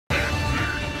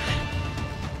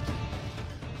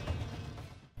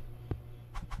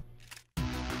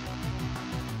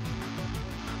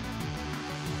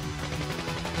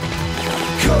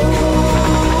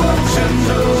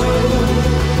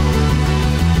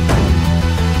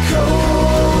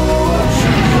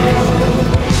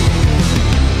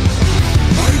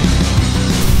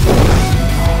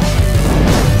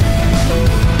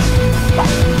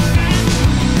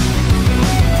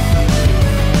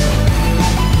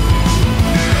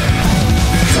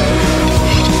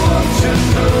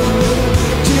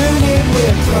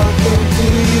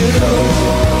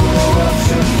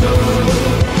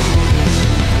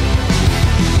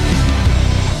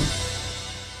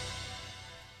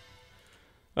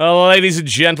Ladies and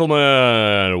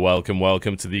gentlemen,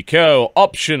 welcome to the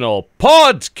Co-Optional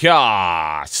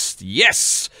Podcast.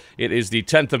 Yes, it is the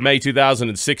 10th of May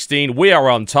 2016. We are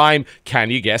on time.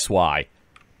 Can you guess why?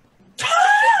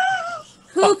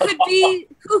 Who could be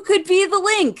the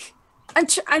link?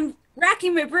 I'm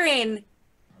racking my brain.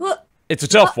 It's a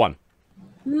tough one.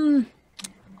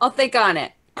 I'll think on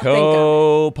it.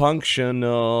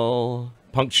 Co-punctional.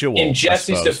 Punctual. In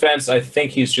Jesse's defense, I think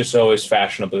he's just always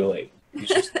fashionably late.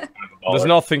 There's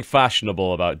nothing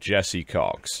fashionable about Jesse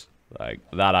Cox. Like,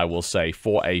 that I will say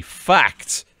for a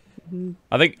fact.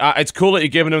 I think it's cool that you're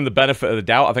giving him the benefit of the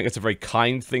doubt. I think it's a very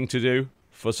kind thing to do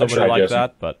for somebody like Jesse.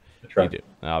 that, but you do.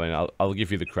 I mean, I'll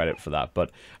give you the credit for that,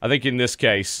 but I think in this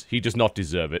case, he does not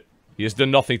deserve it. He has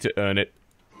done nothing to earn it.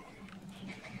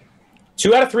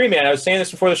 2 out of 3, man. I was saying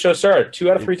this before the show started.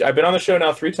 2 out of 3. I've been on the show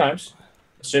now 3 times.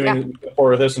 Assuming we go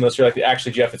forward with this, unless you're like,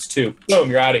 actually, Geoff, it's 2. Boom,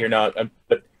 you're out of here now.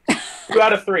 But 2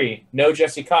 out of 3, no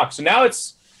Jesse Cox. So now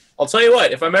it's. I'll tell you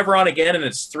what. If I'm ever on again and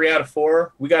it's 3 out of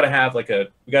 4, we gotta have a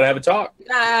talk. We gotta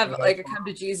have like a come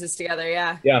to Jesus together.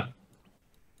 Yeah. Yeah.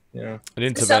 An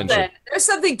intervention. There's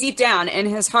something deep down in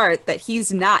his heart that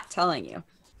he's not telling you.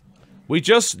 We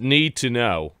just need to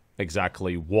know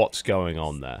exactly what's going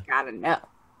on there. Gotta know.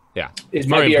 Yeah. It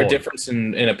might be our difference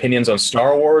in opinions on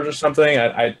Star Wars or something.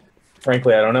 I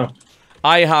frankly, I don't know.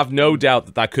 I have no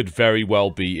doubt that could very well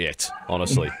be it,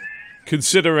 honestly.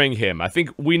 Considering him, I think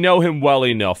we know him well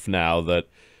enough now that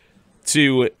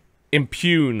to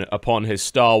impugn upon his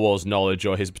Star Wars knowledge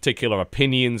or his particular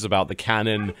opinions about the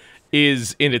canon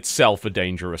is in itself a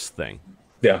dangerous thing.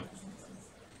 Yeah.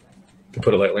 To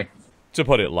put it lightly. To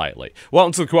put it lightly.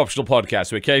 Welcome to the Co-Optional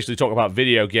Podcast. We occasionally talk about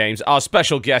video games. Our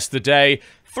special guest today,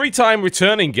 3-time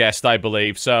returning guest, I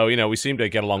believe. So, you know, we seem to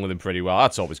get along with him pretty well.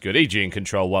 That's always good.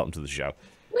 iNcontroL, welcome to the show.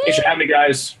 Thanks for having me,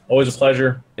 guys. Always a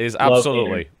pleasure. It is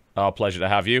absolutely our pleasure to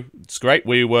have you. It's great.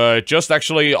 We were just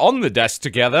actually on the desk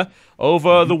together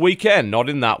over the weekend. Not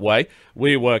in that way.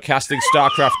 We were casting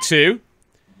StarCraft 2.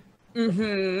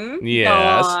 Mm-hmm.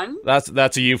 Yes.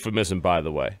 That's a euphemism, by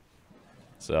the way.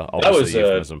 So, that was a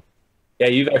euphemism. Yeah,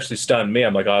 you've actually stunned me.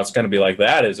 I'm like, oh, it's going to be like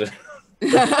that, is it?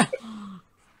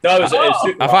 No, it was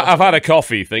super I've had a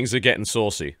coffee. Things are getting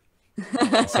saucy.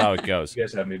 That's how it goes. You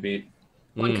guys have me beat.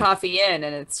 One coffee in,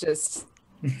 and it's just...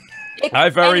 I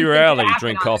very rarely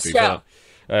drink coffee. But,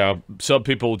 some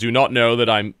people do not know that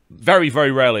I'm very,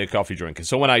 very rarely a coffee drinker.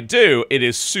 So when I do, it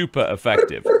is super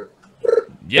effective.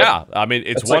 Yeah, I mean,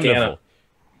 it's wonderful. Like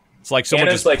it's like someone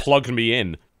just plugged me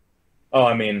in. Oh,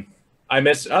 I mean, I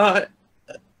miss...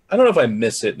 I don't know if I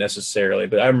miss it necessarily,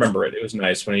 but I remember it. It was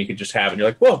nice when you could just have it. And you're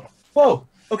like, whoa,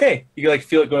 okay. You can like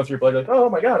feel it going through your blood. You're like, oh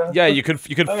my god. Yeah, you could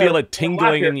feel it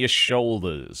tingling in your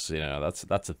shoulders. You know,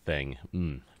 that's a thing.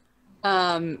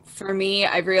 For me,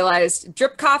 I've realized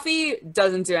drip coffee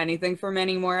doesn't do anything for me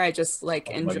anymore. I just like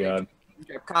enjoy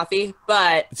drip coffee,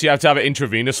 but so you have to have it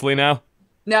intravenously now.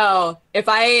 No, if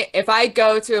I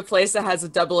go to a place that has a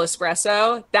double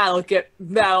espresso,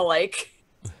 that'll like.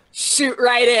 Shoot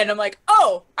right in. I'm like,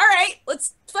 oh, all right,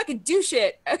 let's fucking do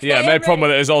shit. Okay, yeah, my problem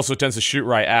with it is also tends to shoot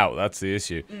right out. That's the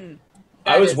issue.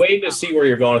 I was waiting to see where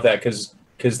you're going with that because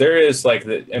there is like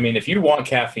I mean, if you want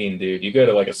caffeine, dude, you go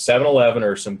to like a 7-Eleven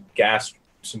or some gas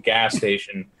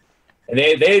station, and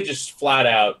they just flat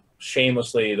out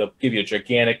shamelessly they'll give you a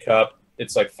gigantic cup.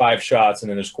 It's like 5 shots, and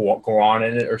then there's guarana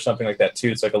in it or something like that too.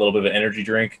 It's like a little bit of an energy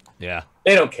drink. Yeah,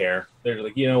 they don't care. They're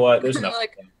like, you know what? There's enough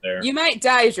there. You might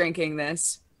die drinking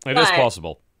this. It is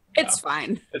possible. It's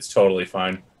fine. It's totally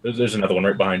fine. There's another one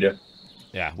right behind you.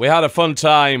 Yeah, we had a fun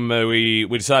time. We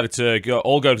decided to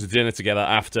all go to dinner together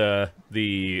after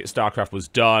the StarCraft was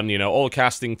done. You know, all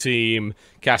casting team,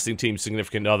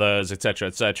 significant others, etc.,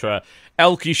 etc.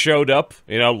 Elky showed up.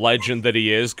 You know, legend that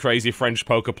he is, crazy French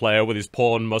poker player with his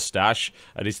porn mustache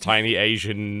and his tiny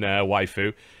Asian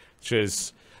waifu, which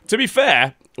is, to be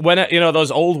fair, when those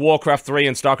old Warcraft 3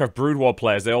 and StarCraft Brood War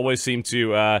players, they always seem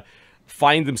to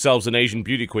find themselves an Asian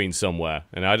beauty queen somewhere.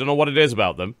 And I don't know what it is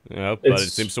about them, but it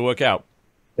seems to work out.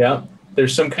 Yeah.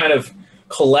 There's some kind of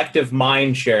collective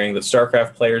mind sharing that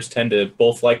StarCraft players tend to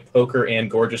both like poker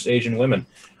and gorgeous Asian women.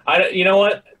 You know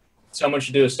what? Someone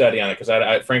should do a study on it,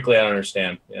 because frankly, I don't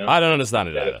understand. You know? I don't understand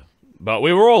it either. But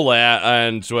we were all there,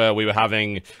 and we were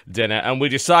having dinner, and we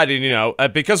decided,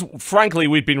 because frankly,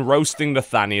 we'd been roasting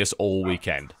Nathanius all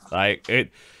weekend.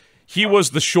 He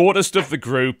was the shortest of the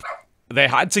group. They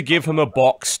had to give him a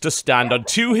box to stand on,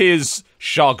 to his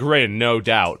chagrin, no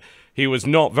doubt. He was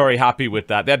not very happy with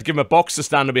that. They had to give him a box to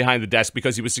stand on behind the desk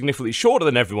because he was significantly shorter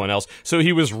than everyone else, so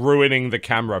he was ruining the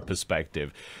camera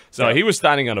perspective. So he was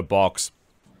standing on a box.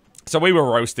 So we were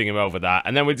roasting him over that,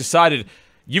 and then we decided,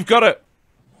 you've got to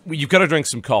you've got to drink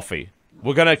some coffee.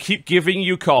 We're going to keep giving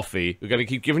you coffee. We're going to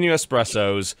keep giving you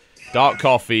espressos, dark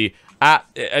coffee,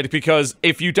 because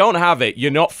if you don't have it,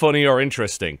 you're not funny or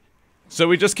interesting. So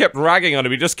we just kept ragging on him.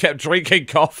 We just kept drinking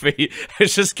coffee.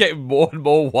 It's just getting more and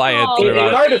more wired. In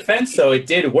our defense, though, it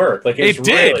did work. Like, it was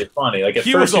really funny. Like, at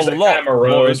first, was a lot kind of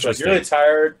morose, interesting. like, really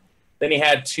tired. Then he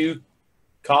had 2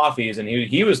 coffees, and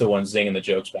he was the one zinging the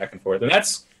jokes back and forth. And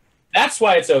that's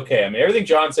why it's okay. I mean, everything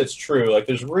John said's true. Like,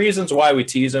 there's reasons why we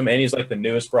tease him, and he's like the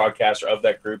newest broadcaster of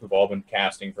that group. We've all been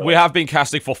casting for. We have been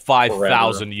casting for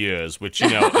 5,000 years, which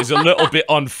is a little bit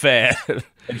unfair.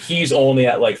 And he's only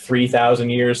at like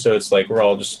 3,000 years, so it's like we're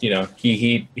all just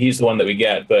he's the one that we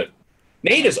get. But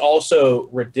Nate is also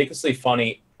ridiculously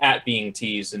funny at being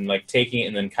teased and like taking it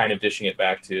and then kind of dishing it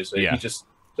back too. So he's just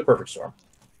the perfect storm.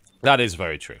 That is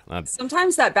very true.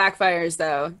 Sometimes that backfires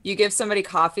though. You give somebody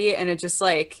coffee and it just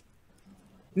like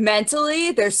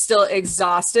mentally they're still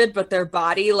exhausted, but their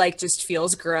body like just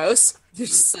feels gross. They're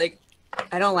just like,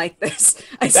 I don't like this.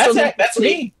 That's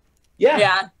me.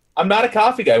 Yeah. I'm not a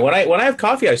coffee guy. When I have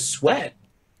coffee, I sweat,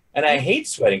 and I hate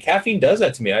sweating. Caffeine does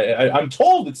that to me. I'm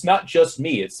told it's not just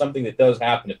me. It's something that does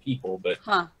happen to people, but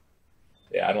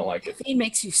yeah, I don't like it. Caffeine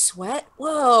makes you sweat?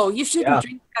 Whoa, you shouldn't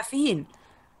drink caffeine.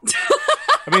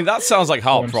 I mean, that sounds like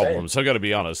heart problems. So I got to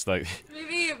be honest. Like,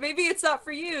 maybe it's not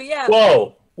for you. Yeah.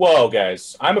 Whoa,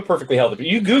 guys! I'm a perfectly healthy.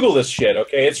 You Google this shit,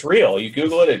 okay? It's real. You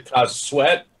Google it. It causes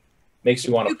sweat, makes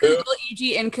you want to poop. Google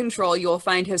E.G. iNcontroL. You will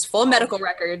find his full medical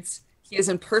records. He is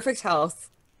in perfect health.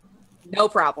 No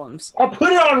problems. I'll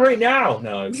put it on right now.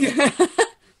 No,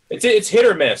 it's hit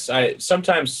or miss. I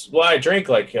drink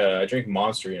I drink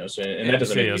Monster, so and that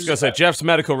doesn't. I was gonna say Jeff's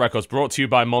medical records brought to you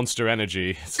by Monster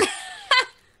Energy.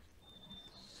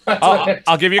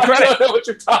 I'll give you credit. I don't know what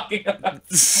you're talking about.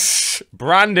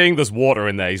 Branding. There's water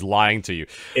in there. He's lying to you.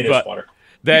 It is water.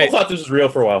 People thought this was real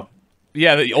for a while.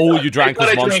 Yeah, all you drank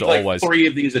was Monster always. 3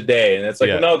 of these a day, and it's like,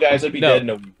 well, no, guys, I'd be dead in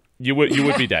a week. You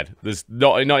would be dead. There's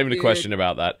not even a question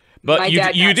about that. But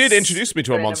you did introduce me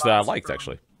to a monster I liked,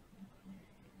 actually.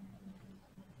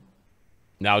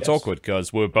 Now it's awkward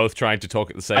because we're both trying to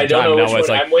talk at the same time. Now it's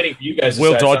like, I'm waiting for you guys to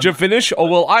will Dodger finish or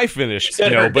will I finish?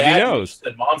 Nobody knows.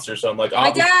 Said Monster, so I'm like,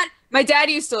 my dad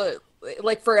used to,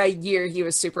 like, for a year, he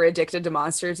was super addicted to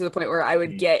Monster to the point where I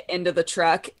would get into the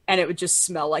truck and it would just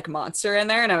smell like Monster in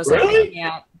there, and I was like, I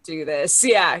can't do this.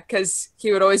 Yeah, because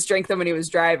he would always drink them when he was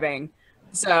driving,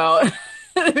 so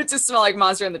it would just smell like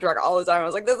Monster in the truck all the time. I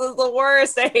was like, this is the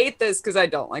worst. I hate this because I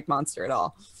don't like Monster at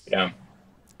all. Yeah.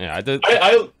 Yeah, I did.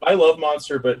 I love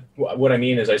Monster, but what I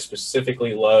mean is I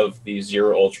specifically love the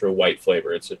Zero Ultra white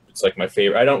flavor. It's like my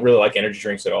favorite. I don't really like energy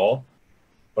drinks at all,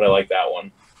 but I like that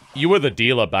one. You were the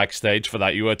dealer backstage for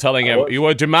that. You were telling him, you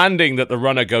were demanding that the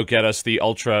runner go get us the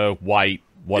ultra white,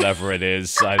 whatever it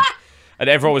is. And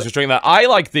everyone was just drinking that. I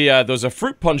like there was a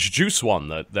fruit punch juice one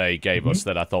that they gave us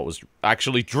that I thought was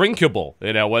actually drinkable,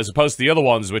 as opposed to the other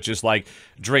ones, which is like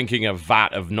drinking a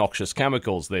vat of noxious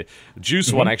chemicals. The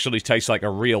juice one actually tastes like a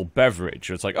real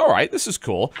beverage. It's like, all right, this is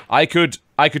cool. I could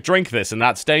drink this, and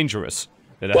that's dangerous.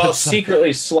 While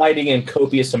secretly sliding in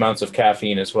copious amounts of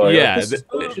caffeine as well. Yeah, it's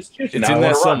in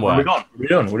there somewhere. Where are we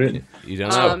going? What are we doing? You don't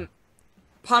know.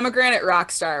 Pomegranate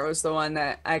Rockstar was the one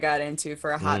that I got into for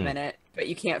a hot minute, but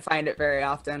you can't find it very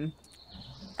often.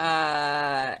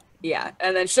 Yeah,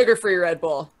 and then sugar-free Red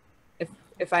Bull.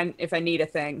 If I need a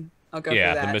thing, I'll go for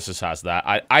that. Yeah, the missus has that.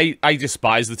 I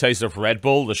despise the taste of Red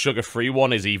Bull. The sugar-free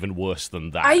one is even worse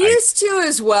than that. I used to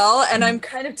as well, and I'm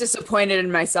kind of disappointed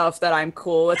in myself that I'm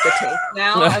cool with the taste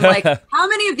now. I'm like, how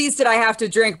many of these did I have to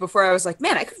drink before I was like,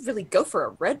 man, I could really go for a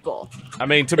Red Bull? I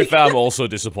mean, to be fair, I'm also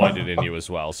disappointed in you as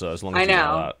well, so as long as I know. You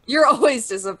know that. You're always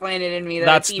disappointed in me.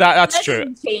 That's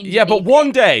true. Yeah, but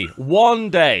one day, one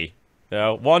day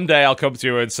I'll come to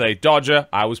you and say, Dodger,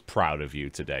 I was proud of you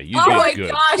today. You did good. Oh my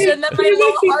gosh, and then my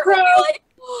little heart would be like,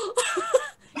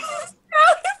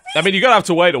 I mean, you're going to have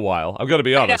to wait a while. I'm going to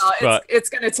be honest. But it's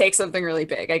going to take something really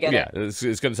big. I get it. Yeah, it's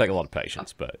going to take a lot of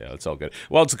patience, but it's all good.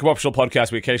 Well, it's a co-optional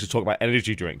podcast. We occasionally talk about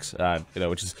energy drinks,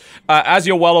 which is, as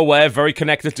you're well aware, very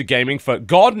connected to gaming for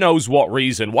God knows what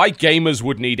reason. Why gamers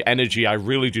would need energy, I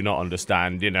really do not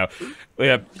understand, Yeah,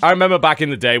 I remember back in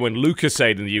the day when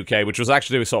Lucasade in the UK, which was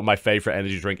actually sort of my favorite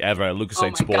energy drink ever,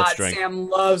 Lucasade sports drink. Sam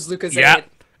loves Lucasade. Yeah.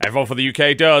 Everyone from the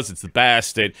UK does. It's the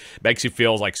best. It makes you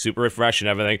feel like super refreshed and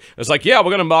everything. It's like, yeah,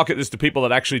 we're going to market this to people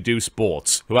that actually do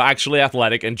sports, who are actually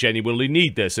athletic and genuinely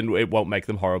need this, and it won't make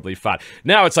them horribly fat.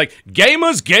 Now it's like,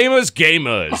 gamers, gamers,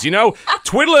 gamers. You know,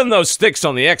 twiddling those sticks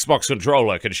on the Xbox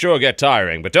controller can sure get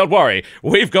tiring, but don't worry,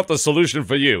 we've got the solution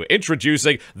for you.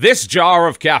 Introducing this jar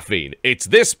of caffeine. It's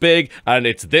this big, and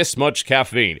it's this much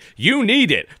caffeine. You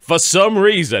need it for some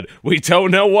reason. We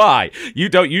don't know why. You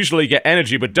don't usually get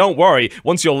energy, but don't worry,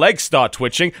 once your legs start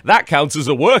twitching, that counts as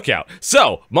a workout.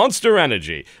 So, Monster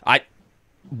Energy.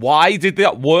 Why did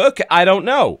that work? I don't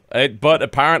know. But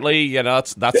apparently, you know,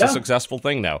 that's a successful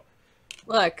thing now.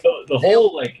 Look, the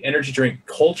whole like energy drink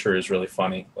culture is really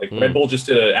funny. Like Red Bull just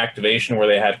did an activation where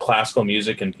they had classical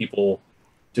music and people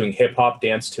doing hip hop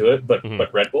dance to it, but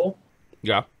Red Bull.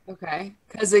 Yeah. Okay,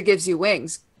 because it gives you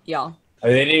wings, y'all. I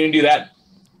mean, they didn't even do that.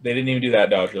 They didn't even do that,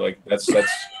 Dodger. Like that's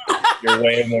you're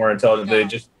way more intelligent.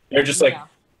 No. They're just like,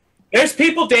 there's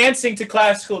people dancing to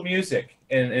classical music,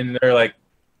 and they're like,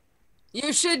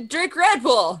 you should drink Red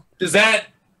Bull. Does that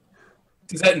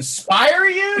inspire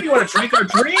you? Do you want to drink our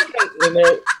drink? And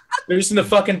they're just in the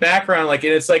fucking background, like,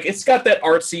 and it's like it's got that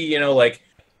artsy, you know, like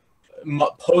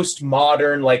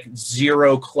postmodern, like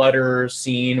zero clutter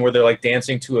scene where they're like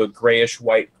dancing to a grayish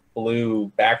white blue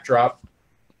backdrop.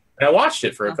 And I watched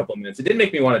it for a couple of minutes. It didn't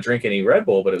make me want to drink any Red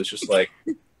Bull, but it was just like,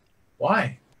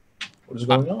 why? What is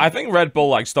going on? I think Red Bull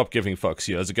like stopped giving fucks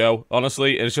years ago,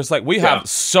 honestly. It's just like, we have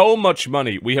so much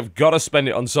money, we have got to spend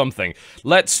it on something.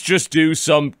 Let's just do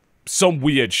some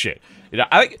weird shit. You know,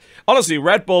 I think, honestly,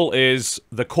 Red Bull is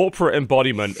the corporate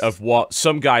embodiment of what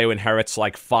some guy who inherits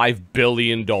like $5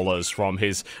 billion from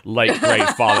his late great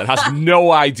father and has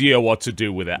no idea what to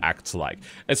do with it acts like.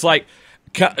 It's like,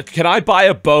 can I buy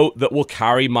a boat that will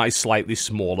carry my slightly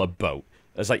smaller boat?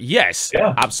 It's like, yes,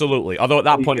 absolutely. Although at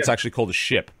that point, it's actually called a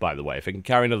ship, by the way. If it can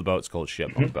carry another boat, it's called a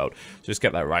ship, not a boat. So just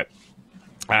get that right.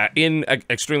 In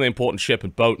extremely important ship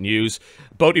and boat news,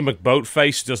 Boaty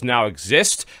McBoatface does now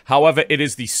exist. However, it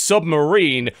is the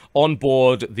submarine on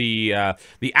board the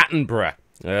Attenborough.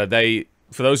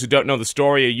 For those who don't know the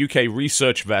story, a UK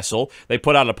research vessel, they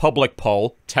put out a public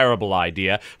poll, terrible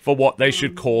idea, for what they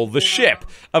should call the ship.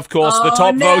 Of course, the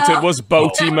top voted was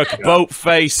Boaty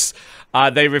McBoatface.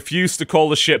 They refused to call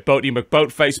the ship Boaty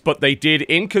McBoatface, but they did,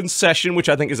 in concession, which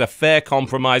I think is a fair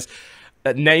compromise,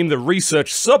 name the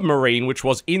research submarine, which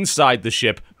was inside the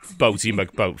ship, Boaty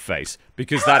McBoatface,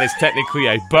 because that is technically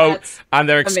a boat, and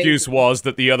their excuse was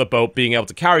that the other boat being able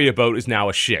to carry a boat is now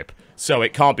a ship. So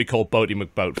it can't be called Boaty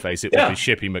McBoatface, it would be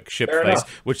Shippy McShipface,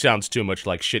 which sounds too much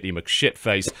like Shitty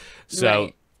McShitface.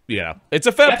 So, yeah, it's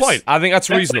a fair point. I think that's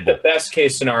reasonable. Like the best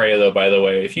case scenario, though, by the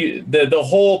way. If you the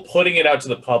whole putting it out to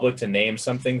the public to name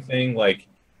something thing, like,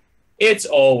 it's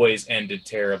always ended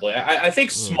terribly. I think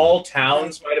small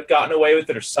towns might have gotten away with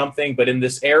it or something, but in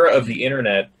this era of the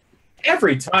internet,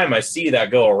 every time I see that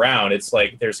go around, it's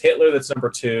like there's Hitler that's number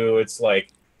 2. It's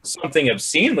like something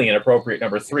obscenely inappropriate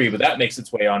number 3, but that makes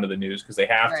its way onto the news because they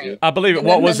have to. I believe it. And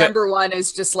what was it? Number 1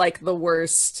 is just like the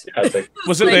worst. Yeah, like,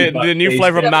 was it the new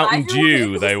flavor of Mountain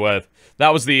Dew they were?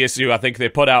 That was the issue. I think they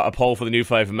put out a poll for the new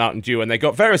flavor of Mountain Dew, and they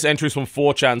got various entries from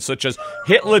 4chan, such as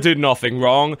Hitler did nothing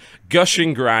wrong,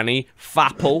 Gushing Granny,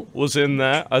 Fapple was in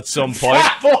there at some point.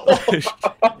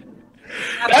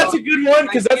 That's a good one,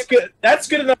 because that's good. That's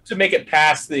good enough to make it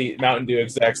past the Mountain Dew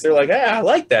execs. They're like, I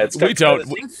like that. We don't.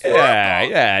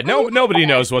 Nobody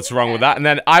knows what's wrong with that. And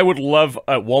then I would love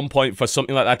at one point for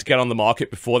something like that to get on the market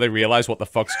before they realize what the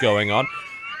fuck's going on.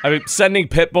 I mean, sending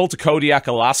Pitbull to Kodiak,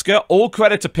 Alaska. All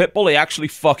credit to Pitbull. He actually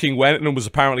fucking went and was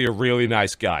apparently a really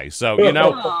nice guy. So, you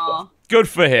know, good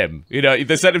for him. You know,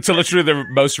 they sent him to literally the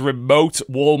most remote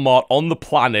Walmart on the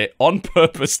planet on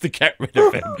purpose to get rid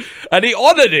of him. And he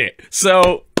honored it.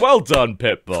 So, well done,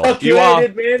 Pitbull.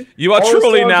 You are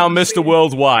truly now Mr.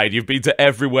 Worldwide. You've been to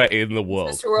everywhere in the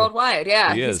world. Mr. Worldwide,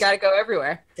 yeah. He's got to go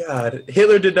everywhere. God,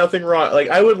 Hitler did nothing wrong. Like,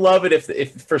 I would love it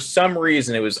if for some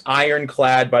reason it was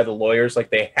ironclad by the lawyers, like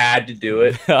they had to do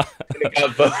it. And it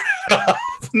got voted off.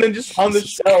 And then just on the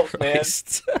shelf, man.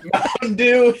 Mountain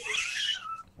Dew.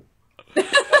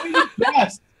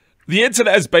 The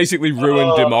internet has basically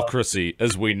ruined democracy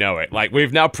as we know it. Like,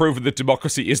 we've now proven that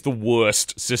democracy is the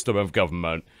worst system of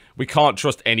government. We can't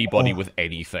trust anybody with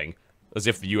anything. As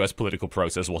if the US political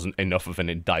process wasn't enough of an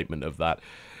indictment of that.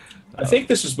 I think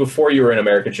this was before you were in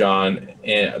America, John,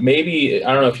 and maybe,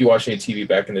 I don't know if you watched any TV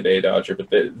back in the day, Dodger, but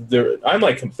I'm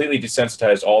like completely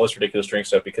desensitized to all this ridiculous drink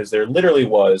stuff because there literally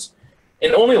was,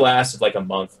 and it only lasted like a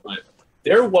month, but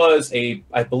there was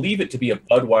I believe it to be a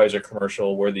Budweiser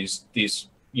commercial where these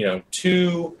you know,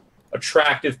 2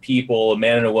 attractive people, a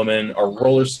man and a woman, are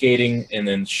roller skating and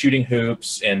then shooting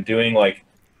hoops and doing like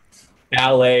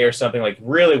ballet or something, like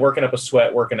really working up a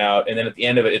sweat, working out, and then at the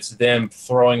end of it, it's them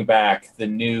throwing back the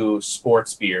new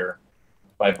sports beer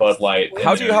by Bud Light.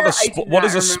 How do you have what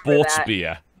is a sports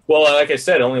beer? Well, like I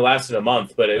said, it only lasted a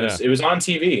month, but it was on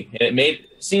TV, and it made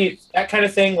that kind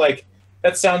of thing. Like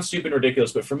that sounds stupid and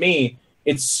ridiculous, but for me,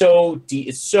 it's so deep.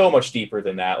 It's so much deeper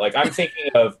than that. Like I'm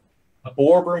thinking of a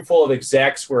boardroom full of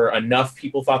execs where enough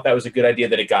people thought that was a good idea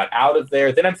that it got out of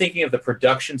there. Then I'm thinking of the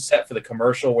production set for the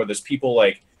commercial where there's people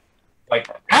like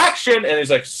action, and there's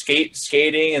like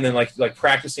skating, and then like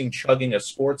practicing chugging a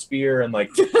sports beer, and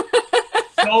like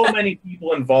so many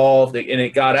people involved, and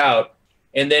it got out.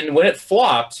 And then when it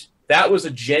flopped, that was a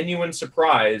genuine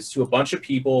surprise to a bunch of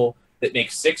people that make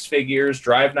six figures,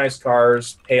 drive nice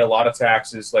cars, pay a lot of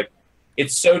taxes. Like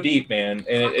it's so deep, man.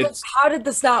 And how did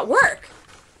this not work?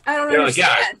 I don't understand. Like,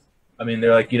 yeah. I mean,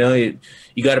 they're like,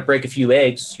 you got to break a few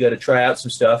eggs. You got to try out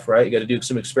some stuff, right? You got to do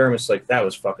some experiments. Like, that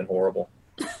was fucking horrible.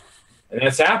 And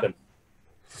that's happened.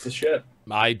 It's a shit.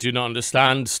 I do not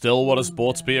understand still what a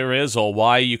sports beer is or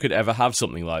why you could ever have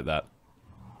something like that.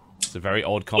 It's a very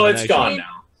odd combination. Well, it's gone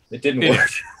now. It didn't work.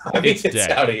 I mean, it's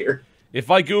out of here. If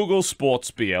I Google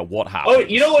sports beer, what happens? Oh,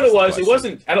 you know what it was? It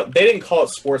wasn't. They didn't call it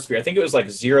sports beer. I think it was like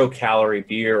 0-calorie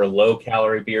beer or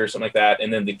low-calorie beer or something like that.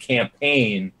 And then the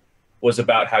campaign was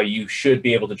about how you should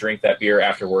be able to drink that beer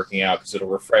after working out because it'll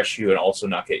refresh you and also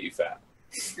not get you fat.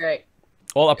 Right.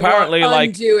 Well, apparently,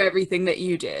 undo everything that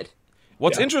you did.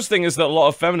 What's interesting is that a lot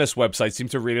of feminist websites seem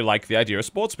to really like the idea of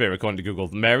sports beer, according to Google.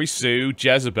 Mary Sue,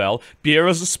 Jezebel, beer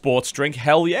as a sports drink,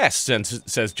 hell yes,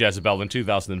 says Jezebel in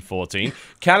 2014.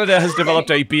 Canada has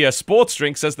developed a beer sports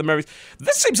drink, says the Mary...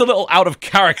 This seems a little out of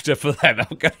character for them,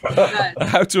 I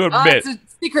have to admit. It's a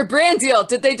secret brand deal.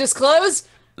 Did they disclose?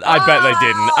 I bet they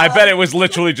didn't. I bet it was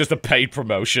literally just a paid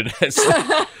promotion.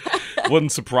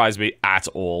 Wouldn't surprise me at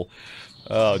all.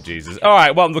 Oh, Jesus. All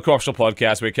right, welcome to the Corruptional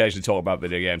Podcast. We occasionally talk about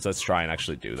video games. Let's try and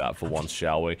actually do that for once,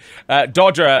 shall we?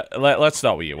 Dodger, let's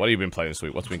start with you. What have you been playing this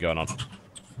week? What's been going on?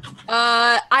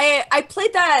 I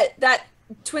played that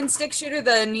twin stick shooter,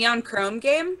 the Neon Chrome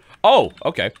game. Oh,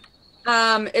 okay.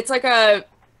 It's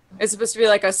supposed to be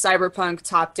like a cyberpunk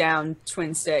top-down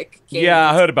twin stick game. Yeah,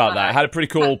 I heard about that. It had a pretty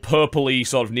cool purpley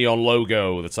sort of neon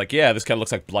logo that's like, yeah, this kind of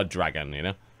looks like Blood Dragon, you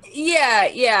know?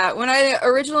 Yeah. When I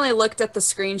originally looked at the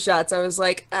screenshots, I was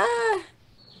like, I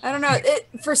don't know.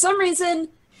 For some reason,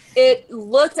 it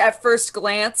looked at first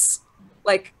glance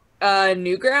like a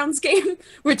Newgrounds game,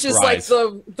 which is like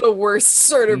the worst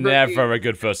sort of Never a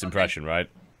good first impression, right?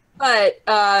 But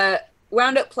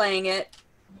wound up playing it,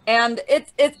 and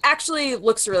it actually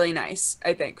looks really nice,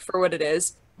 I think, for what it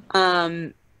is.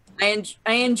 I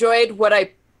enjoyed what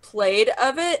I played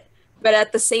of it. But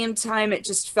at the same time, it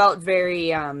just felt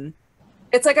very.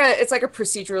 It's like a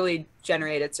procedurally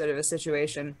generated sort of a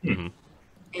situation,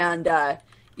 and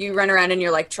you run around and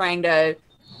you're like trying to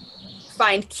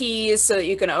find keys so that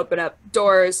you can open up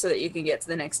doors so that you can get to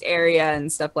the next area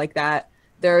and stuff like that.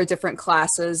 There are different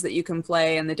classes that you can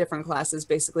play, and the different classes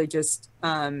basically just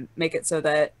make it so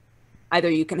that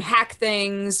either you can hack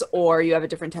things or you have a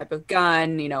different type of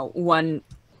gun. You know, one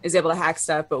is able to hack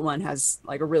stuff, but one has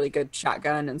like a really good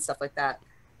shotgun and stuff like that.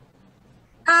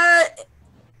 I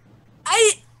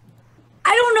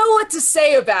don't know what to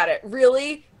say about it,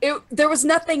 really. There was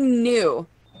nothing new,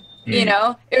 you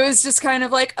know? It was just kind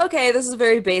of like, okay, this is a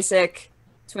very basic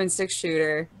twin stick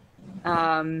shooter.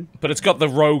 But it's got the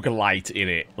roguelite in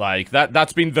it. Like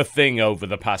that's been the thing over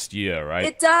the past year, right?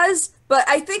 It does, but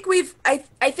I think we've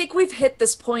hit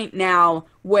this point now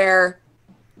where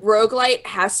roguelite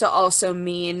has to also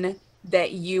mean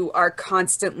that you are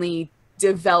constantly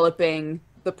developing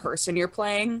the person you're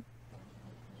playing.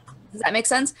 Does that make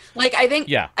sense? Like, I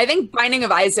think Binding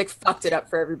of Isaac fucked it up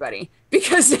for everybody,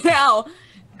 because now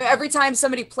every time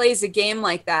somebody plays a game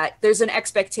like that, there's an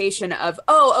expectation of,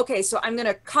 oh, okay, so I'm going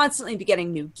to constantly be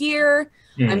getting new gear.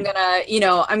 I'm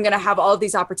going to have all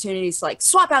these opportunities to like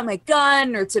swap out my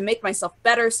gun or to make myself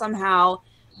better somehow.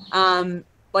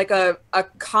 Like a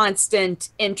constant,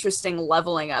 interesting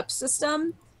leveling up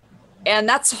system. And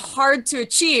that's hard to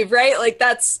achieve, right? Like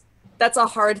that's a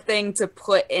hard thing to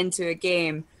put into a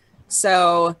game.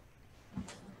 So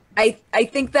I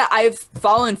think that I've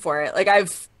fallen for it. Like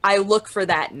I look for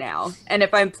that now. And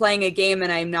if I'm playing a game and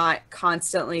I'm not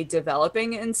constantly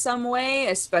developing in some way,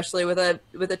 especially with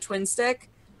a twin stick,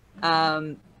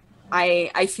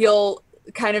 I feel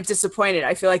kind of disappointed.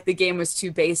 I feel like the game was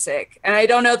too basic, and I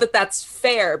don't know that that's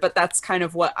fair, but that's kind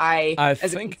of what I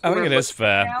think it is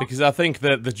fair now. Because I think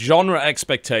that the genre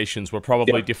expectations were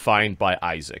probably defined by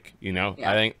Isaac, you know.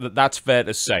 I think that's fair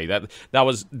to say. That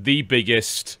was the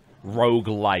biggest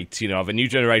roguelite, you know, if a new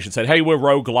generation said, hey, we're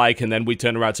roguelike, and then we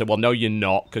turn around and say, well, no, you're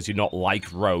not, because you're not like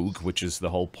rogue, which is the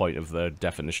whole point of the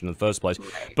definition in the first place.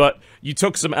 But you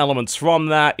took some elements from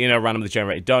that, you know, randomly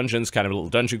generated dungeons, kind of a little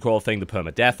dungeon crawl thing, the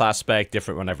permadeath aspect,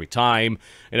 different one every time,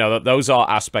 you know, those are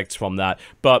aspects from that.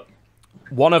 But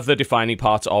one of the defining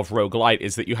parts of roguelite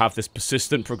is that you have this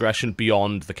persistent progression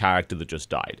beyond the character that just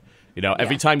died. You know,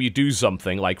 every time you do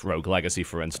something, like Rogue Legacy,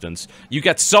 for instance, you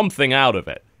get something out of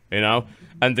it, you know?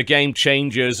 And the game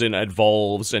changes and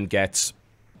evolves and gets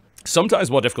sometimes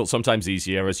more difficult, sometimes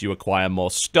easier as you acquire more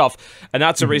stuff. And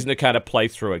that's a reason to kind of play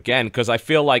through again, because I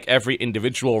feel like every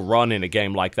individual run in a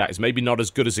game like that is maybe not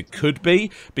as good as it could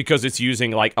be, because it's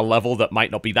using, like, a level that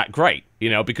might not be that great, you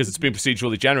know, because it's been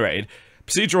procedurally generated.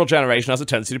 Procedural generation has a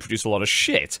tendency to produce a lot of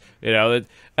shit, you know,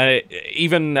 and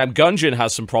even Gungeon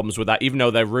has some problems with that, even though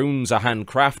their runes are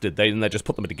handcrafted, they just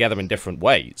put them together in different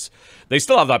ways. They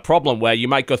still have that problem where you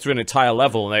might go through an entire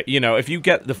level, and, you know, if you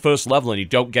get the first level and you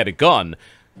don't get a gun,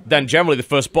 then generally the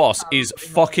first boss is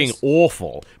fucking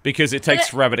awful, because it takes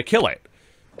forever to kill it.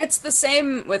 It's the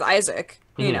same with Isaac,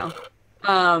 you know.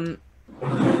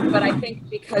 But I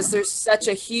think because there's such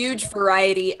a huge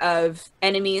variety of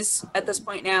enemies at this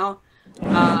point now,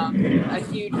 a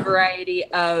huge variety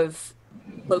of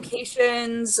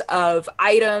locations, of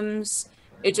items,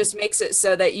 it just makes it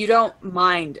so that you don't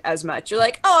mind as much. You're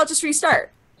like, oh, I'll just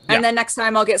restart. And then next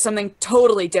time I'll get something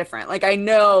totally different. Like, I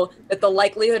know that the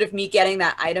likelihood of me getting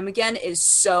that item again is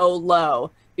so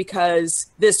low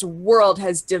because this world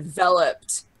has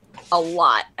developed a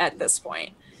lot at this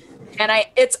point. And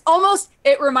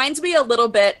it reminds me a little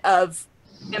bit of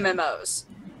MMOs.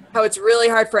 How it's really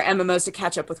hard for MMOs to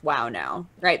catch up with WoW now,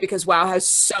 right? Because WoW has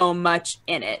so much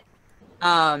in it.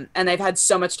 And they've had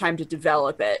so much time to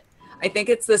develop it. I think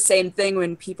it's the same thing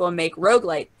when people make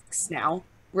roguelites now.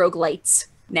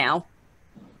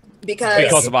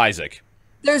 Because of Isaac.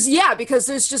 Because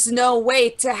there's just no way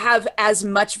to have as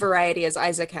much variety as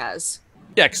Isaac has.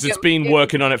 Yeah, because it's been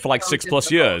working on it for like 6+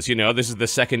 years, you know, this is the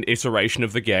second iteration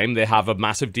of the game, they have a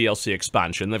massive DLC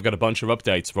expansion, they've got a bunch of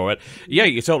updates for it. Yeah,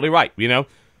 you're totally right, you know?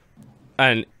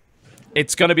 And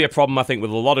it's going to be a problem, I think,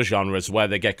 with a lot of genres where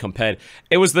they get compared.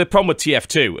 It was the problem with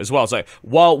TF2 as well. It's like,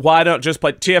 well, why not just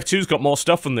play... TF2's got more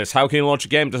stuff than this. How can you launch a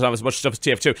game that doesn't have as much stuff as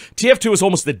TF2? TF2 is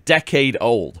almost a decade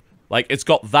old. Like, it's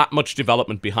got that much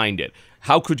development behind it.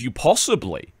 How could you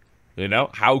possibly, you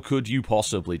know, how could you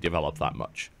possibly develop that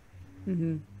much?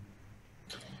 Mm-hmm.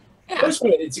 Yeah.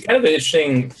 It's kind of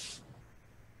interesting...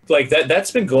 Like,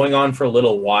 that's been going on for a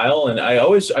little while, and I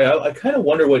kind of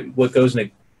wonder what goes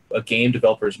in a game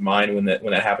developer's mind when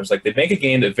that happens. Like, they make a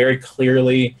game that very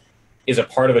clearly is a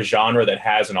part of a genre that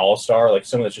has an all-star, like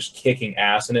someone that's just kicking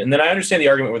ass in it. And then I understand the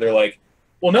argument where they're like,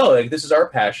 well, no, like, this is our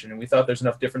passion, and we thought there's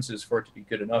enough differences for it to be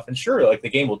good enough. And sure, like, the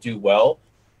game will do well,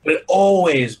 but it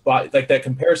always, like, that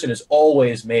comparison is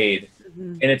always made,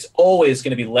 and it's always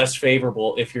going to be less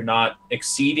favorable if you're not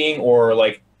exceeding or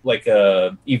like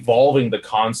evolving the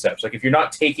concepts. Like, if you're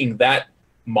not taking that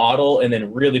model and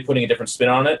then really putting a different spin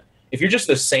on it, if you're just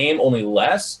the same, only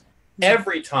less,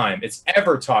 every time it's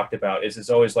ever talked about is it's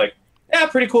always like, yeah,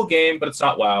 pretty cool game, but it's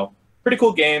not WoW. Pretty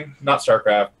cool game, not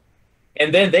StarCraft.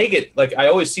 And then they get, like, I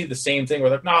always see the same thing where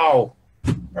they're like, no,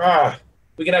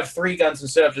 we can have 3 guns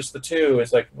instead of just the 2.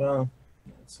 It's like, well,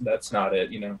 that's not it,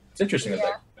 you know. It's interesting that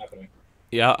that's happening.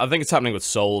 Yeah, I think it's happening with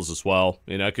Souls as well,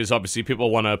 you know, because obviously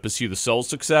people want to pursue the Souls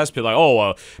success. People are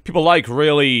like, people like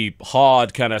really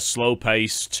hard, kind of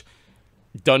slow-paced,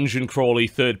 dungeon crawly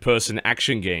third-person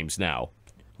action games now.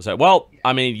 It's like, well,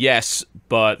 I mean, yes,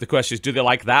 but the question is, do they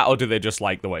like that, or do they just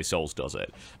like the way Souls does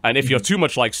it? And if you're too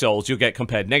much like Souls, you'll get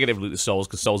compared negatively to Souls,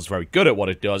 because Souls is very good at what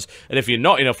it does. And if you're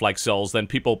not enough like Souls, then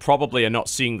people probably are not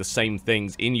seeing the same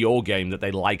things in your game that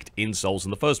they liked in Souls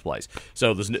in the first place.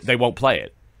 So they won't play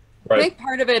it. Right. I think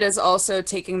part of it is also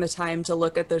taking the time to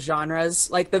look at the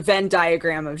genres, like the Venn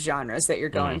diagram of genres that you're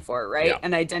going for, right? Yeah.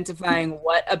 And identifying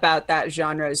what about that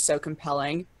genre is so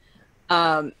compelling.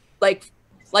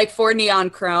 Like for Neon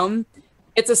Chrome,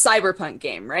 it's a cyberpunk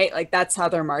game, right? Like, that's how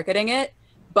they're marketing it.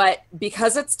 But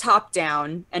because it's top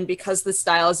down and because the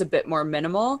style is a bit more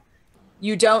minimal,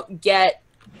 you don't get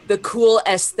the cool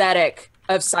aesthetic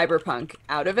of cyberpunk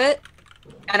out of it.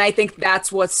 And I think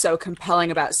that's what's so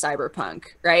compelling about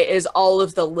cyberpunk, right? Is all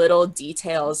of the little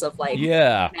details of, like,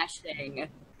 meshing.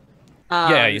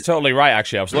 Yeah, you're totally right,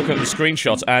 actually. I was looking at the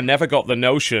screenshots, and I never got the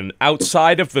notion,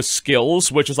 outside of the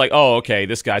skills, which is like, oh, okay,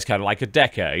 this guy's kind of like a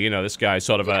decker, you know, this guy's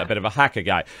sort of a bit of a hacker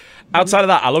guy. Outside of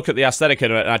that, I look at the aesthetic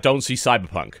in it, and I don't see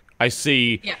cyberpunk. I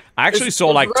see... Yeah. I actually saw,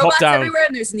 like, top-down... everywhere,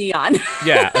 and there's neon.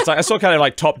 Yeah, it's like, I saw kind of,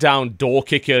 like, top-down door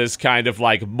kickers, kind of,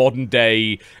 like,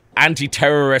 modern-day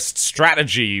anti-terrorist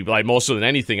strategy, like more so than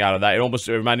anything out of that. It almost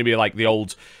reminded me of like the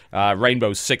old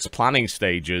Rainbow Six planning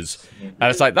stages. And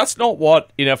it's like, that's not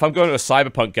what, you know, if I'm going to a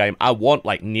cyberpunk game, I want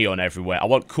like neon everywhere. I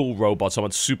want cool robots. I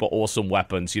want super awesome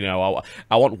weapons. You know,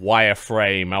 I want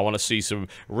wireframe. I want to see some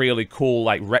really cool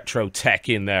like retro tech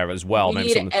in there as well. You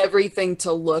need everything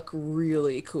to look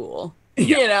really cool.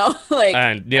 Yeah. You know, like,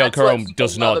 and NeoChrome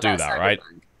does not do that, right?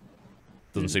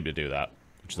 Doesn't seem to do that,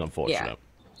 which is unfortunate. Yeah.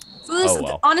 So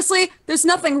well. Honestly, there's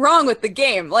nothing wrong with the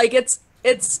game. Like,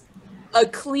 it's a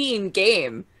clean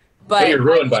game, but you're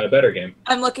ruined by a better game.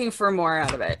 I'm looking for more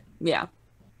out of it. Yeah.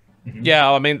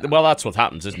 Yeah, I mean, well, that's what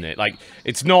happens, isn't it? Like,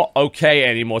 it's not okay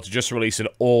anymore to just release an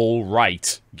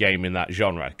all-right game in that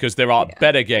genre, because there are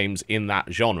better games in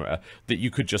that genre that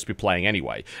you could just be playing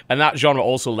anyway. And that genre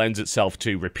also lends itself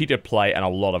to repeated play and a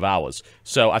lot of hours.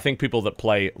 So I think people that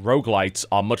play roguelites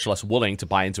are much less willing to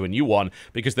buy into a new one,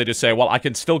 because they just say, well, I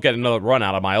can still get another run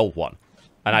out of my old one,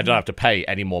 and I don't have to pay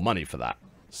any more money for that.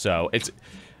 So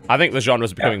I think the genre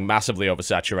is becoming massively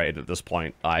oversaturated at this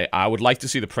point. I would like to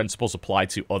see the principles apply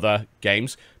to other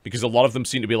games, because a lot of them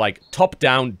seem to be like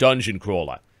top-down dungeon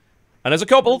crawler. And there's a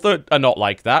couple that are not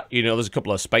like that. You know, there's a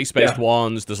couple of space-based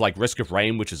ones. There's like Risk of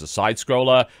Rain, which is a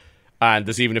side-scroller. And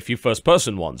there's even a few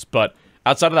first-person ones. But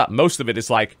outside of that, most of it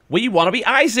is like, we want to be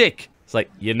Isaac. It's like,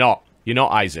 you're not. You're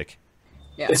not Isaac.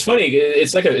 Yeah. It's funny.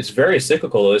 It's very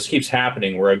cyclical. This keeps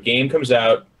happening where a game comes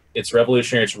out, it's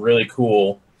revolutionary, it's really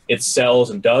cool, it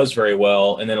sells and does very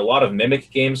well, and then a lot of mimic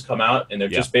games come out, and they're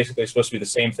just basically supposed to be the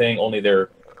same thing, only they're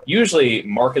usually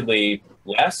markedly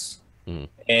less,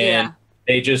 and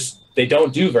they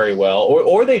don't do very well,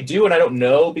 or they do, and I don't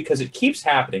know, because it keeps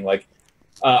happening. Like,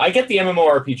 I get the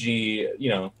MMORPG, you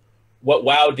know, what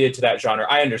WoW did to that genre.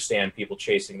 I understand people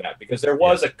chasing that, because there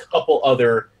was a couple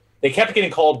other, they kept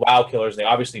getting called WoW killers, they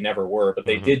obviously never were, but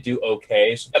they did do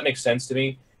okay, so that makes sense to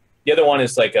me. The other one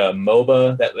is like a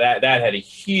MOBA that had a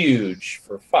huge,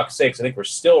 for fuck's sakes, I think we're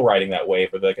still riding that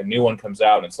wave, where like a new one comes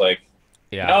out and it's like,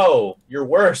 no, you're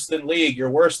worse than League,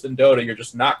 you're worse than Dota, you're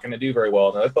just not going to do very well.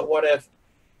 And I'm like, but what if?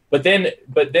 But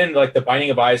then like the Binding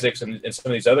of Isaacs and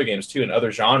some of these other games too, in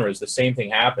other genres, the same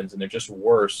thing happens and they're just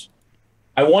worse.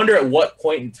 I wonder at what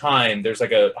point in time there's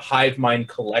like a hive mind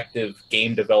collective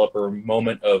game developer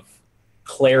moment of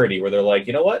clarity where they're like,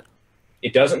 you know what?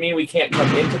 It doesn't mean we can't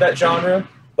come into that genre,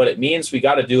 but it means we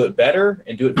got to do it better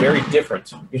and do it very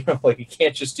different. You know, like you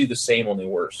can't just do the same, only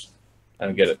worse. I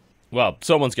don't get it. Well,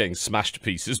 someone's getting smashed to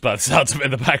pieces by the sounds of it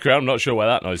in the background. I'm not sure where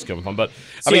that noise is coming from, but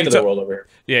it's the end of the world over here.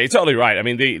 Yeah, you're totally right. I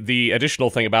mean, the additional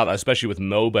thing about that, especially with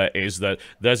MOBA, is that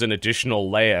there's an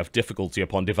additional layer of difficulty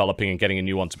upon developing and getting a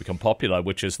new one to become popular,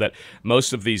 which is that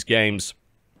most of these games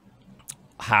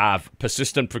have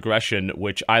persistent progression,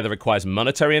 which either requires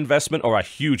monetary investment or a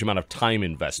huge amount of time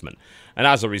investment. And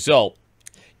as a result,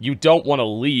 you don't want to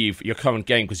leave your current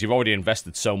game because you've already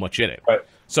invested so much in it. Right.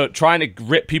 So trying to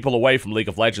rip people away from League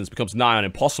of Legends becomes nigh on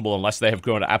impossible unless they have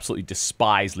grown to absolutely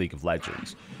despise League of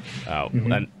Legends.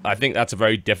 And I think that's a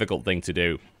very difficult thing to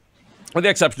do. With the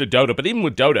exception of Dota, but even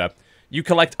with Dota, you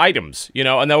collect items, you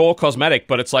know, and they're all cosmetic,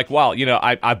 but it's like, well, you know,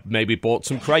 I maybe bought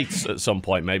some crates at some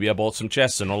point. Maybe I bought some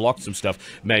chests and unlocked some stuff.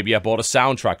 Maybe I bought a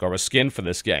soundtrack or a skin for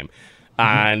this game.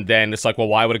 And then it's like, well,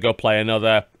 why would I go play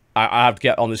another... I have to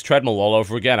get on this treadmill all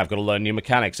over again. I've got to learn new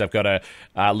mechanics. I've got to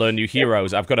learn new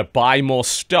heroes. I've got to buy more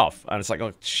stuff. And it's like,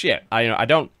 oh, shit. I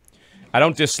don't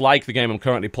dislike the game I'm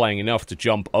currently playing enough to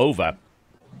jump over.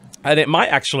 And it might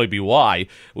actually be why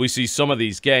we see some of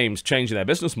these games changing their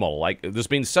business model. Like, there's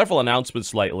been several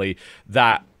announcements lately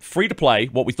that free-to-play,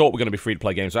 what we thought were going to be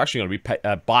free-to-play games, are actually going to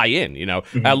be buy-in, you know.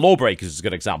 Lawbreakers is a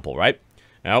good example, right?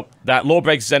 You know, that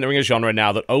Lawbreakers is entering a genre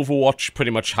now that Overwatch pretty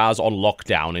much has on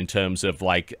lockdown in terms of,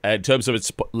 like,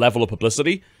 its level of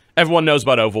publicity. Everyone knows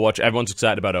about Overwatch. Everyone's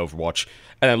excited about Overwatch.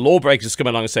 And then Lawbreakers is coming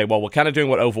along and say, well, we're kind of doing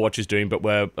what Overwatch is doing, but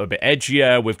we're a bit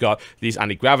edgier. We've got these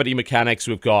anti-gravity mechanics.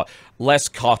 We've got less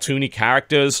cartoony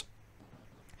characters.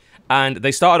 And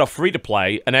they started off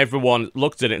free-to-play, and everyone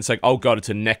looked at it and said, oh, God, it's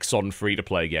a Nexon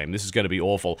free-to-play game. This is going to be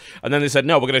awful. And then they said,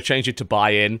 no, we're going to change it to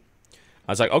buy-in.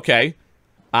 I was like, okay.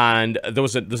 And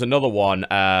there's another one,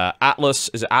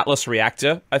 Atlas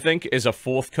Reactor, I think, is a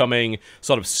forthcoming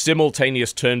sort of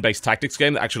simultaneous turn-based tactics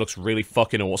game that actually looks really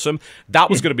fucking awesome. That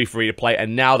was going to be free-to-play,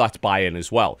 and now that's buy-in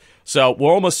as well. So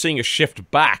we're almost seeing a shift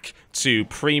back to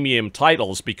premium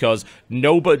titles because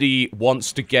nobody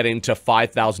wants to get into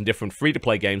 5,000 different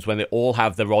free-to-play games when they all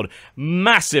have their own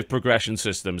massive progression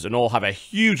systems and all have a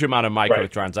huge amount of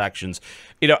microtransactions.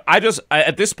 You know,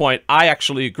 at this point, I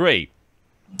actually agree.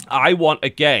 I want a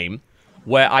game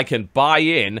where I can buy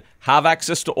in, have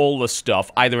access to all the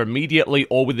stuff, either immediately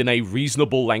or within a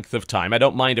reasonable length of time. I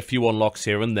don't mind a few unlocks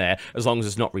here and there, as long as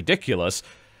it's not ridiculous.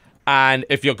 And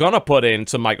if you're gonna put in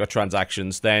some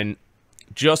microtransactions, then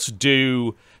just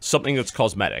do something that's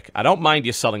cosmetic. I don't mind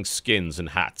you selling skins and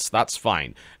hats. That's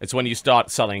fine. It's when you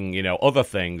start selling, you know, other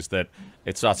things that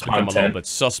it starts to become a little bit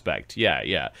suspect. Yeah,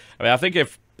 yeah. I mean, I think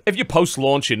if you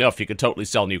post-launch enough, you can totally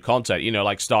sell new content. You know,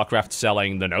 like StarCraft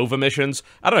selling the Nova missions.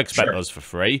 I don't expect those for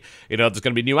free. You know, there's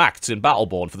going to be new acts in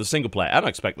Battleborn for the single player. I don't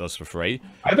expect those for free.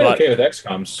 I've been okay with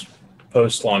XCOM's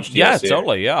post-launch DLC. Yeah,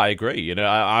 totally. Yeah, I agree. You know,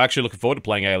 I'm actually looking forward to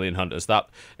playing Alien Hunters. That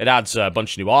it adds a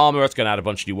bunch of new armor. It's going to add a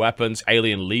bunch of new weapons,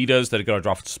 alien leaders that are going to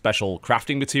drop special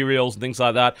crafting materials and things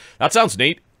like that. That sounds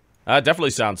neat. Definitely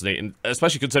sounds neat, and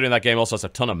especially considering that game also has a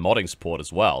ton of modding support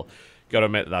as well. Got to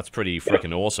admit that's pretty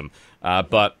freaking awesome.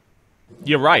 But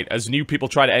you're right. As new people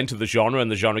try to enter the genre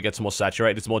and the genre gets more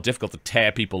saturated, it's more difficult to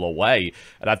tear people away.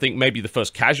 And I think maybe the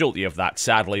first casualty of that,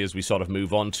 sadly, as we sort of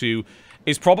move on to,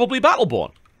 is probably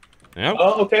Battleborn. Yeah.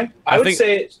 Oh, okay. I would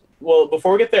say, well,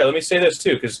 before we get there, let me say this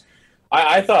too, because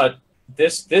I thought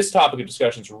this topic of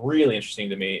discussion is really interesting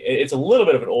to me. It's a little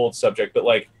bit of an old subject, but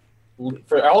like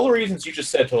for all the reasons you just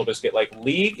said, TotalBiscuit, like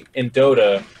League and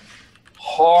Dota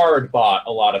hard bought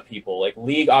a lot of people. Like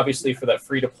League, obviously, for that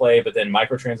free to play, but then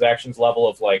microtransactions level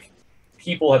of like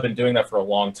people have been doing that for a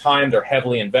long time. They're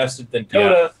heavily invested. Then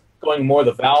Dota going more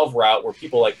the Valve route, where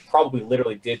people like probably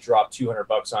literally did drop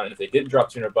 $200 on it. If they didn't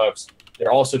drop $200,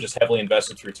 they're also just heavily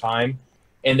invested through time.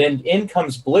 And then in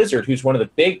comes Blizzard, who's one of the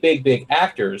big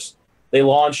actors. They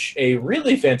launch a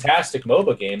really fantastic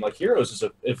MOBA game. Like Heroes is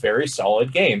a very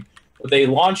solid game. But they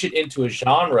launch it into a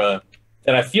genre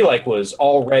that I feel like was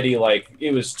already like,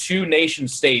 it was 2 nation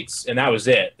states and that was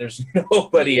it. There's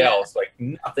nobody else, like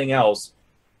nothing else.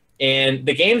 And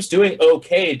the game's doing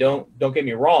okay, don't get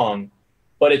me wrong,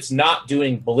 but it's not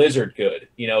doing Blizzard good.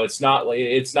 You know, it's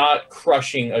not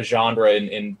crushing a genre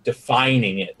and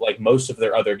defining it like most of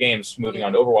their other games, moving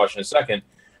on to Overwatch in a second.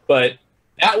 But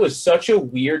that was such a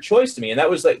weird choice to me. And that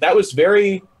was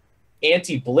very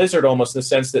anti-Blizzard almost, in the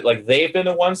sense that like they've been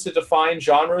the ones to define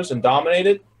genres and dominate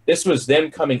it. This was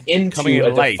them coming into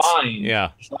a defined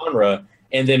genre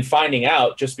and then finding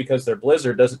out just because they're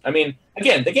Blizzard doesn't. I mean,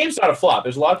 again, the game's not a flop.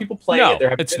 There's a lot of people playing it.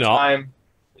 They're having a good time.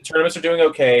 The tournaments are doing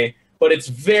okay. But it's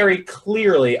very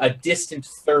clearly a distant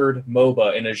third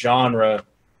MOBA in a genre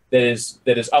that is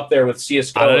up there with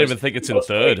CS:GO. I don't even think it's in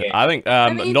third. I think,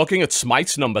 looking at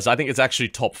Smite's numbers, I think it's actually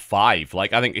top 5.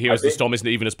 Like, I think Heroes of the Storm isn't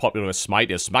even as popular as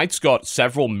Smite is. Smite's got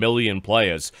several million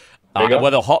players.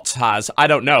 Whether HOTS has, I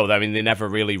don't know. I mean, they never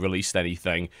really released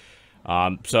anything.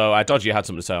 So I thought you had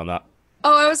something to say on that.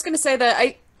 Oh, I was going to say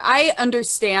that I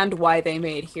understand why they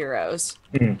made Heroes.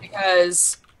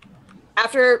 Because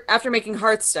after making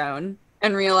Hearthstone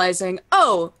and realizing,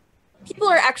 oh, people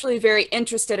are actually very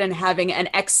interested in having an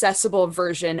accessible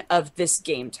version of this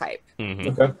game type.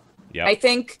 Okay. Yeah. I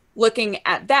think looking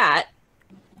at that,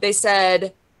 they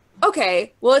said,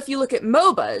 okay, well, if you look at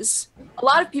MOBAs, a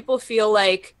lot of people feel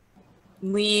like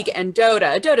League and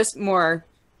Dota's more,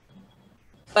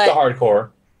 but the hardcore.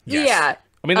 Yeah.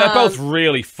 I mean, they're both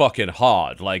really fucking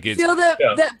hard. Like, it's... feel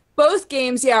that both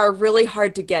games, are really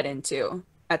hard to get into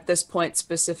at this point,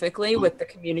 specifically with the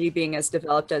community being as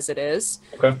developed as it is.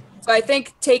 Okay. So I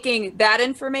think taking that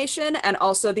information and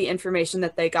also the information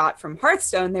that they got from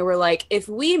Hearthstone, they were like, if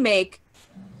we make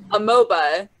a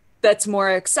MOBA that's more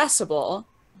accessible,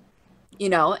 you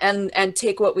know, and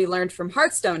take what we learned from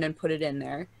Hearthstone and put it in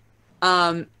there,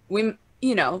 that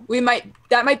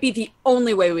might be the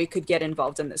only way we could get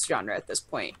involved in this genre at this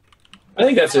point. I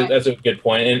think that's a good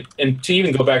point. And to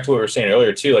even go back to what we were saying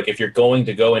earlier too, like if you're going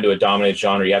to go into a dominant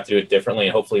genre, you have to do it differently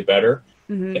and hopefully better.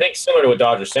 I think similar to what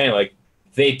Dodger's saying, like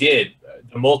they did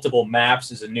the multiple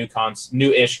maps is a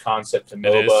new-ish concept to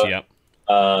MOBA. It is, yep.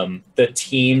 The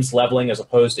teams leveling as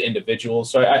opposed to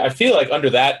individuals. So I feel like under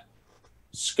that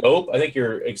scope, I think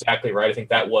you're exactly right. I think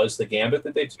that was the gambit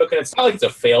that they took, and it's not like it's a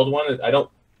failed one.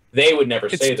 They would never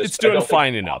say this. It's doing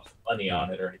fine enough. Money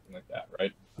on it or anything like that,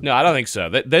 right? No, I don't think so.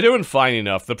 They're doing fine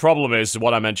enough. The problem is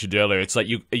what I mentioned earlier. It's like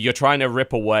you're trying to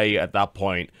rip away at that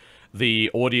point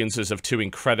the audiences of 2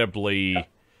 incredibly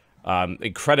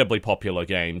popular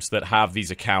games that have these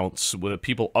accounts where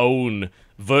people own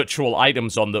virtual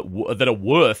items on that are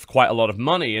worth quite a lot of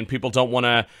money, and people don't want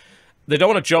to. They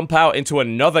don't want to jump out into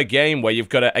another game where you've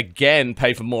got to, again,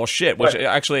 pay for more shit, which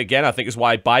actually, again, I think is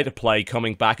why buy-to-play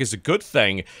coming back is a good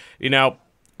thing. You know,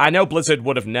 I know Blizzard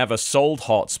would have never sold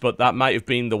HOTS, but that might have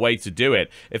been the way to do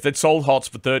it. If they'd sold HOTS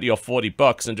for 30 or 40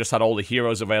 bucks and just had all the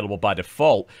heroes available by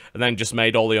default, and then just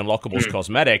made all the unlockables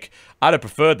cosmetic, I'd have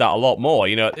preferred that a lot more.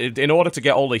 You know, in order to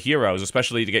get all the heroes,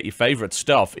 especially to get your favorite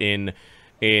stuff in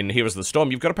Heroes of the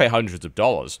Storm, you've got to pay hundreds of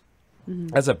dollars.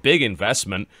 That's a big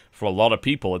investment for a lot of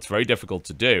people. It's very difficult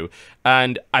to do.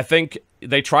 And I think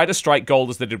they try to strike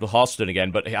gold as they did with Hearthstone again,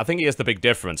 but I think here's the big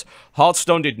difference.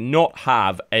 Hearthstone did not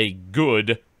have a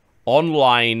good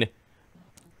online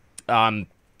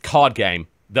card game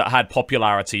that had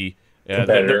popularity.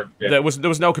 There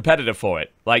was no competitor for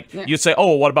it. Like, you'd say,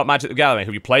 oh, what about Magic the Gathering?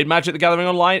 Have you played Magic the Gathering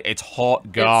online? It's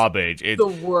hot garbage. It's the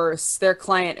worst. Their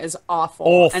client is awful.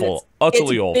 Awful.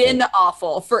 Utterly awful. It's been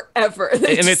awful forever. And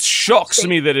it shocks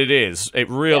me that it is. It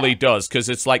really does, because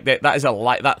it's like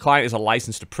that client is a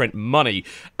license to print money,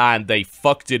 and they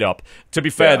fucked it up. To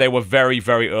be fair, they were very,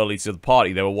 very early to the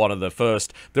party. They were one of the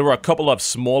first. There were a couple of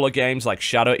smaller games like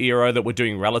Shadow Era that were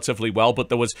doing relatively well, but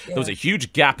there was a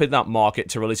huge gap in that market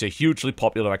to release a hugely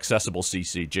popular, accessible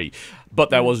CCG.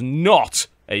 But there was not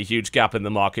a huge gap in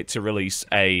the market to release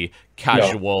a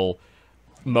casual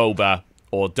MOBA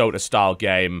or Dota-style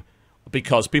game,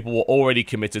 because people were already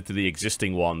committed to the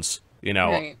existing ones, you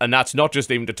know. Right. And that's not just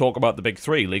even to talk about the big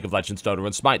three, League of Legends, Dota,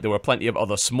 and Smite. There were plenty of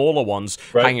other smaller ones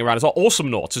hanging around as well. Awesome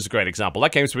Naughts is a great example.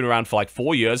 That game's been around for like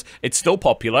 4 years. It's still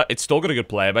popular. It's still got a good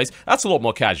player base. That's a lot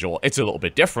more casual. It's a little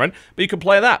bit different, but you can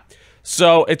play that.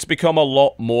 So it's become a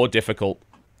lot more difficult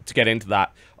to get into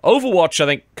that. Overwatch, I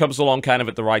think, comes along kind of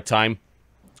at the right time,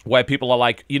 where people are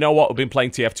like, you know what, we've been playing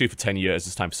TF2 for 10 years,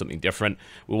 it's time for something different.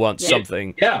 We want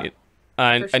something...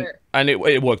 And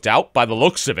it worked out by the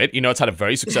looks of it. You know, it's had a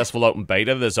very successful open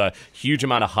beta. There's a huge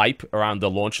amount of hype around the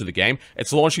launch of the game.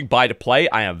 It's launching buy to play.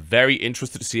 I am very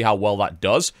interested to see how well that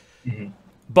does.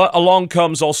 But along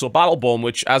comes also Battleborn,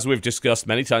 which, as we've discussed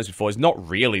many times before, is not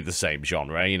really the same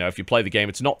genre. You know, if you play the game,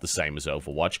 it's not the same as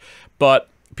Overwatch. But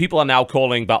people are now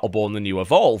calling Battleborn the new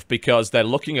Evolve, because they're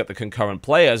looking at the concurrent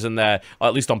players, and they're,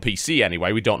 at least on PC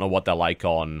anyway, we don't know what they're like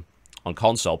on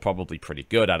console, probably pretty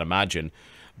good, I'd imagine.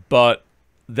 But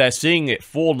they're seeing it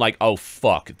form like, oh,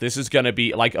 fuck, this is going to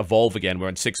be like Evolve again, where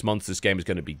in 6 months this game is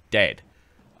going to be dead.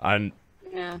 And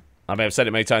I mean, I've said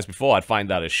it many times before, I'd find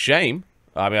that a shame.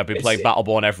 I mean, I've been playing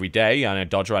Battleborn every day, and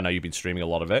Dodger, I know you've been streaming a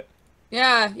lot of it.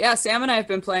 Yeah, Sam and I have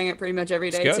been playing it pretty much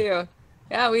every day, too.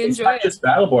 Yeah, we enjoy it. It's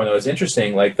not just Battleborn, though. It's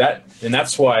interesting, like that, and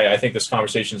that's why I think this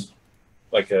conversation's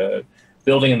like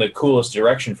building in the coolest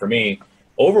direction for me.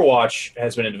 Overwatch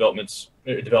has been in development,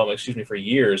 for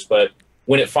years, but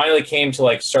when it finally came to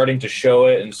like starting to show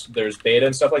it, and there's beta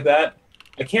and stuff like that,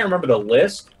 I can't remember the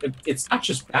list. It's not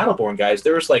just Battleborn, guys.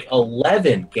 There was like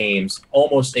 11 games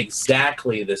almost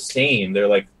exactly the same. They're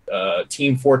like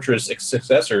Team Fortress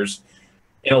successors.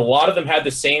 And a lot of them had the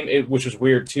same, which was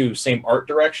weird too, same art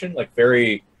direction, like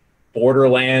very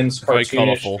Borderlands,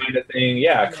 cartoonish kind of thing.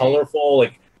 Yeah, colorful.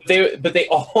 Like they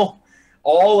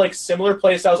all like similar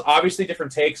play styles, obviously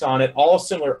different takes on it, all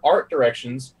similar art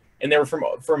directions, and they were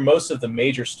from most of the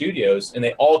major studios, and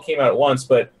they all came out at once.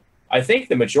 But I think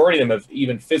the majority of them have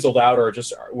even fizzled out, or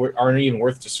just aren't even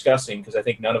worth discussing, because I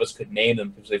think none of us could name them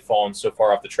because they've fallen so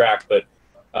far off the track. But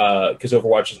because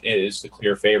Overwatch is the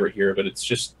clear favorite here, but it's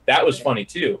just, that was funny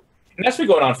too, and that's been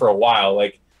going on for a while.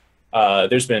 Like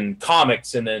there's been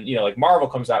comics, and then, you know, like Marvel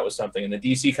comes out with something, and the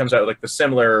DC comes out with like the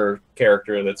similar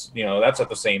character that's, you know, that's at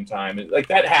the same time. Like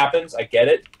that happens, I get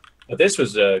it, but this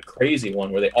was a crazy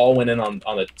one where they all went in on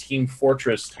a Team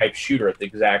Fortress type shooter at the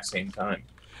exact same time.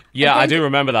 Yeah, I do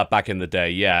remember that back in the day,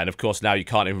 yeah, and of course now you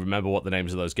can't even remember what the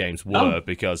names of those games were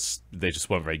because they just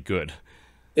weren't very good.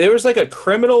 There was like a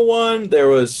criminal one. There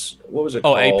was, what was it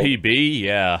called? Oh, APB,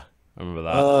 yeah, I remember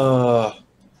that.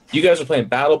 You guys were playing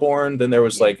Battleborn. Then there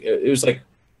was like, it was like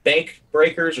Bank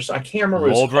Breakers or something. I can't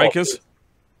remember. Lawbreakers?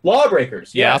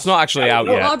 Lawbreakers. Yeah, it's not actually out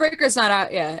yet. Lawbreakers not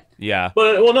out yet. Yeah.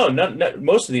 But well, no,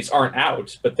 most of these aren't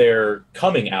out, but they're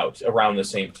coming out around the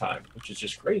same time, which is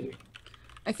just crazy.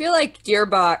 I feel like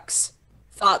Gearbox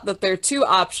thought that their two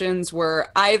options were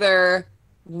either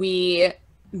we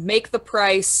make the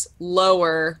price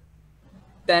lower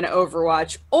than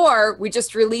Overwatch, or we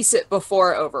just release it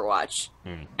before Overwatch.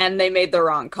 And they made the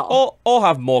wrong call. Or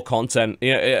have more content.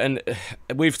 Yeah, and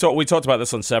we talked about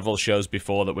this on several shows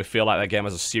before, that we feel like that game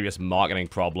has a serious marketing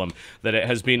problem, that it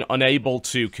has been unable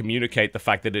to communicate the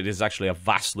fact that it is actually a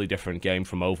vastly different game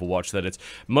from Overwatch, that it's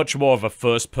much more of a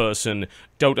first-person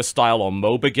Dota-style or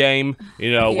MOBA game,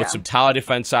 you know, with some tower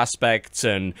defense aspects,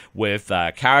 and with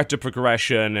character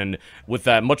progression, and with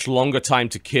a much longer time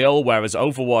to kill, whereas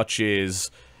Overwatch is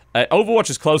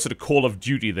closer to Call of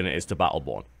Duty than it is to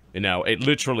Battleborn. You know, it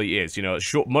literally is. You know,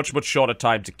 much shorter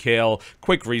time to kill,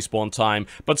 quick respawn time,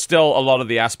 but still a lot of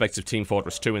the aspects of Team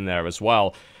Fortress 2 in there as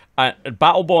well.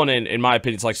 Battleborn, in my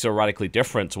opinion, is like so radically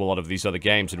different to a lot of these other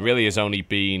games, and really has only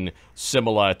been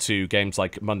similar to games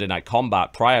like Monday Night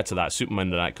Combat prior to that, Super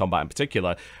Monday Night Combat in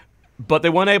particular. But they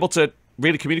weren't able to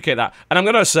really communicate that. And I'm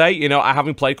going to say, you know, I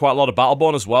haven't played quite a lot of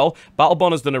Battleborn as well.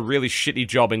 Battleborn has done a really shitty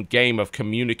job in game of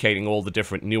communicating all the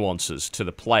different nuances to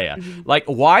the player. Like,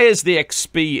 why is the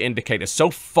XP indicator so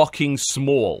fucking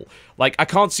small? Like, I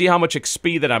can't see how much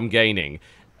XP that I'm gaining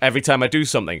every time I do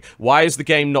something. Why is the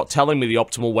game not telling me the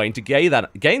optimal way to gain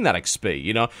that XP,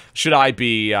 you know? Should I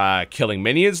be killing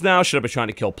minions now? Should I be trying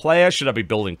to kill players? Should I be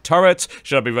building turrets?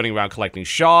 Should I be running around collecting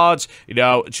shards? You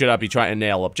know, should I be trying to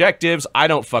nail objectives? I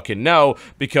don't fucking know,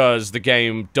 because the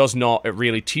game does not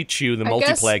really teach you the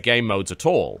multiplayer game modes at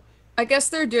all. I guess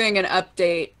they're doing an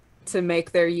update to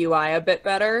make their UI a bit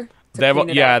better.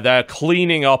 They're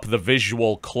cleaning up the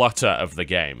visual clutter of the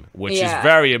game, which is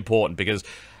very important, because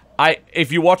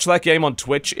if you watch that game on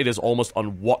Twitch, it is almost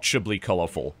unwatchably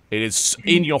colorful. It is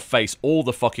in your face all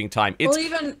the fucking time. It's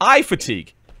eye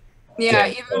fatigue. Yeah,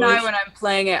 even when I'm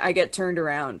playing it, I get turned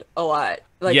around a lot.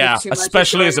 Like, yeah,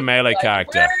 especially as a melee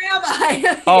character. Where am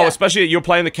I? Oh, especially you're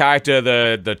playing the character,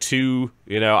 the two,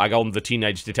 you know, I call them the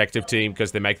teenage detective team,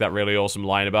 because they make that really awesome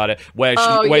line about it, where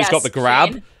he's got the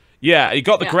grab. Shane. Yeah, he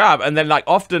got the grab, and then, like,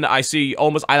 often I see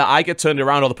almost either I get turned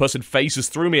around or the person faces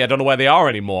through me. I don't know where they are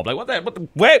anymore. I'm like,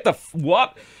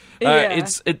 what?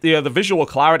 The visual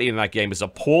clarity in that game is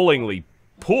appallingly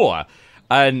poor,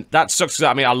 and that sucks.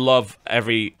 I mean, I love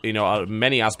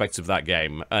many aspects of that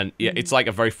game, and yeah, it's like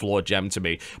a very flawed gem to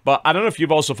me. But I don't know if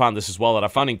you've also found this as well, that I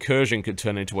found Incursion could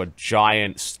turn into a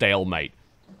giant stalemate.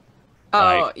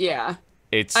 Oh, yeah.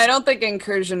 I don't think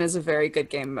Incursion is a very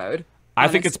good game mode. I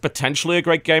think it's potentially a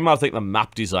great game. I think the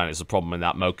map design is the problem in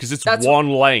that mode, because it's one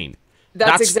lane.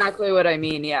 That's exactly what I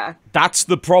mean, yeah. That's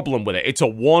the problem with it. It's a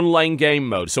one-lane game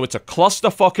mode, so it's a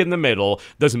clusterfuck in the middle.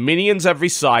 There's minions every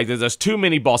side. There's two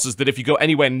mini-bosses that if you go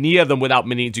anywhere near them without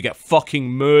minions, you get fucking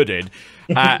murdered.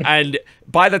 And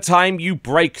by the time you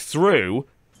break through,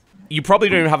 you probably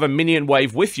don't even have a minion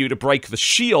wave with you to break the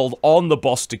shield on the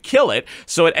boss to kill it,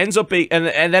 so it ends up being...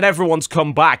 And then everyone's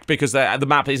come back, because the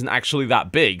map isn't actually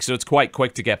that big, so it's quite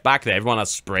quick to get back there. Everyone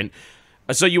has sprint.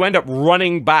 So you end up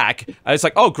running back, and it's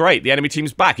like, oh great, the enemy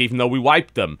team's back, even though we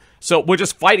wiped them. So we're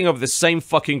just fighting over the same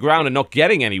fucking ground and not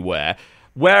getting anywhere.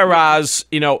 Whereas,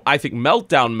 you know, I think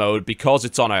Meltdown mode, because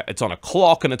it's on a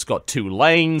clock and it's got 2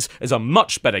 lanes, is a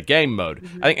much better game mode.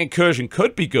 I think Incursion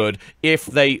could be good if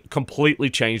they completely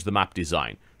change the map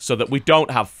design, so that we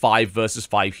don't have 5 versus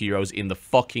 5 heroes in the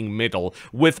fucking middle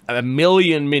with a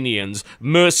million minions,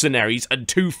 mercenaries, and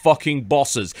 2 fucking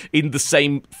bosses in the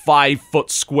same 5-foot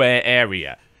square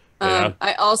area.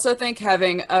 I also think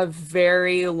having a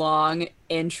very long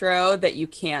intro that you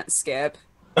can't skip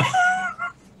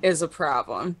is a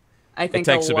problem. I think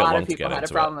a lot of people had a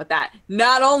problem with that.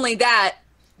 Not only that,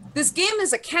 this game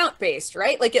is account-based,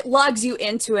 right? Like, it logs you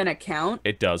into an account.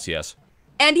 It does, yes.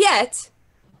 And yet,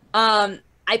 I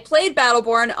played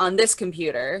Battleborn on this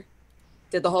computer,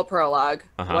 did the whole prologue,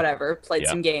 whatever, played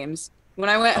some games. When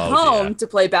I went home to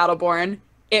play Battleborn,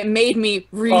 it made me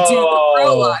redo the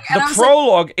prologue. And the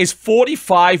prologue is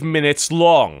 45 minutes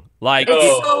long. Like,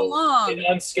 it's so long.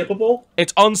 It's unskippable?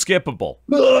 It's unskippable.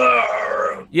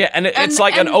 Yeah, and it's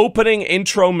like an opening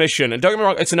intro mission. And don't get me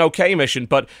wrong, it's an okay mission,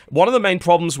 but one of the main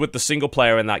problems with the single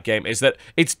player in that game is that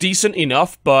it's decent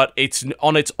enough, but it's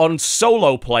on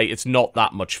solo play, it's not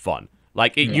that much fun.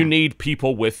 Like, you need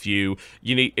people with you.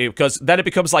 You need, because then it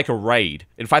becomes like a raid.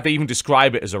 In fact, they even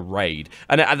describe it as a raid.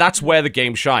 And that's where the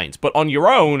game shines. But on your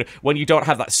own, when you don't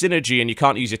have that synergy and you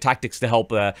can't use your tactics to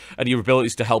help, and your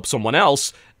abilities to help someone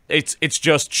else, it's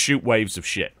just shoot waves of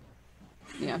shit.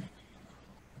 Yeah.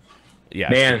 Yeah.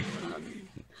 Man.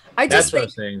 That's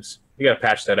those things. You gotta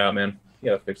patch that out, man.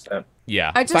 You gotta fix that.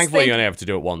 Yeah. Thankfully, you only have to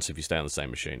do it once if you stay on the same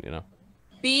machine, you know?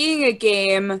 Being a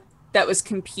game that was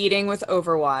competing with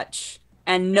Overwatch,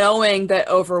 and knowing that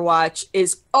Overwatch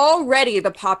is already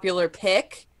the popular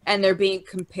pick, and they're being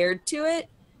compared to it,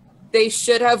 they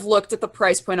should have looked at the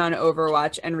price point on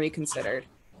Overwatch and reconsidered.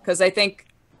 Because I think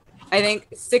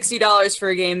 $60 for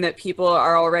a game that people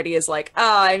are already is like,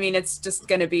 I mean, it's just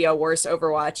going to be a worse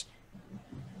Overwatch.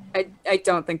 I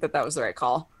don't think that was the right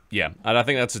call. Yeah, and I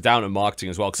think that's down to marketing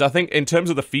as well. Because I think in terms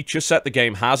of the feature set the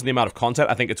game has and the amount of content,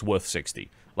 I think it's worth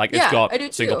 60. Like, it's got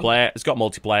single player, it's got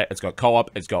multiplayer, it's got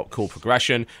co-op, it's got cool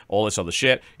progression, all this other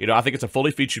shit. You know, I think it's a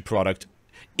fully featured product.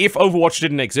 If Overwatch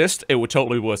didn't exist, it would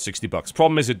totally be worth $60.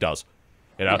 Problem is, it does.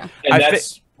 You know, and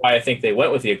that's why I think they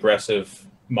went with the aggressive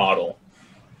model.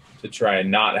 to try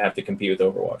and not have to compete with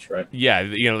Overwatch, right? Yeah,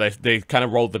 you know, they kind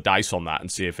of rolled the dice on that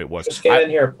and see if it works. Just get in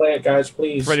here, play it, guys,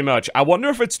 please. Pretty much. I wonder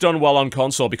if it's done well on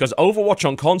console, because Overwatch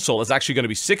on console is actually going to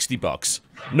be $60,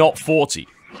 not 40.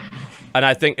 And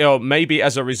I think, you know, maybe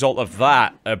as a result of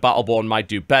that, Battleborn might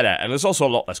do better. And there's also a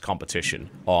lot less competition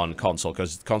on console,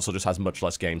 because console just has much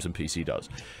less games than PC does.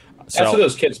 So, that's what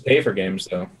those kids pay for games,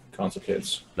 though. Console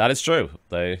kids. That is true.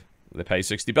 They pay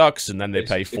 $60, and then they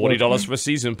pay $40 for a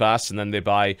season pass, and then they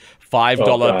buy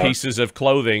 $5 pieces of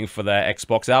clothing for their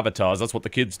Xbox avatars. That's what the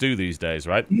kids do these days,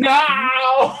 right?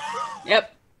 No!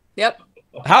 Yep.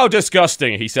 How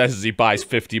disgusting, he says as he buys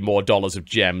 $50 more of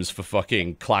gems for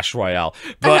fucking Clash Royale.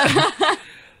 But,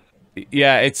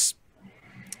 yeah,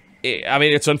 I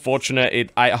mean, it's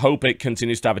unfortunate. I hope it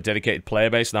continues to have a dedicated player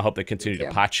base, and I hope they continue to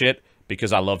patch it,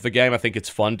 because I love the game. I think it's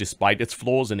fun despite its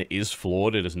flaws, and it is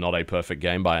flawed. It is not a perfect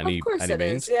game by any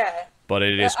means. Yeah. But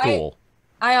it is cool.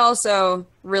 I also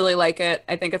really like it.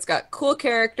 I think it's got cool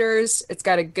characters. It's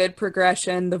got a good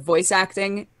progression. The voice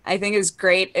acting, I think, is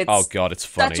great. It's oh god, it's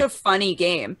funny. Such a funny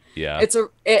game. Yeah.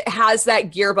 It has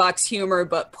that Gearbox humor,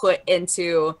 but put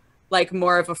into like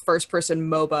more of a first-person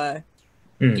MOBA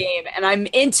game, and I'm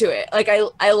into it. Like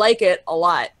I like it a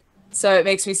lot. So it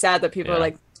makes me sad that people are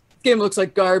like, game looks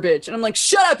like garbage, and I'm like,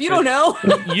 shut up, you don't know.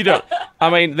 You don't. I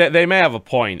mean, they may have a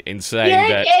point in saying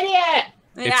that Idiot!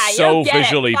 it's so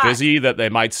visually busy that they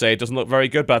might say it doesn't look very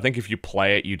good. But I think if you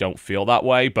play it, you don't feel that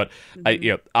way. But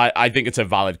I think it's a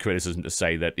valid criticism to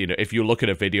say that, you know, if you look at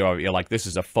a video, you're like, this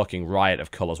is a fucking riot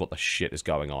of colors. What the shit is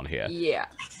going on here? Yeah.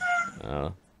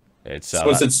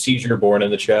 Someone said seizure born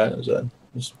in the chat. Was that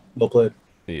just well played?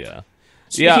 Yeah.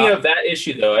 Speaking of that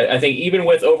issue, though, I think even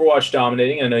with Overwatch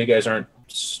dominating, I know you guys aren't,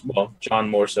 well, John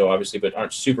more so, obviously, but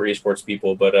aren't super esports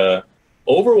people, but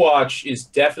Overwatch is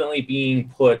definitely being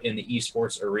put in the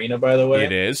esports arena, by the way.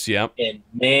 It is, yeah. And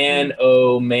man,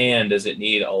 oh man, does it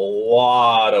need a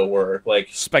lot of work. Like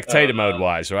spectator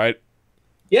mode-wise, right?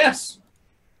 Yes.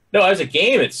 No, as a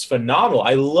game, it's phenomenal.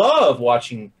 I love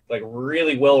watching like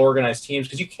really well-organized teams,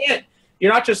 because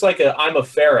you're not just like I'm a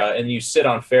Pharah and you sit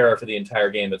on Pharah for the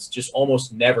entire game. That's just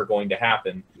almost never going to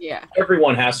happen. Yeah.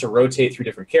 Everyone has to rotate through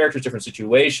different characters, different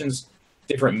situations,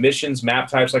 different missions, map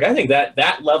types. Like I think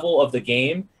that level of the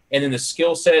game, and then the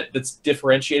skill set that's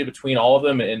differentiated between all of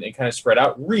them and kind of spread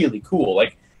out, really cool.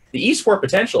 Like the esport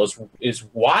potential is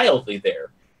wildly there.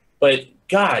 But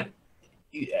God,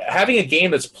 having a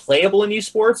game that's playable in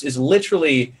esports is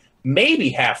literally maybe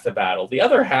half the battle. The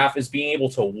other half is being able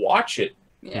to watch it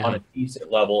on a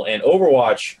decent level. And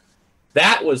Overwatch,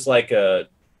 that was like a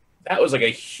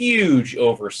huge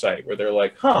oversight where they're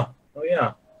like, oh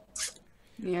yeah.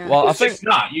 Yeah. Well, I think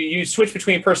not. You switch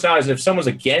between personalities, and if someone's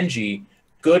a Genji,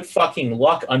 good fucking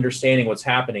luck understanding what's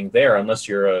happening there, unless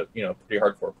you're a pretty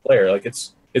hardcore player. Like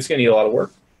it's gonna need a lot of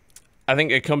work. I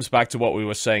think it comes back to what we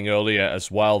were saying earlier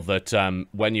as well, that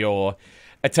when you're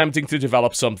attempting to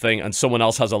develop something and someone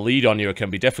else has a lead on you, it can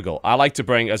be difficult. I like to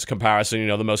bring as a comparison,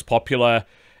 the most popular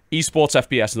esports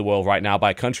FPS in the world right now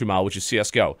by a country mile, which is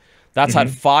CSGO. That's had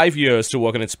 5 years to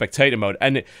work on its spectator mode,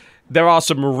 and there are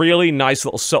some really nice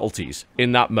little subtleties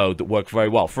in that mode that work very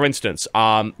well. For instance,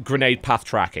 grenade path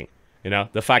tracking.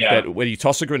 The fact that when you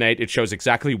toss a grenade, it shows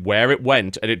exactly where it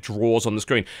went, and it draws on the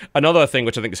screen. Another thing,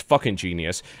 which I think is fucking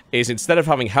genius, is instead of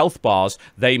having health bars,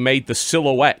 they made the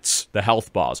silhouettes the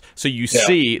health bars. So you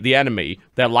see the enemy,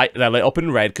 they're lit up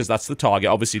in red, because that's the target.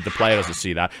 Obviously, the player doesn't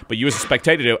see that, but you as a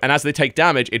spectator do. And as they take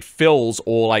damage, it fills,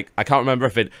 or like, I can't remember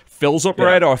if it fills up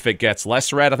red or if it gets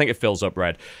less red. I think it fills up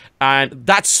red. And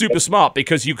that's super smart,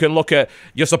 because you can look at,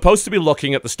 you're supposed to be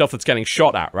looking at the stuff that's getting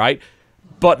shot at, right?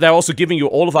 But they're also giving you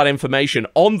all of that information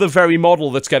on the very model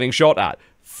that's getting shot at.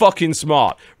 Fucking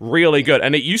smart. Really good.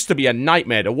 And it used to be a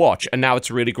nightmare to watch, and now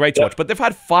it's really great to watch. But they've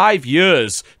had 5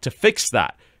 years to fix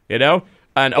that, And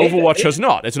Overwatch has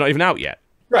not. It's not even out yet.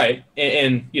 Right.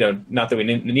 And not that we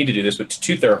need to do this, but to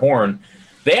toot their horn,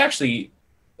 they actually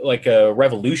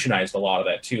revolutionized a lot of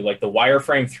that too. Like the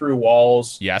wireframe through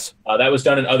walls. Yes. That was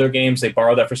done in other games. They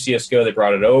borrowed that for CSGO. They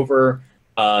brought it over.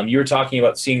 You were talking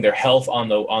about seeing their health on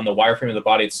the wireframe of the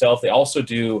body itself. They also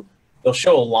they'll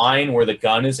show a line where the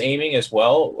gun is aiming as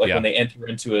well, when they enter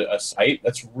into a site.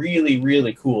 That's really,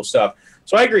 really cool stuff.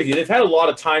 So I agree with you. They've had a lot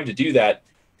of time to do that.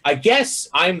 I guess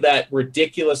I'm that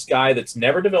ridiculous guy that's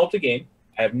never developed a game.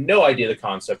 I have no idea the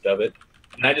concept of it.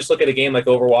 And I just look at a game like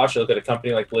Overwatch, I look at a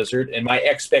company like Blizzard, and my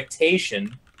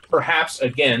expectation, perhaps,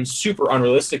 again, super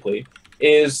unrealistically,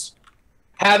 is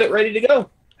have it ready to go.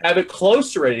 Have it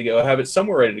close to ready to go. Have it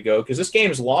somewhere ready to go. Because this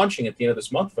game is launching at the end of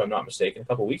this month, if I'm not mistaken, a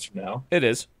couple weeks from now. It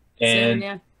is.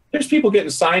 And there's people getting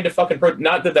signed to fucking...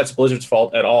 Not that that's Blizzard's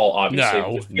fault at all, obviously.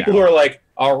 No. People who are like,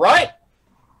 all right,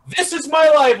 this is my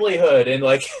livelihood, and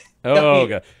like, oh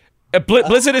god.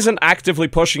 Blizzard isn't actively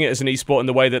pushing it as an esport in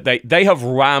the way that they have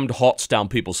rammed HOTS down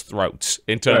people's throats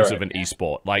in terms of an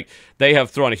esport. Like, they have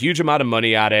thrown a huge amount of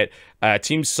money at it.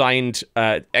 Teams signed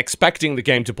expecting the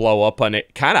game to blow up, and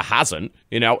it kind of hasn't.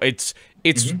 You know, it's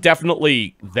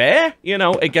definitely there. You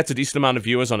know, it gets a decent amount of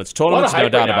viewers on its tournaments, no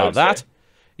doubt about that.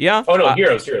 Yeah. Oh no,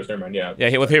 Heroes, never mind. Yeah.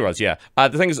 Yeah, with Heroes. Yeah.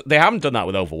 The thing is, they haven't done that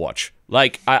with Overwatch.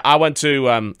 Like, I went to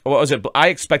what was it? I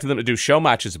expected them to do show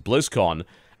matches at BlizzCon,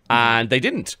 and they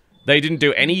didn't. They didn't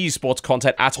do any esports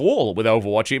content at all with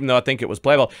Overwatch, even though I think it was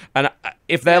playable. And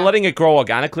if they're letting it grow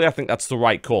organically, I think that's the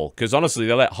right call. Because honestly,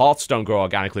 they let Hearthstone grow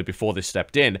organically before they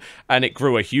stepped in, and it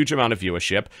grew a huge amount of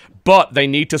viewership. But they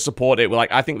need to support it.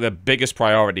 Like, I think the biggest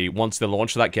priority once they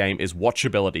launch that game is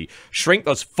watchability. Shrink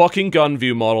those fucking gun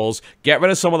view models, get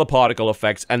rid of some of the particle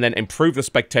effects, and then improve the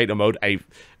spectator mode a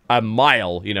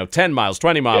mile, 10 miles,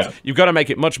 20 miles. Yeah. You've got to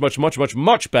make it much, much, much, much,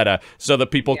 much better so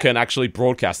that people can actually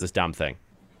broadcast this damn thing.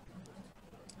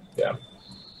 Yeah.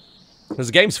 Because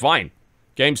the game's fine.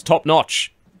 Game's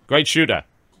top-notch. Great shooter.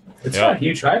 It's got a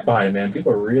huge hype behind it, man.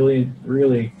 People are really,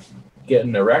 really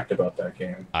getting erect about that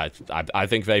game. I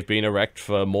think they've been erect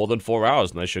for more than 4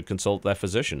 hours, and they should consult their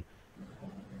phician.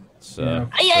 So,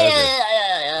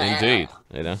 indeed.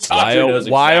 You know,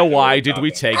 why did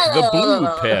we take the blue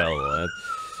pill?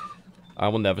 I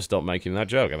will never stop making that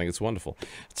joke. I think it's wonderful.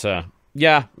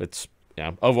 Yeah,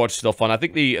 Overwatch is still fun. I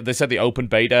think they said the open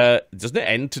beta, doesn't it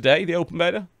end today, the open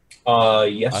beta?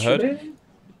 Yesterday?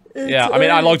 Yeah, I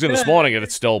mean, I logged in this morning and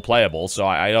it's still playable, so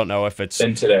I don't know if it's...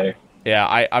 Then today. Yeah,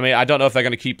 I mean, I don't know if they're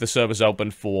going to keep the servers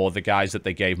open for the guys that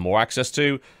they gave more access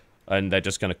to, and they're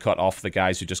just going to cut off the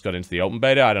guys who just got into the open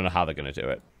beta. I don't know how they're going to do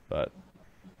it, but...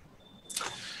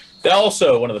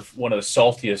 Also, one of the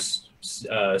saltiest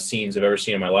scenes I've ever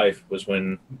seen in my life was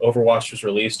when Overwatch was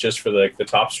released just for the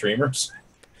top streamers.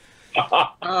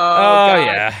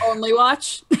 Yeah. Only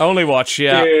Watch? Only Watch,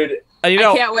 yeah. Dude. I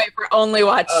can't wait for Only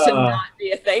Watch to not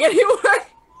be a thing anymore.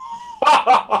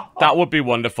 That would be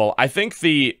wonderful. I think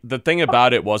the thing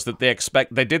about it was that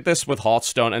they did this with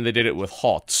Hearthstone and they did it with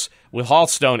HOTS. With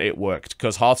Hearthstone, it worked,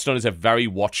 because Hearthstone is a very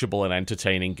watchable and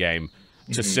entertaining game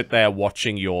to sit there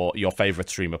watching your favorite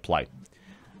streamer play.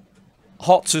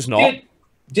 HOTS is not.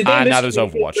 Did they now there's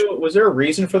Overwatch. Was there a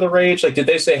reason for the rage? Like, did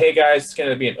they say, "Hey guys, it's going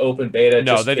to be an open beta"?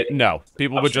 No, they didn't. No,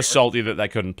 people were just salty that they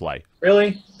couldn't play.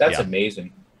 Really? That's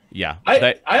amazing. Yeah.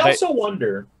 I also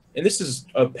wonder, and this is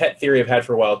a pet theory I've had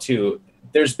for a while too.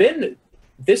 This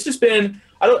has been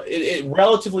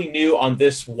relatively new on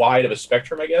this wide of a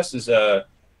spectrum, I guess, is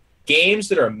games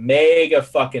that are mega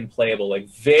fucking playable, like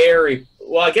very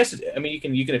well. I guess you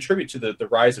can attribute to the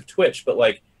rise of Twitch, but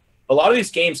like. A lot of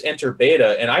these games enter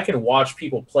beta, and I can watch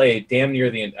people play damn near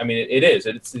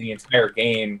it's the entire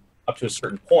game up to a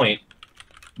certain point,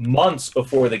 months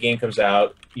before the game comes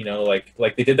out. You know, like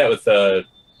they did that with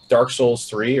Dark Souls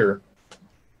 3, or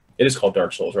it is called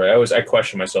Dark Souls, right? I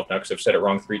question myself now because I've said it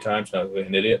wrong 3 times. Now I'm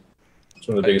an idiot. It's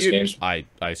one of the biggest games. I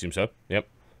assume so. Yep.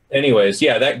 Anyways,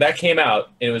 yeah, that came out,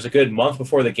 and it was a good month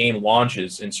before the game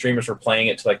launches, and streamers were playing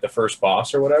it to like the first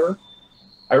boss or whatever.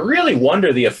 I really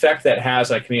wonder the effect that has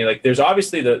on community. Like, there's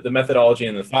obviously the methodology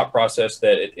and the thought process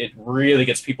that it really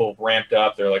gets people ramped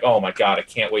up. They're like, oh my God, I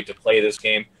can't wait to play this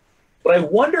game. But I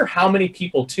wonder how many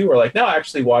people, too, are like, no, I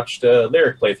actually watched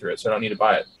Lyric play through it, so I don't need to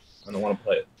buy it. I don't want to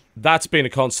play it. That's been a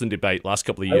constant debate last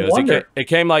couple of years. It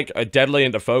came like deadly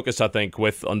into focus, I think,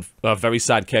 with a very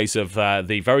sad case of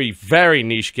the very, very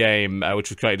niche game, which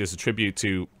was created as a tribute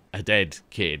to a dead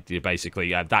kid,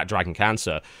 basically, That Dragon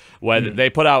Cancer, where they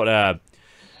put out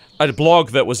a blog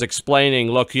that was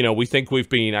explaining, look, we think we've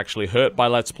been actually hurt by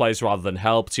Let's Plays rather than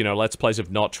helped. Let's Plays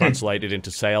have not translated into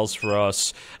sales for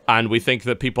us. And we think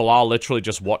that people are literally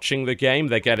just watching the game.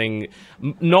 They're getting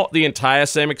not the entire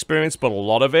same experience, but a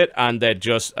lot of it. And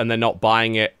they're not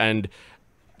buying it. And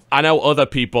I know other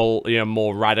people,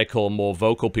 more radical, more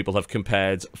vocal people have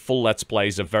compared full Let's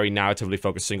Plays of very narratively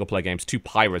focused single-player games to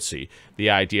piracy. The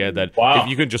idea that if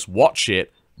you can just watch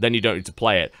it, then you don't need to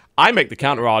play it. I make the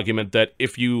counter-argument that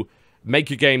if you make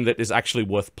a game that is actually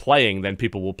worth playing, then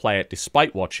people will play it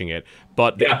despite watching it.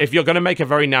 But if you're going to make a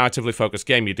very narratively focused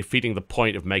game, you're defeating the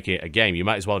point of making it a game. You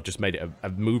might as well have just made it a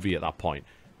movie at that point.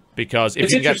 Because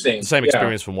if you can get the same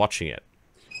experience from watching it.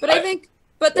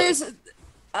 But there's...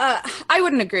 I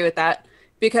wouldn't agree with that,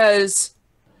 because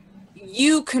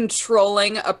you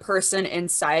controlling a person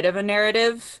inside of a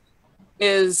narrative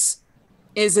is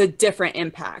a different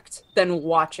impact than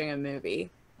watching a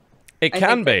movie. It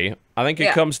can be. I think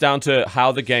it comes down to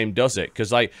how the game does it.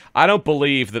 Because, like, I don't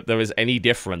believe that there is any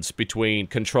difference between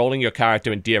controlling your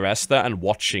character in Dear Esther and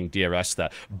watching Dear Esther.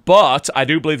 But I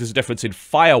do believe there's a difference in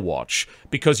Firewatch,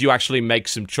 because you actually make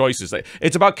some choices.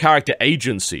 It's about character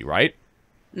agency, right?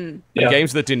 And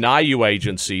games that deny you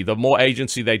agency, the more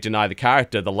agency they deny the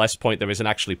character, the less point there is in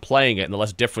actually playing it, and the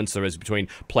less difference there is between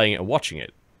playing it and watching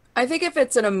it. I think if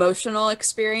it's an emotional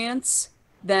experience,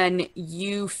 then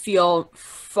you feel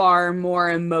far more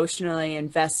emotionally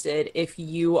invested if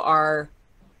you are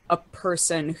a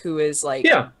person who is like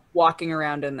walking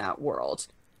around in that world.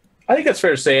 I think that's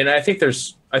fair to say, and I think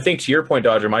to your point,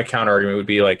 Dodger, my counter argument would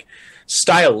be like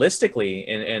stylistically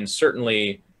and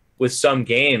certainly with some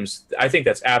games, I think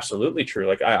that's absolutely true.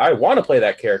 Like I want to play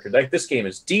that character. Like this game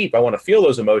is deep. I want to feel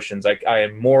those emotions. Like I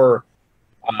am more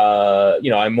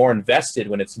I'm more invested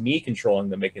when it's me controlling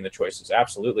them, making the choices.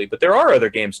 Absolutely. But there are other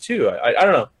games too. I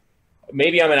don't know.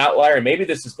 Maybe I'm an outlier, and maybe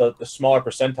this is the smaller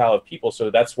percentile of people,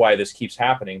 so that's why this keeps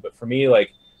happening. But for me,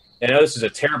 like, I know this is a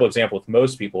terrible example with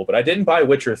most people, but I didn't buy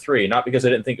Witcher 3, not because I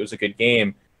didn't think it was a good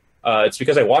game. It's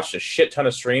because I watched a shit ton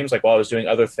of streams like while I was doing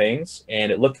other things,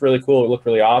 and it looked really cool. It looked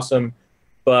really awesome.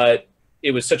 But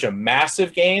it was such a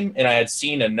massive game, and I had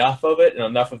seen enough of it, and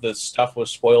enough of the stuff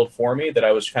was spoiled for me that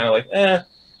I was kind of like,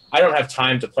 I don't have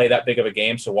time to play that big of a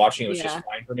game, so watching it was just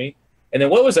fine for me. And then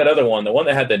what was that other one? The one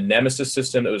that had the Nemesis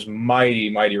system that was mighty,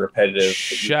 mighty repetitive.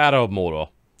 Shadow Mordor.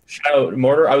 Shadow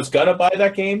Mordor. I was going to buy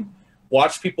that game,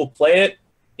 watch people play it.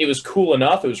 It was cool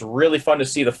enough. It was really fun to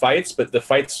see the fights, but the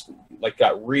fights like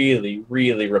got really,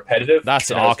 really repetitive. That's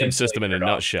the Arkham system in a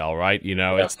nutshell, right? You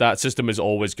know, it's that system is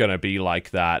always going to be like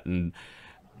that. And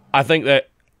I think that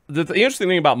the interesting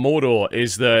thing about Mordor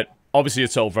is that obviously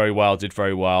it sold very well, did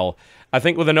very well. I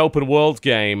think with an open world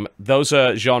game, those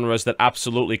are genres that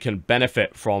absolutely can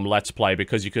benefit from Let's Play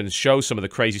because you can show some of the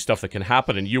crazy stuff that can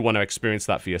happen and you want to experience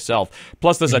that for yourself.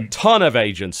 Plus, there's a ton of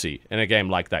agency in a game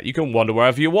like that. You can wander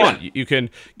wherever you want. You can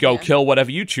go kill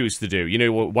whatever you choose to do. You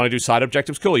know, want to do side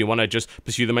objectives? Cool. You want to just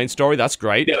pursue the main story? That's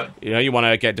great. You know, you want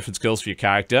to get different skills for your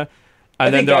character.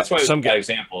 And I think that's why some bad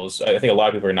examples. I think a lot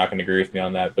of people are not going to agree with me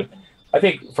on that. But I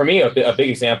think for me, a big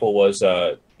example was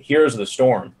Heroes of the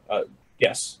Storm.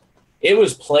 Yes. It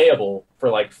was playable for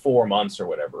like 4 months or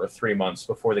whatever, or 3 months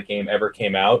before the game ever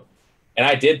came out. And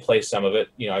I did play some of it.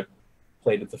 You know, I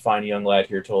played with the fine young lad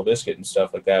here, TotalBiscuit and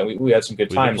stuff like that. We had some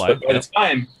good times. But by the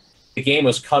time the game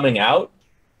was coming out,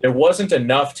 there wasn't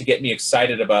enough to get me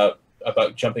excited about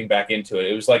jumping back into it.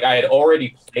 It was like I had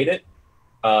already played it.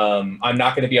 I'm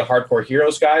not going to be a hardcore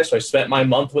Heroes guy, so I spent my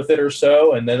month with it or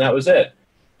so, and then that was it.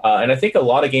 And I think a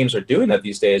lot of games are doing that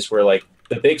these days where like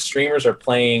the big streamers are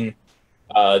playing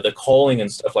the culling and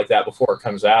stuff like that before it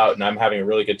comes out, and I'm having a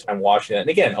really good time watching it. And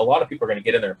again, a lot of people are going to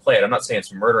get in there and play it. I'm not saying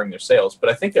it's murdering their sales, but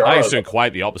I think there are. I think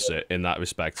quite the opposite in that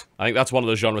respect. I think that's one of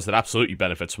those genres that absolutely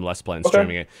benefits from Let's Play and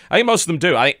streaming it. I think most of them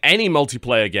do. I think any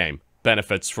multiplayer game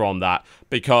benefits from that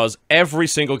because every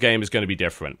single game is going to be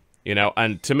different. You know,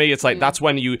 and to me, it's like that's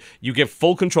when you give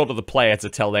full control to the player to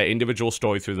tell their individual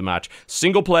story through the match.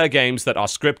 Single-player games that are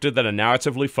scripted, that are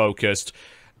narratively focused,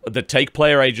 that take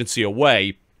player agency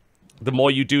away, the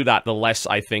more you do that, the less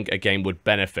I think a game would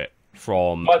benefit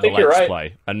from the Let's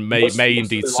Play, and may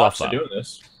indeed suffer. Doing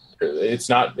this. It's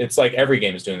not. It's like every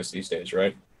game is doing this these days,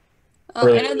 right?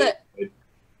 I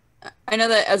know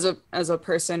that as a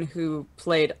person who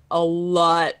played a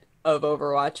lot of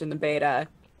Overwatch in the beta,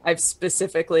 I've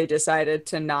specifically decided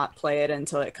to not play it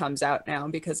until it comes out now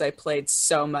because I played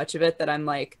so much of it that I'm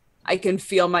like, I can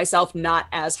feel myself not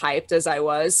as hyped as I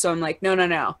was. So I'm like, no.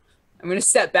 I'm going to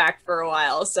step back for a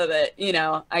while so that, you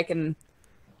know, I can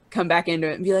come back into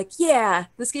it and be like, yeah,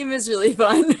 this game is really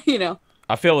fun, you know.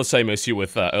 I feel the same issue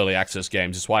with early access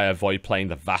games. It's why I avoid playing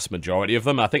the vast majority of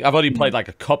them. I think I've only played like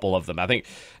a couple of them. I think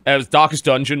Darkest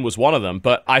Dungeon was one of them,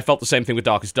 but I felt the same thing with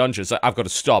Darkest Dungeon. So I've got to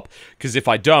stop, because if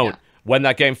I don't, when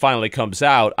that game finally comes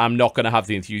out, I'm not going to have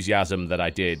the enthusiasm that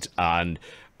I did. And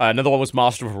another one was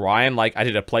Master of Orion. Like, I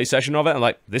did a play session of it, and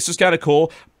like, this is kind of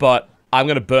cool, but I'm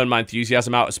going to burn my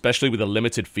enthusiasm out, especially with a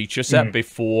limited feature set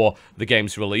before the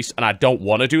game's release. And I don't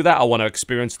want to do that. I want to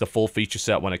experience the full feature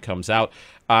set when it comes out.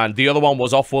 And the other one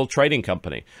was Offworld Trading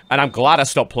Company. And I'm glad I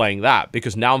stopped playing that,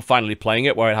 because now I'm finally playing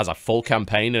it where it has a full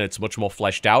campaign and it's much more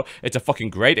fleshed out. It's a fucking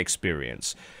great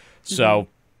experience. So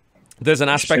there's an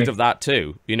aspect of that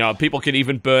too. You know, people can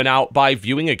even burn out by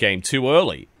viewing a game too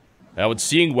early. And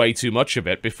seeing way too much of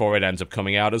it before it ends up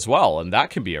coming out as well. And that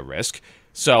can be a risk.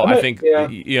 So I think,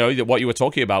 you know, what you were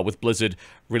talking about with Blizzard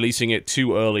releasing it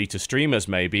too early to streamers,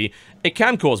 maybe, it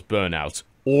can cause burnout,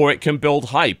 or it can build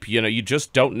hype. You know, you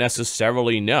just don't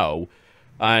necessarily know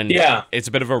And it's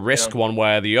a bit of a risk one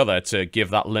way or the other to give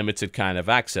that limited kind of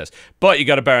access. But you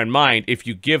got to bear in mind, if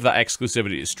you give that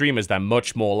exclusivity to streamers, they're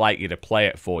much more likely to play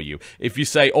it for you. If you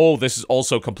say, oh, this is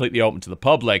also completely open to the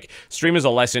public, streamers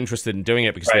are less interested in doing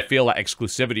it because they feel that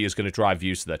exclusivity is going to drive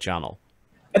views to their channel.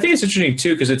 I think it's interesting,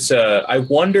 too, because it's, I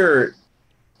wonder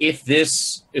if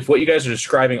what you guys are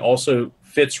describing also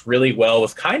fits really well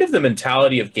with kind of the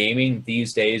mentality of gaming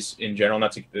these days in general.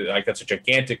 Not to, like, that's a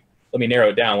gigantic, let me narrow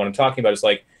it down. What I'm talking about is,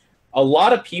 like, a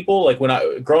lot of people, like,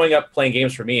 growing up playing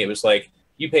games for me, it was like,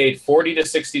 you paid $40 to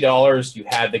 $60, you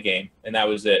had the game, and that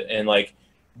was it. And, like,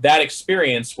 that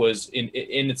experience was in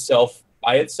itself,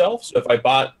 by itself. So if I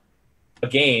bought a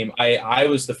game, I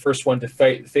was the first one to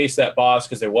face that boss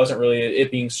because there wasn't really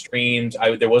it being streamed.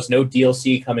 There was no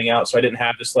DLC coming out, so I didn't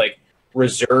have this, like,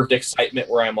 reserved excitement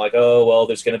where I'm like, oh, well,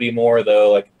 there's going to be more,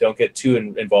 though. Like, don't get too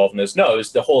involved in this. No,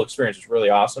 the whole experience was really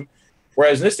awesome.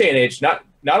 Whereas in this day and age, not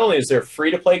only is there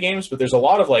free-to-play games, but there's a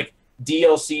lot of, like,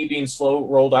 DLC being slow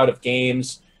rolled out of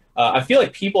games. I feel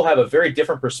like people have a very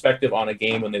different perspective on a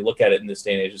game when they look at it in this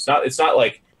day and age. It's not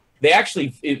like they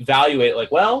actually evaluate,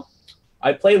 like, well,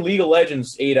 I play League of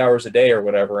Legends 8 hours a day or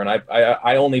whatever, and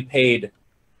I only paid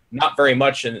not very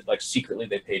much, and, like, secretly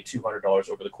they paid $200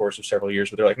 over the course of several years,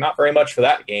 but they're like, not very much for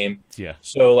that game. Yeah.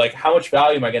 So, like, how much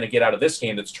value am I going to get out of this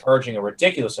game that's charging a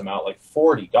ridiculous amount, like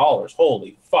 $40?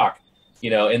 Holy fuck. You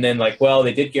know, and then, like, well,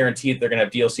 they did guarantee that they're going to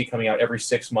have DLC coming out every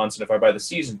 6 months, and if I buy the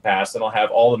season pass, then I'll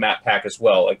have all the map pack as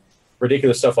well. Like,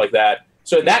 ridiculous stuff like that.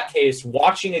 So in that case,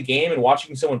 watching a game and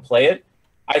watching someone play it,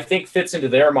 I think fits into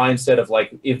their mindset of,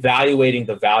 like, evaluating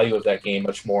the value of that game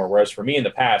much more. Whereas for me in the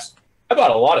past, I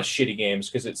bought a lot of shitty games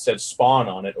because it said Spawn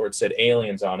on it or it said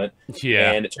Aliens on it.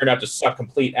 Yeah. And it turned out to suck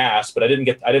complete ass, but I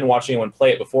didn't watch anyone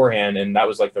play it beforehand, and that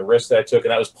was, like, the risk that I took,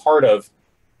 and that was part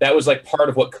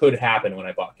of what could happen when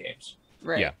I bought games.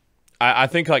 Right. Yeah. I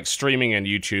think, like, streaming and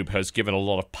YouTube has given a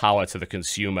lot of power to the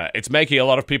consumer. It's making a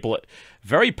lot of people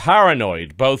very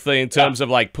paranoid, both in terms of,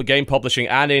 like, game publishing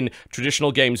and in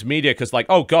traditional games media, because, like,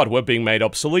 oh god, we're being made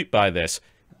obsolete by this.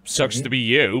 Sucks to be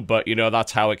you, but, you know,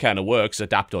 that's how it kind of works,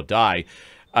 adapt or die.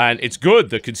 And it's good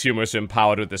that consumers are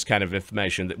empowered with this kind of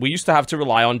information. That we used to have to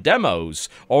rely on demos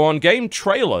or on game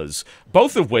trailers,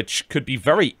 both of which could be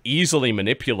very easily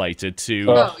manipulated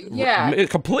to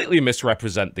completely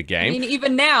misrepresent the game. I mean,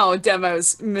 even now,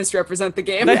 demos misrepresent the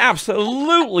game. They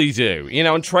absolutely do, you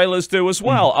know, and trailers do as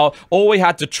well. Or we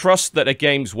had to trust that a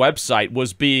game's website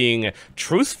was being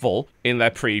truthful in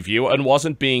their preview and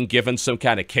wasn't being given some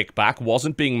kind of kickback,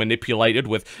 wasn't being manipulated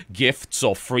with gifts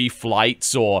or free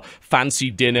flights or fancy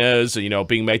dinners, you know,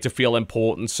 being made to feel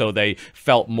important so they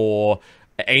felt more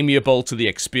amiable to the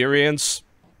experience.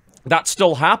 That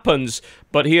still happens,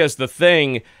 but here's the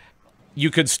thing. You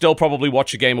could still probably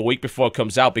watch a game a week before it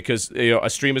comes out because, you know, a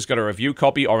streamer's got a review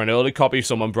copy or an early copy.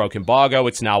 Someone broke embargo.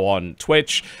 It's now on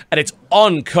Twitch, and it's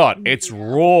uncut. It's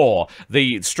raw.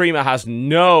 The streamer has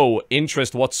no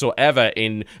interest whatsoever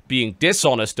in being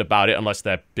dishonest about it unless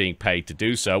they're being paid to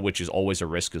do so, which is always a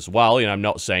risk as well. You know, I'm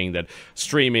not saying that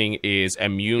streaming is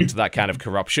immune to that kind of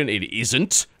corruption. It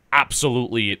isn't.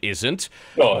 Absolutely, it isn't.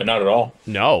 No, not at all.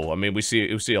 No, I mean, we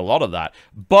see a lot of that.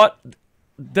 But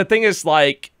the thing is,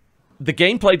 like, the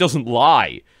gameplay doesn't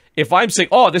lie. If I'm saying,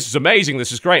 oh, this is amazing,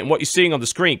 this is great, and what you're seeing on the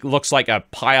screen looks like a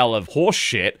pile of horse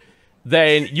shit,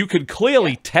 then you can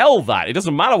clearly tell that. It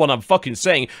doesn't matter what I'm fucking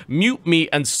saying. Mute me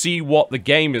and see what the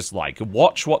game is like.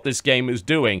 Watch what this game is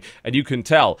doing, and you can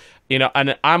tell. You know,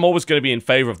 and I'm always going to be in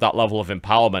favor of that level of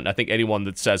empowerment. I think anyone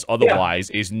that says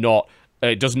otherwise is not...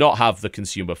 does not have the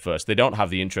consumer first. They don't have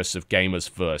the interests of gamers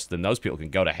first. Then those people can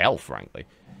go to hell, frankly.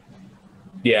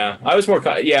 Yeah, I was more...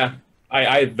 Yeah.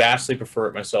 I vastly prefer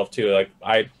it myself, too. Like,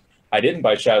 I didn't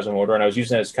buy Shadows of Mordor, and I was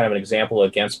using it as kind of an example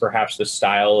against perhaps the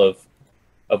style of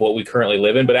what we currently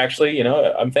live in. But actually, you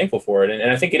know, I'm thankful for it. And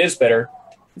I think it is better.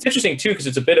 It's interesting, too, because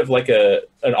it's a bit of like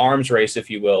an arms race, if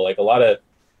you will. Like,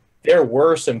 there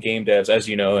were some game devs, as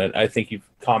you know, and I think you've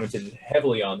commented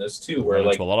heavily on this, too, where,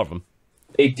 like, a lot of them.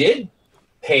 They did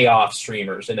pay off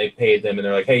streamers, and they paid them, and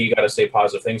they're like, hey, you got to say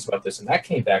positive things about this, and that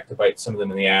came back to bite some of them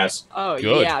in the ass. Oh,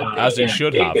 good. Yeah. As it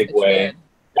should have. Big way.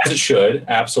 As it should,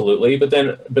 absolutely. But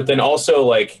then also,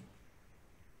 like,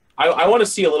 I want to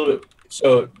see a little bit,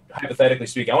 so hypothetically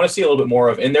speaking, I want to see a little bit more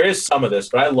of, and there is some of this,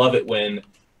 but I love it when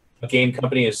a game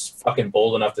company is fucking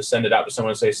bold enough to send it out to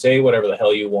someone and say whatever the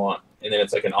hell you want, and then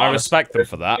it's like an honest... I respect them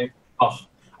for that. Oh,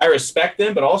 I respect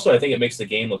them, but also I think it makes the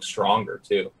game look stronger,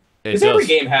 too. Because every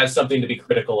game has something to be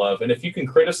critical of, and if you can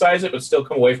criticize it but still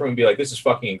come away from it and be like, this is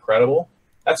fucking incredible,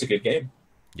 that's a good game.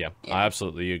 Yeah, I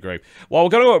absolutely agree. Well, we're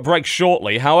going to go a break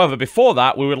shortly. However, before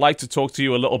that, we would like to talk to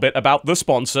you a little bit about the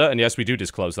sponsor. And yes, we do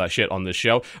disclose that shit on this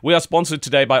show. We are sponsored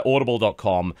today by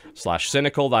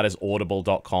audible.com/cynical. That is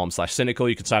audible.com/cynical.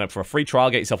 You can sign up for a free trial,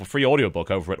 get yourself a free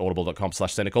audiobook over at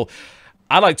audible.com/cynical.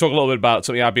 I'd like to talk a little bit about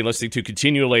something I've been listening to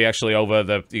continually, actually,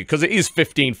 over because it is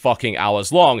 15 fucking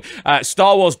hours long.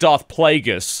 Star Wars Darth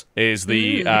Plagueis is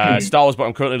the Star Wars book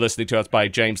I'm currently listening to. It's by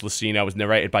James Luceno. It's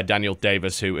narrated by Daniel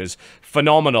Davis, who is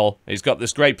phenomenal. He's got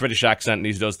this great British accent, and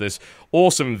he does this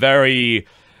awesome, very...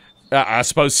 I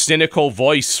suppose, cynical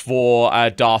voice for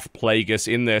Darth Plagueis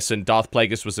in this. And Darth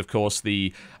Plagueis was, of course,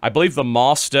 I believe the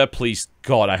Master. Please,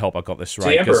 God, I hope I got this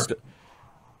right.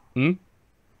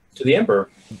 To the Emperor.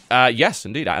 Yes,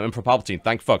 indeed. I'm Emperor Palpatine.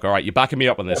 Thank fuck. All right, you're backing me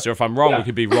up on this. So if I'm wrong, we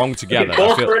could be wrong together.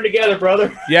 Both burn together,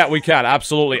 brother. Yeah, we can,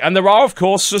 absolutely. And there are, of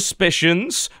course,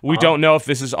 suspicions. We don't know if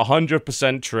this is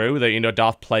 100% true, that,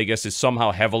 Darth Plagueis is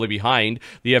somehow heavily behind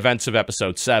the events of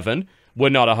Episode 7. We're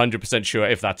not 100% sure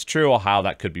if that's true or how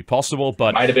that could be possible,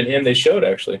 but... Might have been him they showed,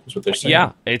 actually, is what they're saying.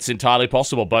 Yeah, it's entirely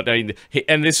possible, but and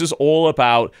this is all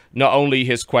about not only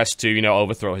his quest to,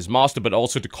 overthrow his master, but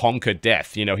also to conquer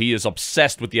death. He is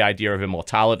obsessed with the idea of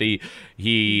immortality.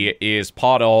 He is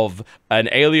part of an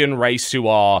alien race who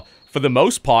are... for the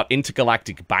most part,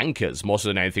 intergalactic bankers, more so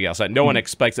than anything else. Like, no one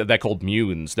expects that they're called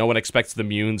Munes. No one expects the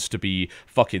Munes to be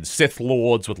fucking Sith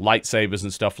Lords with lightsabers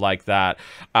and stuff like that.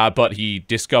 But he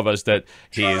discovers that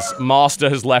his master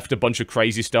has left a bunch of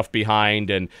crazy stuff behind,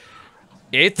 and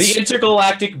it's... The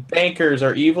intergalactic bankers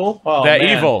are evil? Oh, they're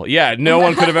man. evil, yeah. No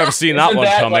one could have ever seen that one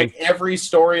coming. Like every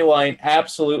storyline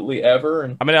absolutely ever?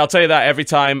 And... I mean, I'll tell you that every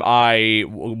time I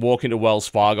walk into Wells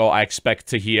Fargo, I expect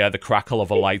to hear the crackle of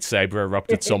a lightsaber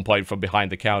erupt at some point from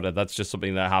behind the counter. That's just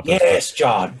something that happens. Yes,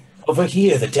 John. Over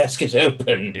here, the desk is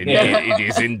open. It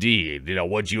is indeed.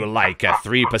 Would you like a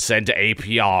 3%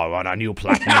 APR on a new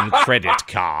Platinum credit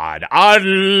card?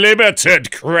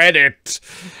 Unlimited credit!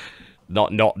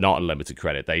 Not unlimited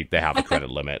credit. They have a credit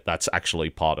limit. That's actually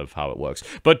part of how it works.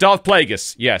 But Darth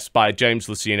Plagueis, yes, by James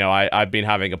Luceno. I've been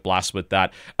having a blast with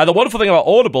that. And the wonderful thing about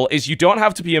Audible is you don't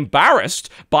have to be embarrassed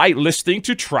by listening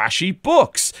to trashy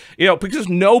books. Because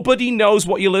nobody knows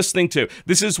what you're listening to.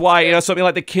 This is why, something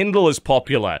like the Kindle is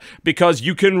popular. Because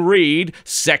you can read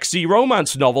sexy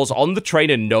romance novels on the train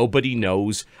and nobody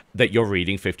knows that you're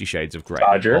reading 50 Shades of Grey.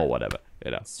 Dodger. Or whatever.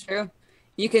 It's true.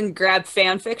 You can grab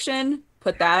fan fiction,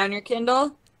 put that on your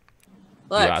Kindle.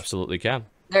 Look, you absolutely can.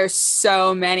 There's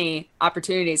so many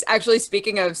opportunities. Actually,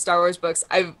 speaking of Star Wars books,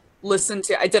 I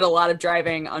did a lot of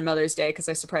driving on Mother's Day because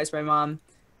I surprised my mom.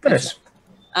 Nice.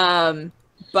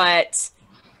 But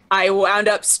I wound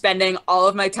up spending all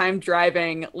of my time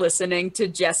driving listening to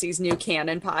Jesse's new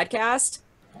Canon podcast.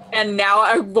 And now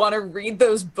I want to read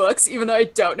those books, even though I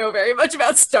don't know very much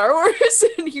about Star Wars.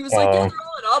 And he was like, "They're all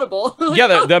on Audible."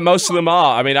 Yeah, most of them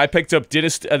are. I mean, I picked up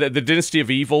the Dynasty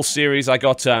of Evil series. I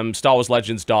got Star Wars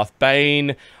Legends Darth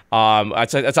Bane.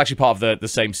 That's actually part of the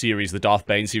same series, the Darth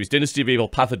Bane series. Dynasty of Evil,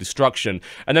 Path of Destruction.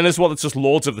 And then there's one that's just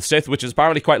Lords of the Sith, which is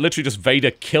apparently quite literally just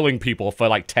Vader killing people for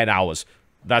like 10 hours.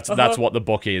 That's what the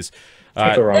book is.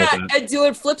 And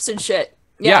doing flips and shit.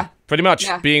 Yeah, pretty much.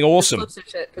 Yeah. Being awesome. Flips and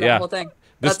shit for that whole thing.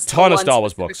 There's a ton of Star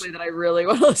Wars books that I really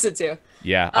want to listen to.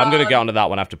 Yeah, I'm going to get onto that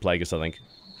one after Plagueis, I think.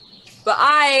 But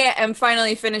I am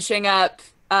finally finishing up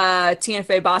Tina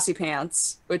Fey Bossy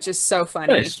Pants, which is so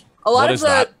funny. Nice. A lot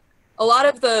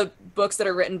of the books that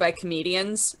are written by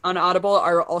comedians on Audible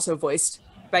are also voiced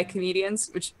by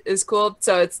comedians, which is cool.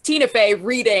 So it's Tina Fey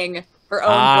reading her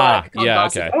own book. Yeah,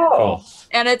 Bossy okay. Pants. Cool.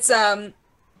 And it's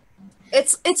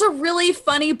a really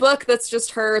funny book that's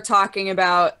just her talking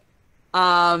about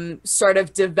sort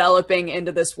of developing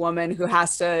into this woman who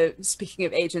has to, speaking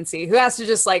of agency, who has to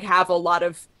just like have a lot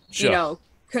of,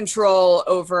 control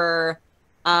over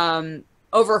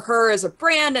her as a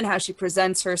brand and how she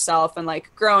presents herself, and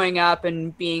like growing up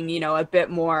and being, a bit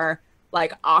more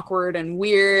like awkward and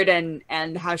weird,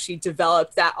 and how she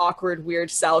developed that awkward, weird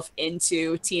self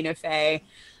into Tina Fey.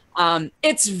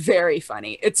 It's very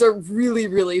funny. It's a really,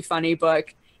 really funny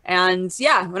book. And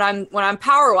yeah, when I'm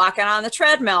power walking on the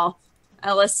treadmill,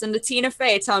 I listen to Tina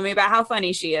Fey tell me about how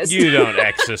funny she is. You don't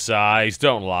exercise.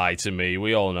 Don't lie to me.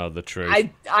 We all know the truth.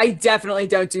 I definitely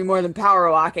don't do more than power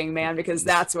walking, man, because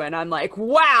that's when I'm like,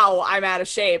 wow, I'm out of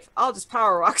shape. I'll just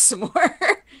power walk some more.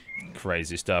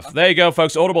 Crazy stuff. There you go,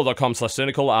 folks.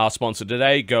 Audible.com/cynical, our sponsor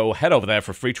today. Go head over there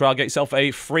for a free trial. Get yourself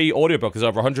a free audiobook. There's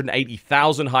over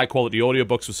 180,000 high-quality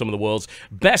audiobooks with some of the world's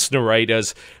best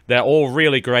narrators. They're all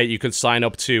really great. You can sign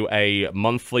up to a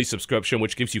monthly subscription,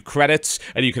 which gives you credits,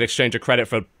 and you can exchange a credit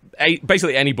for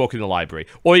basically any book in the library.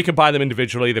 Or you can buy them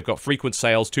individually. They've got frequent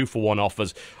sales, 2-for-1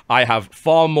 offers. I have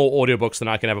far more audiobooks than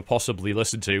I can ever possibly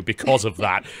listen to because of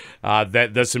that.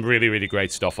 There's some really, really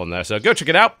great stuff on there. So go check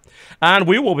it out. And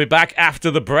we will be back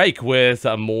after the break with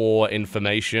more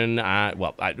information.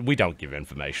 Well, we don't give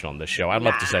information on this show. I'd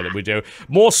love to say that we do.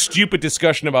 More stupid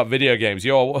discussion about video games.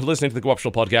 You're listening to the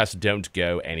Guaptional Podcast. Don't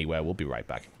go anywhere. We'll be right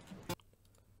back.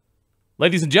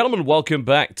 Ladies and gentlemen, welcome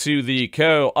back to the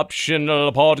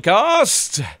Co-Optional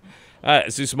Podcast.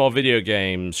 Let's do some more video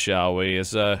games, shall we?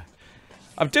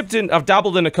 I've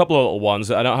dabbled in a couple of little ones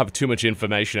that I don't have too much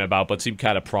information about, but seem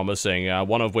kind of promising.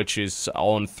 One of which is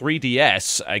on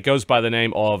 3DS. It goes by the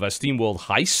name of Steamworld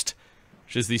Heist,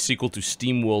 which is the sequel to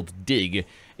Steamworld Dig.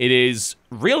 It is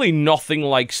really nothing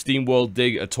like Steamworld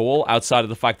Dig at all, outside of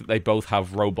the fact that they both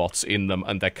have robots in them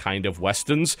and they're kind of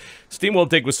westerns. Steamworld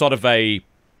Dig was sort of a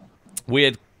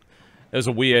weird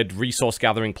resource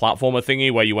gathering platformer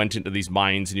thingy where you went into these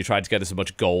mines and you tried to get as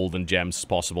much gold and gems as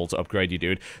possible to upgrade your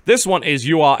dude. This one is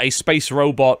you are a space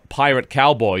robot pirate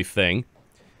cowboy thing,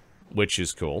 which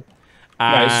is cool.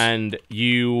 Nice. And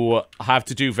you have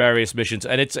to do various missions,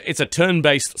 and it's a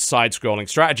turn-based side-scrolling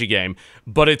strategy game,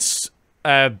 but it's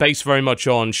based very much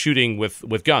on shooting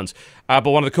with guns. But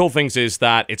one of the cool things is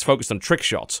that it's focused on trick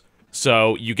shots.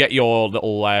 So you get your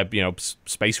little,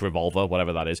 space revolver,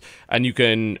 whatever that is, and you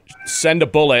can send a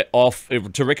bullet off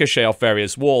to ricochet off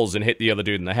various walls and hit the other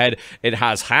dude in the head. It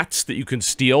has hats that you can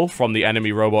steal from the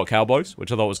enemy robot cowboys,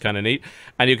 which I thought was kind of neat.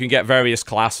 And you can get various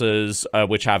classes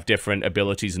which have different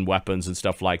abilities and weapons and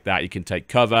stuff like that. You can take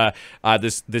cover.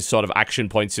 This sort of action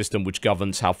point system which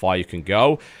governs how far you can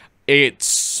go.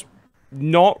 It's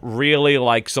not really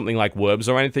like something like Worms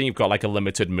or anything. You've got like a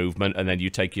limited movement and then you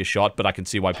take your shot, but I can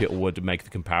see why people would make the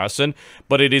comparison.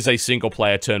 But it is a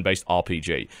single-player turn-based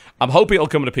RPG. I'm hoping it'll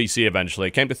come to PC eventually.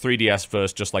 It came to 3DS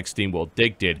first, just like Steamworld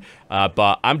Dig did,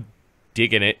 but I'm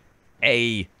digging it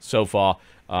so far.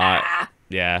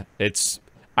 Yeah, it's...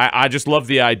 I just love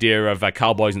the idea of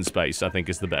cowboys in space. I think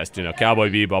is the best. You know, Cowboy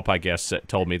Bebop, I guess,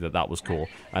 told me that was cool,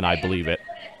 and I believe it.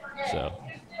 So,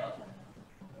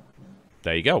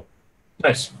 there you go.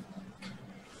 Nice.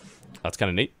 That's kind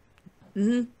of neat.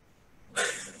 Mm-hmm.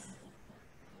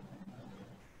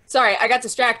 Sorry, I got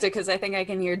distracted because I think I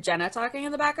can hear Jenna talking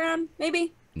in the background,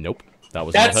 maybe? Nope.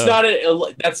 That's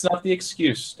not the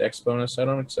excuse. Dex bonus, I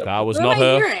don't accept. That was what not am I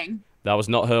her. hearing? That was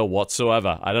not her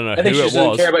whatsoever. I don't know I think who she it doesn't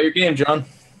was. care about your game, John.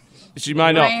 She might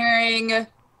Am not. I hearing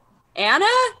Anna?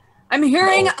 I'm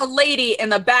hearing a lady in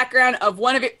the background of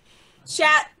one of your...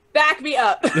 Chat, back me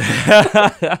up.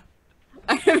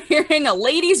 I'm hearing a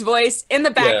lady's voice in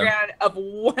the background of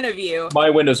one of you. My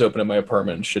window's open in my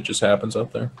apartment and shit just happens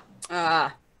out there.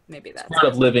 Maybe that's part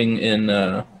of living in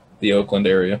the Oakland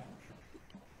area.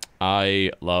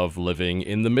 I love living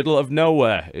in the middle of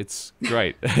nowhere. It's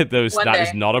great. That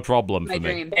is not a problem for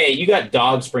me. Hey, you got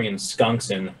dogs bringing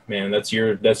skunks in, man. That's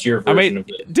your version of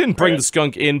it. Didn't bring the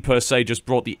skunk in per se, just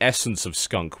brought the essence of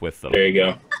skunk with them. There you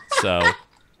go. So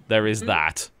there is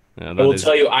that. I will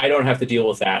tell you, I don't have to deal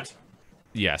with that.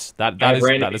 Yes, that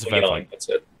is a fair point. That's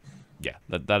it. Yeah,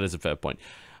 that is a fair point.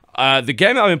 The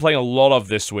game that I've been playing a lot of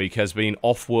this week has been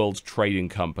Offworld Trading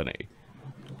Company.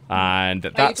 And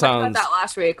that you sounds... talked about that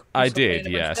last week. I did,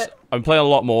 yes. I'm playing a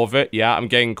lot more of it, yeah. I'm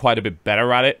getting quite a bit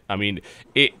better at it. I mean,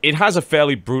 it has a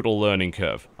fairly brutal learning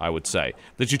curve, I would say.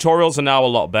 The tutorials are now a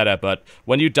lot better, but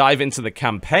when you dive into the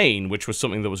campaign, which was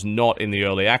something that was not in the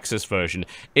early access version,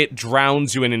 it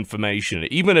drowns you in information.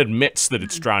 It even admits that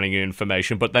it's drowning you in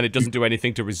information, but then it doesn't do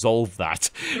anything to resolve that.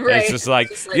 Right. It's just like,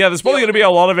 yeah, there's probably going to be a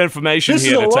lot of information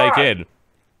here to take in.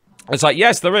 It's like,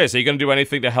 yes, there is. Are you going to do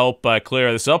anything to help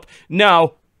clear this up?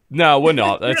 No, we're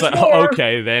not. It's like,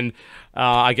 okay, then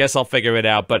I guess I'll figure it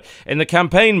out. But in the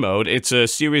campaign mode, it's a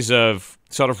series of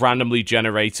sort of randomly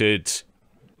generated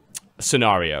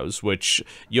scenarios, which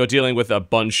you're dealing with a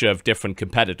bunch of different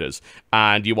competitors,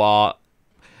 and you are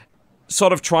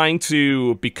sort of trying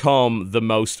to become the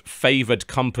most favored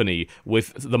company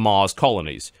with the Mars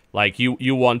colonies. Like,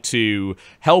 you want to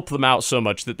help them out so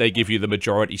much that they give you the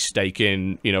majority stake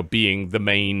in, being the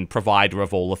main provider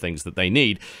of all the things that they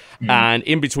need. And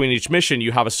in between each mission,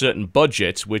 you have a certain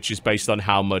budget, which is based on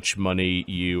how much money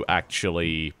you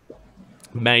actually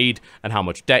made and how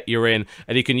much debt you're in,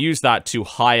 and you can use that to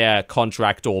hire,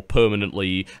 contract, or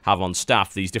permanently have on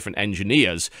staff these different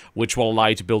engineers, which will allow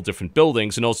you to build different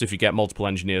buildings. And also, if you get multiple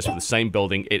engineers for the same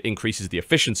building, it increases the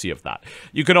efficiency of that.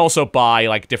 You can also buy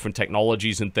like different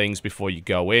technologies and things before you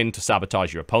go in to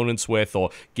sabotage your opponents with or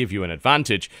give you an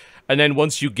advantage. And then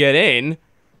once you get in,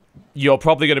 you're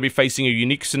probably going to be facing a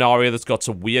unique scenario that's got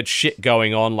some weird shit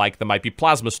going on, like there might be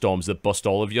plasma storms that bust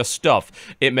all of your stuff.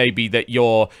 It may be that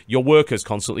your workers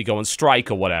constantly go on strike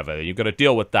or whatever. You've got to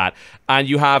deal with that. And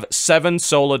you have 7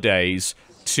 solar days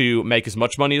to make as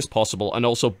much money as possible and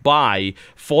also buy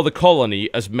for the colony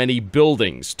as many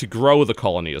buildings to grow the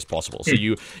colony as possible. So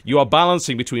you are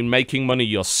balancing between making money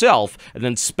yourself and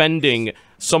then spending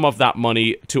some of that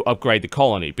money to upgrade the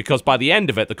colony, because by the end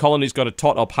of it, the colony's got to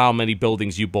tot up how many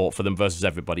buildings you bought for them versus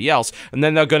everybody else, and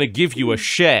then they're going to give you a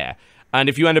share. And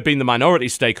if you end up being the minority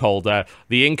stakeholder,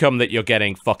 the income that you're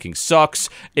getting fucking sucks.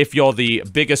 If you're the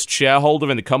biggest shareholder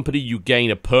in the company, you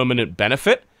gain a permanent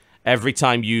benefit every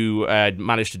time you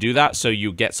manage to do that, so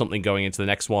you get something going into the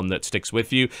next one that sticks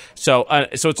with you. So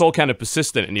so it's all kind of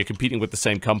persistent, and you're competing with the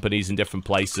same companies in different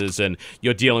places, and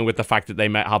you're dealing with the fact that they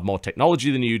might have more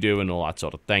technology than you do and all that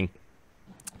sort of thing.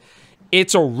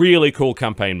 It's a really cool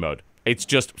campaign mode. It's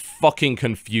just fucking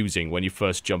confusing when you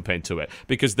first jump into it,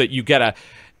 because that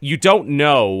you don't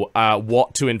know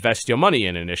what to invest your money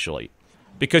in initially.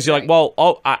 Because you're like, well,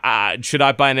 should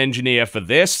I buy an engineer for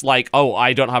this? Like, oh,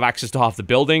 I don't have access to half the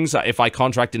buildings. If I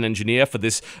contract an engineer for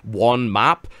this one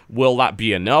map, will that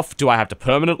be enough? Do I have to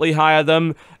permanently hire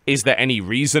them? Is there any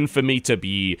reason for me to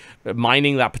be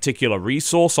mining that particular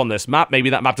resource on this map?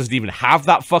 Maybe that map doesn't even have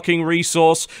that fucking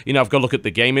resource. You know, I've got to look at the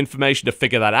game information to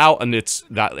figure that out, and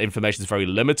that information is very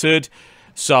limited.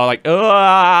 So, like,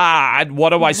 what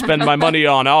do I spend my money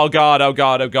on? Oh, God, oh,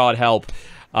 God, oh, God, help.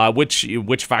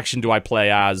 Which faction do I play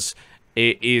as?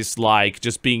 It is like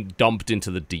just being dumped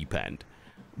into the deep end.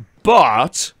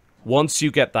 But once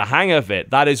you get the hang of it,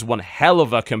 that is one hell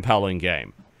of a compelling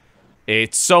game.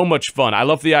 It's so much fun. I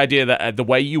love the idea that the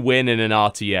way you win in an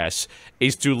RTS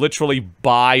is to literally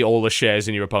buy all the shares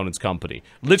in your opponent's company.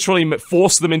 Literally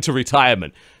force them into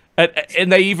retirement.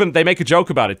 And they make a joke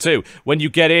about it too. When you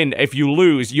get in, if you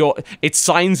lose, it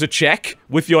signs a check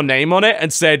with your name on it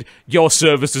and said, your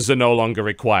services are no longer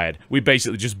required. We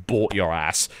basically just bought your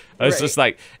ass. It's just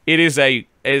like, it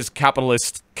is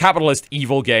capitalist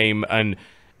evil game, and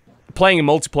playing in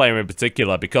multiplayer in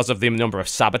particular, because of the number of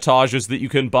sabotages that you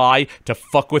can buy to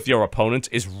fuck with your opponent,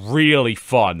 is really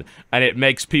fun. And it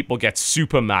makes people get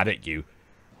super mad at you.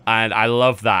 And I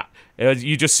love that.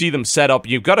 You just see them set up.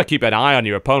 You've got to keep an eye on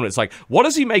your opponent. It's like, what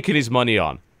is he making his money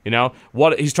on? You know,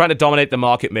 he's trying to dominate the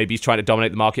market. Maybe he's trying to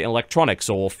dominate the market in electronics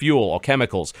or fuel or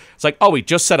chemicals. It's like, oh, he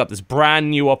just set up this brand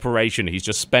new operation. He's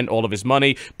just spent all of his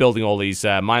money building all these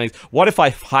minings. What if I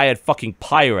hired fucking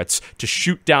pirates to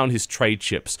shoot down his trade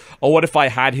ships? Or what if I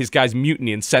had his guys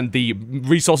mutiny and send the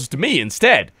resources to me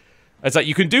instead? It's like,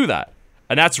 you can do that.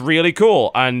 And that's really cool.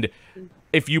 And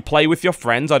if you play with your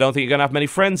friends, I don't think you're going to have many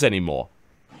friends anymore.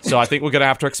 So I think we're going to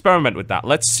have to experiment with that.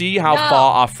 Let's see how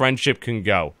far our friendship can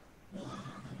go.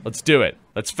 Let's do it.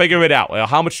 Let's figure it out.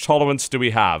 How much tolerance do we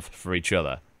have for each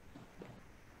other?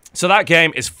 So that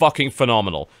game is fucking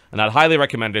phenomenal, and I'd highly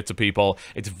recommend it to people.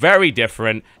 It's very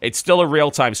different. It's still a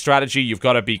real-time strategy. You've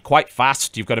got to be quite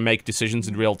fast. You've got to make decisions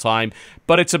in real time.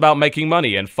 But it's about making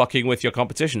money and fucking with your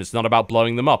competition. It's not about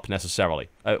blowing them up, necessarily.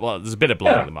 Well, there's a bit of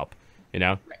blowing them up. You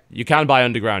know, you can buy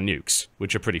underground nukes,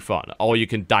 which are pretty fun, or you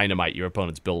can dynamite your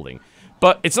opponent's building.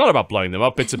 But it's not about blowing them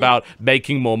up, it's about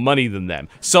making more money than them,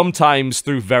 sometimes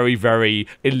through very, very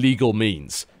illegal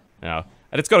means. You know?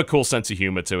 And it's got a cool sense of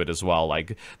humor to it as well.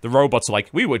 Like, the robots are like,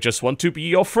 we would just want to be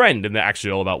your friend, and they're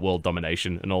actually all about world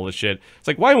domination and all this shit. It's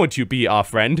like, why won't you be our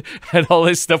friend? And all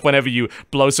this stuff whenever you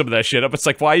blow some of their shit up, it's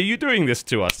like, why are you doing this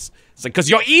to us? It's like, because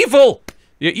you're evil!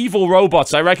 You're evil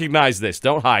robots, I recognize this.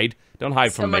 Don't hide. Don't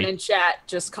hide from me. Someone in chat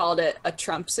just called it a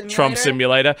Trump simulator. Trump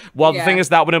simulator. Well, the thing is,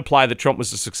 that would imply that Trump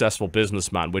was a successful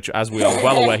businessman, which, as we are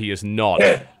well aware, he is not.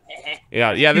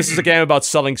 Yeah, this is a game about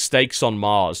selling steaks on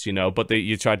Mars, you know, but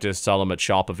you tried to sell them at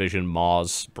Sharper Vision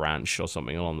Mars branch or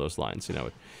something along those lines, you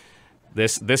know.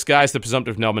 This guy's the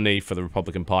presumptive nominee for the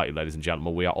Republican Party, ladies and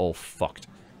gentlemen. We are all fucked.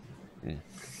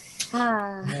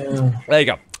 There you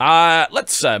go.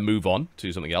 Let's move on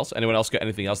to something else. Anyone else got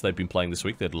anything else they've been playing this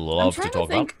week they'd love to talk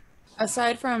about?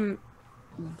 Aside from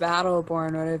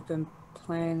Battleborn, what I've been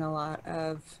playing a lot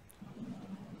of.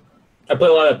 I play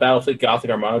a lot of Battlefleet Gothic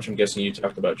Armada, which I'm guessing you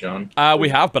talked about, John. We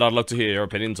have, but I'd love to hear your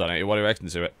opinions on it. What do you reckon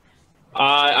to it?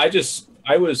 I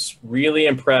was really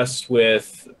impressed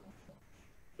with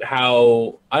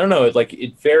how, I don't know, like,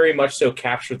 it very much so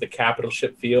captured the capital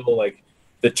ship feel. Like,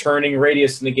 the turning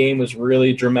radius in the game was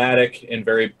really dramatic and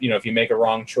very, you know, if you make a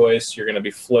wrong choice, you're going to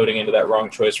be floating into that wrong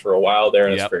choice for a while there,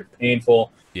 and it's very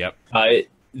painful. Yep.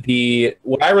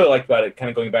 What I really liked about it, kind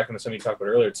of going back on something you talked about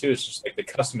earlier too, is just like the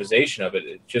customization of it.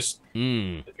 It just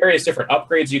the various different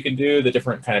upgrades you can do, the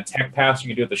different kind of tech paths you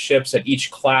can do with the ships. At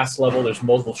each class level, there's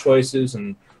multiple choices,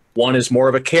 and one is more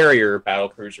of a carrier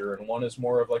battlecruiser, and one is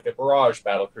more of like a barrage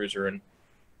battlecruiser, and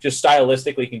just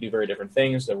stylistically can do very different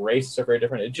things. The races are very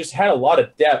different. It just had a lot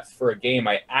of depth for a game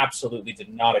I absolutely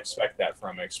did not expect that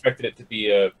from. I expected it to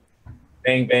be a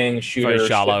bang shooter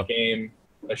shit game,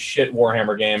 a shit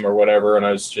Warhammer game or whatever, and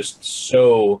I was just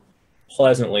so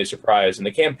pleasantly surprised. And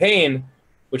the campaign,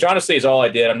 which honestly is all I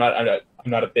did. I'm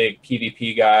not a big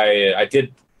PvP guy. I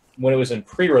did when it was in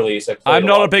pre-release. I'm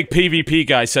not a big PvP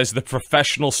guy, says the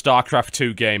professional StarCraft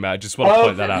 2 gamer. I just want to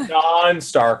point that out.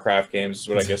 Non-StarCraft games is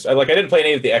what I guess. I didn't play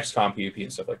any of the XCOM PvP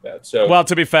and stuff like that. So, well,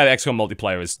 to be fair, the XCOM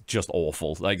multiplayer is just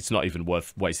awful. Like, it's not even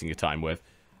worth wasting your time with.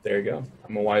 There you go.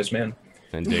 I'm a wise man.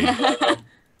 Indeed.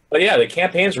 But yeah, the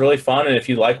campaign's really fun, and if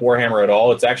you like Warhammer at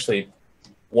all, it's actually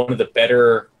one of the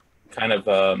better kind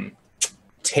of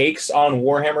takes on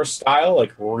Warhammer style.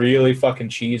 Like, really fucking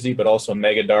cheesy, but also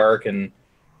mega dark, and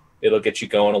it'll get you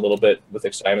going a little bit with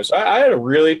excitement. So I had a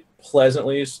really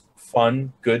pleasantly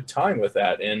fun, good time with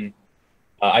that, and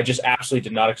I just absolutely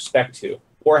did not expect to.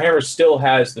 Warhammer still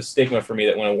has the stigma for me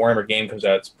that when a Warhammer game comes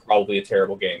out, it's probably a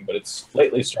terrible game, but it's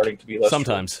lately starting to be less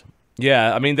sometimes. True.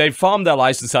 Yeah, I mean, they've farmed their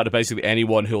license out to basically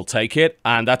anyone who'll take it,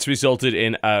 and that's resulted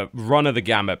in a run of the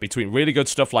gamut between really good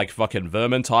stuff like fucking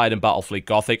Vermintide and Battlefleet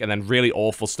Gothic, and then really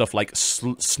awful stuff like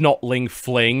Snotling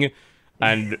Fling,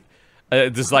 and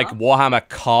there's like Warhammer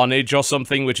Carnage or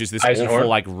something, which is this awful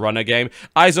like runner game.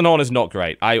 Eisenhorn is not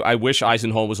great. I wish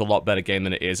Eisenhorn was a lot better game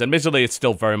than it is. Admittedly, it's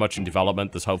still very much in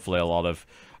development. There's hopefully a lot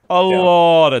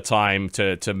of time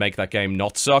to make that game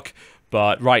not suck,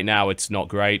 but right now it's not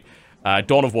great.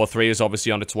 Dawn of War 3 is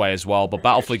obviously on its way as well, but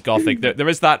Battlefleet Gothic, there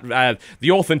is that,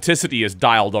 the authenticity is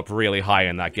dialed up really high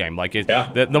in that game. Like,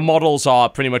 the models are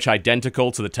pretty much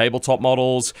identical to the tabletop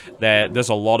models. There's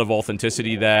a lot of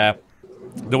authenticity there.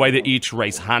 The way that each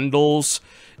race handles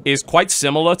is quite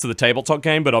similar to the tabletop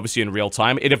game, but obviously in real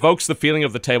time. It evokes the feeling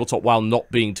of the tabletop while not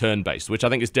being turn-based, which I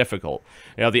think is difficult.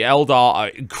 You know, the Eldar are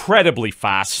incredibly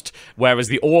fast, whereas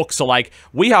the Orcs are like,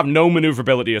 we have no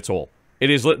maneuverability at all. It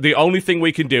is the only thing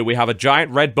we can do. We have a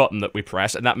giant red button that we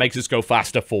press, and that makes us go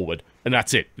faster forward. And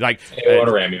that's it. Like, they want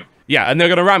to ram you. Yeah, and they're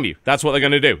going to ram you. That's what they're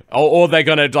going to do. Or they're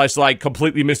going to just, like,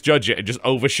 completely misjudge it and just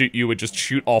overshoot you and just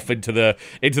shoot off into the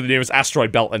nearest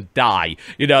asteroid belt and die.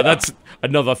 You know, that's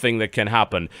another thing that can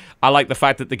happen. I like the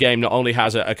fact that the game not only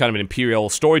has a kind of an Imperial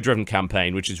story-driven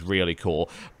campaign, which is really cool,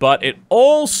 but it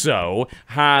also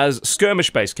has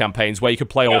skirmish-based campaigns where you can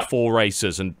play all 4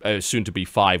 races and soon to be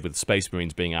 5 with Space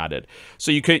Marines being added. So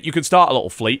you could start a little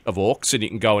fleet of orcs and you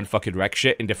can go and fucking wreck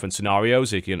shit in different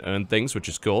scenarios. You can earn things, which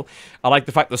is cool. I like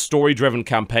the fact the story-driven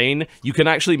campaign, you can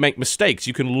actually make mistakes.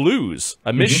 You can lose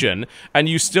a mission and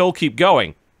you still keep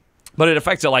going. But it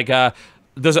affects it like,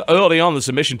 early on there's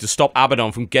a mission to stop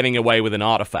Abaddon from getting away with an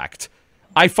artifact.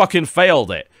 I fucking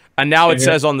failed it. And now it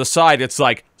says on the side, it's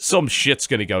like, some shit's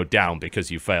gonna go down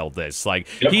because you failed this. Like,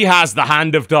 he has the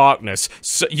Hand of Darkness,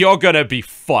 so you're gonna be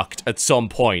fucked at some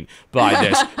point by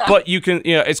this. But you can,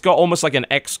 you know, it's got almost like an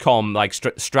XCOM, like,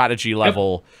 strategy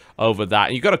level over that.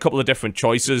 And you've got a couple of different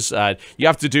choices. You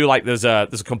have to do, like, there's a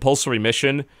compulsory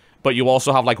mission, but you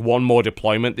also have, like, one more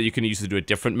deployment that you can use to do a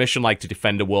different mission, like to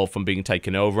defend a world from being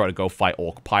taken over or to go fight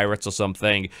orc pirates or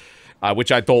something,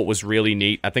 which I thought was really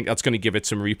neat. I think that's going to give it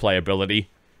some replayability.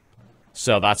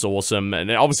 So that's awesome.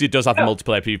 And obviously it does have the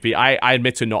multiplayer PvP. I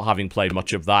admit to not having played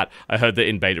much of that. I heard that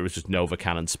in beta it was just Nova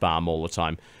Cannon spam all the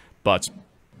time. But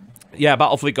yeah,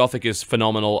 Battlefleet Gothic is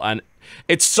phenomenal, and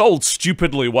it's sold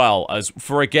stupidly well. As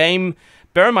for a game,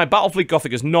 bear in mind, Battlefleet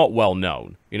Gothic is not well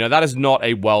known. You know, that is not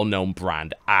a well-known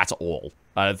brand at all.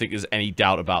 I don't think there's any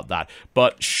doubt about that.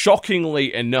 But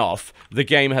shockingly enough, the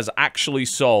game has actually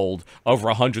sold over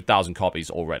 100,000 copies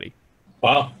already.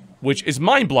 Wow. Which is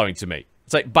mind-blowing to me.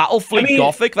 It's like Battlefleet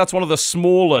Gothic, that's one of the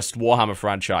smallest Warhammer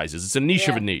franchises. It's a niche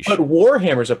of a niche. But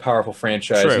Warhammer's a powerful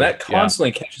franchise, and that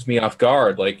constantly catches me off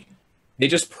guard. Like, they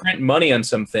just print money on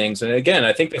some things. And again,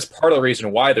 I think that's part of the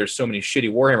reason why there's so many shitty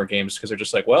Warhammer games, because they're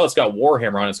just like, well, it's got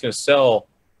Warhammer on it. It's going to sell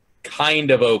kind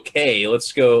of okay.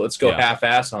 Let's go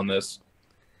half-ass on this.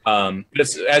 But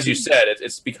it's, as you said,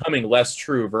 it's becoming less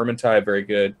true. Vermintide, very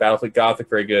good. Battlefleet Gothic,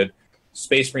 very good.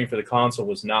 Space Marine for the console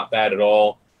was not bad at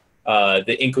all.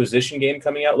 The Inquisition game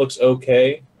coming out looks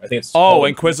okay. I think it's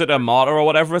Inquisitor Martyr or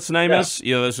whatever its name is.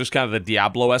 You know, there's just kind of the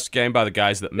Diablo-esque game by the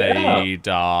guys that made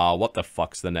what the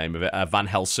fuck's the name of it? Van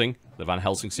Helsing, the Van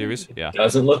Helsing series. Yeah,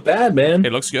 doesn't look bad, man.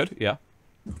 It looks good. Yeah,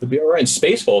 could be alright.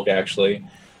 Space Hulk, actually.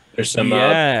 There's some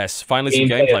finally some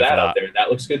gameplay for that out there. That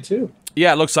looks good too.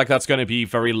 Yeah, it looks like that's going to be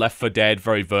very Left 4 Dead,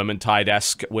 very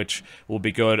Vermintide-esque, which will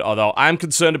be good. Although I'm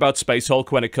concerned about Space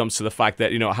Hulk when it comes to the fact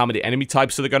that, you know, how many enemy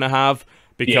types are they going to have?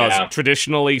 Because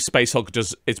traditionally, Space Hulk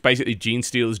it's basically Gene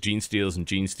Stealers, Gene Stealers, and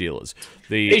Gene Stealers.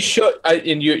 They showed,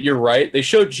 and you're right, they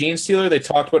showed Gene Stealer, they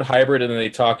talked about Hybrid, and then they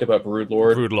talked about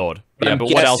Broodlord. Broodlord. Yeah, but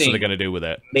what else are they going to do with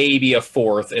it? Maybe a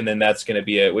fourth, and then that's going to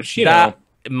be it, which, you know...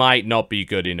 It might not be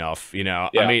good enough, you know.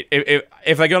 Yeah. I mean,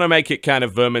 if they're going to make it kind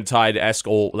of Vermintide-esque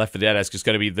or Left 4 Dead-esque, it's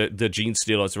going to be the Gene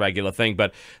Stealers regular thing.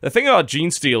 But the thing about Gene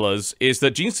Stealers is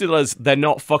that Gene Stealers, they're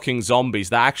not fucking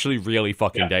zombies. They're actually really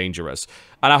fucking dangerous.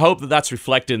 And I hope that that's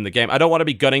reflected in the game. I don't want to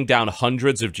be gunning down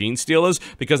hundreds of Gene Stealers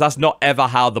because that's not ever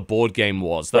how the board game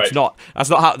was. That's not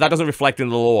how, that doesn't reflect in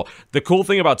the lore. The cool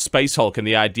thing about Space Hulk and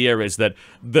the idea is that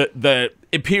the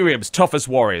Imperium's toughest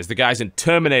warriors, the guys in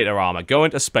Terminator armor, go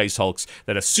into Space Hulks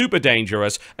that are super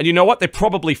dangerous, and you know what? They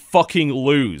probably fucking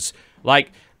lose.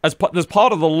 Like, there's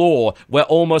part of the lore where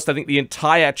almost, I think, the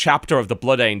entire chapter of the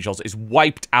Blood Angels is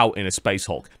wiped out in a Space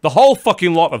Hulk. The whole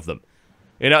fucking lot of them.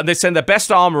 You know, they send their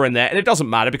best armor in there, and it doesn't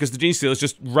matter because the Gene Stealers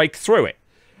just rake through it.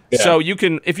 Yeah. So you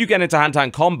can, if you get into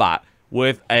hand-to-hand combat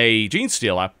with a Gene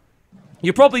Stealer,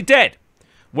 you're probably dead.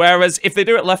 Whereas if they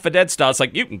do it Left 4 Dead style, it's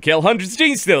like, you can kill hundreds of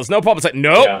Gene Stealers, no problem. It's like,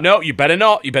 no, you better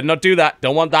not. You better not do that.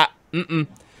 Don't want that.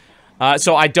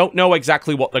 So I don't know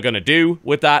exactly what they're going to do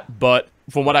with that, but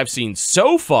from what I've seen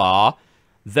so far,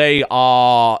 they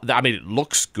are... I mean, it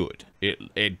looks good.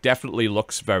 It definitely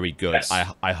looks very good. Yes.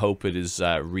 I hope it is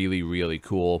really, really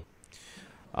cool.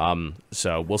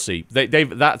 So we'll see.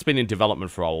 That's been in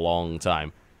development for a long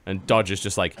time. And Dodger's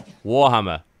just like,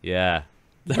 Warhammer, yeah.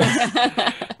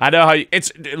 I know how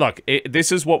look,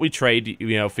 this is what we trade,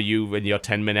 you know, for you in your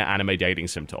 10-minute anime dating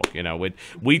sim talk. You know,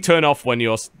 we turn off when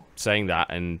you're saying that,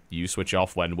 and you switch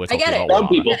off when we're talking about Warhammer. Some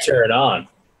people turn on.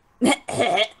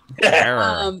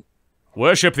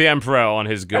 Worship the Emperor on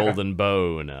his golden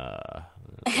bone.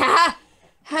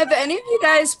 Have any of you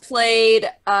guys played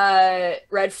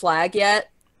Red Flag yet?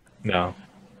 No.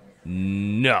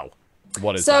 No.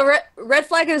 What is that? So Red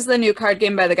Flag is the new card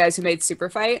game by the guys who made Super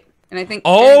Fight, and I think...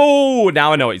 Oh,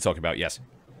 now I know what you're talking about, yes.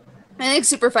 I think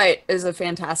Super Fight is a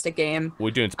fantastic game.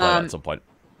 We're doing to play that at some point.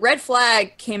 Red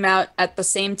Flag came out at the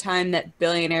same time that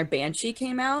Billionaire Banshee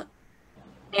came out.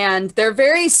 And they're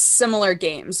very similar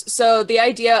games. So the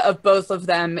idea of both of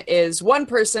them is one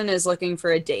person is looking for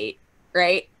a date,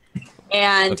 right?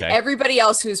 And everybody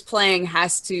else who's playing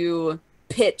has to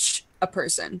pitch a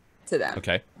person to them.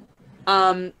 Okay.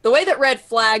 The way that Red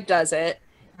Flag does it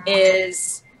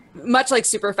is much like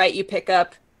Super Fight. You pick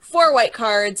up 4 white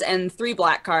cards and 3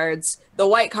 black cards. The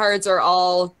white cards are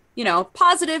all, you know,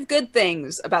 positive, good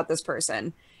things about this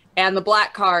person. And the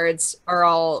black cards are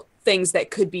all things that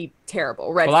could be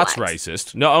terrible. Red flags. That's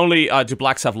racist. Not only do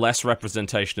blacks have less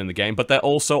representation in the game, but they're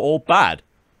also all bad.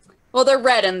 Well, they're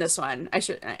red in this one.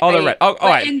 They're red. Oh, all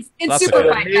right. In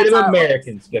Super Fight, Native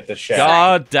Americans get the shot.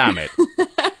 God damn it.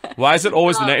 Why is it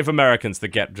always the Native Americans that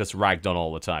get just ragged on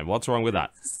all the time? What's wrong with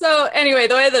that? So anyway,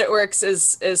 the way that it works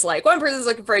is like one person's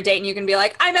looking for a date and you can be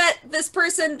like, I met this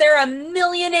person, they're a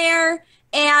millionaire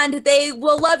and they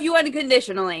will love you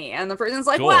unconditionally. And the person's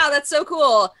like, wow, that's so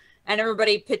cool. And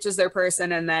everybody pitches their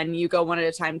person and then you go one at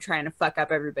a time trying to fuck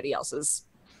up everybody else's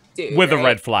dude. With a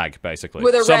red flag, basically.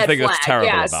 With a Something red flag, that's terrible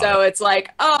about so it. it's like,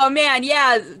 oh man,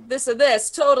 yeah, this or this,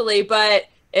 totally. But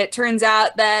it turns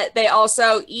out that they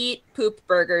also eat poop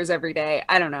burgers every day.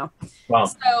 I don't know. Wow.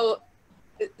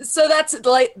 So that's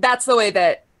the way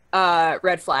that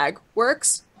red flag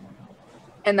works.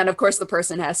 And then of course the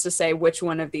person has to say which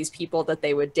one of these people that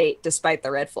they would date despite the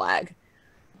red flag.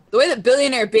 The way that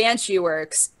Billionaire Banshee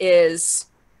works is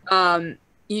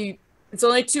it's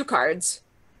only 2 cards.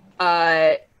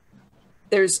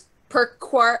 There's perk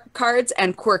cards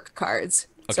and quirk cards.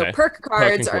 Okay. So perk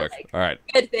cards are like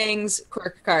good things,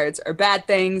 quirk cards are bad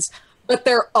things, but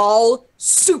they're all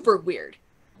super weird.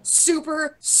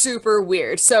 Super, super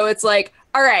weird. So it's like,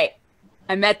 all right,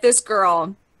 I met this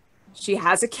girl. She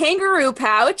has a kangaroo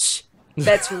pouch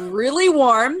that's really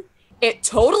warm. It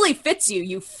totally fits you.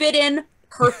 You fit in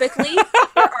perfectly.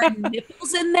 There are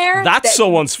nipples in there. That's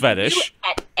someone's fetish.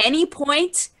 At any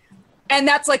point. And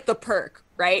that's like the perk,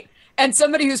 right? And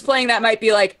somebody who's playing that might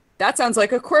be like, that sounds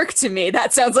like a quirk to me.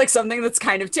 That sounds like something that's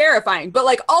kind of terrifying. But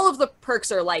like all of the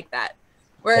perks are like that.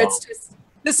 Where it's just,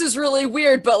 this is really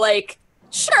weird, but like,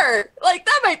 sure. Like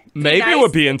that might be Maybe nice. it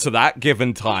would be into that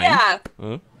given time.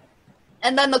 Yeah.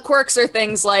 And then the quirks are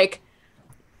things like,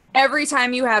 every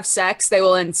time you have sex, they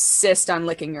will insist on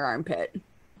licking your armpit.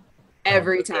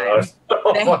 every time.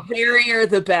 The hairier,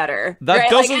 the better. That right?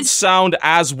 doesn't sound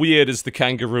as weird as the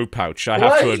kangaroo pouch, I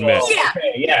have to admit. Yeah,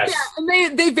 okay, yes. yeah,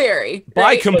 and they vary. By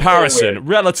right? comparison,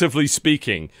 relatively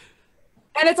speaking.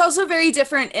 And it's also very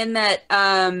different in that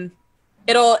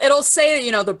it'll say,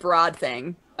 you know, the broad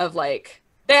thing of like,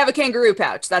 they have a kangaroo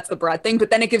pouch, that's the broad thing, but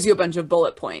then it gives you a bunch of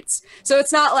bullet points. So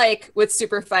it's not like with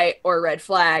Super Fight or Red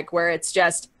Flag where it's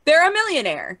just, they're a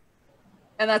millionaire.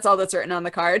 And that's all that's written on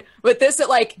the card. With this, it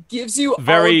like gives you all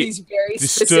of these very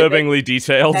disturbingly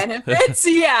detailed benefits.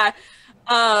 Yeah.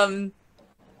 And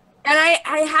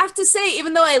I have to say,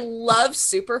 even though I love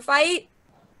Super Fight,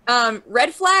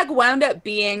 Red Flag wound up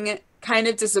being kind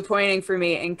of disappointing for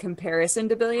me in comparison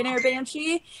to Billionaire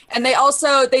Banshee. And they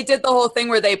did the whole thing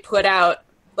where they put out,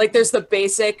 like, there's the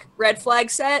basic Red Flag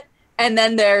set, and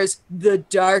then there's the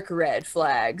dark red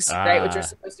flags, right? Which are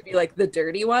supposed to be like the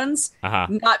dirty ones.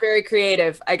 Not very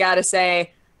creative, I gotta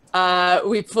say.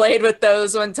 We played with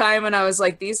those one time and I was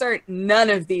like, none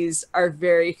of these are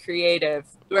very creative.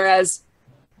 Whereas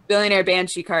Billionaire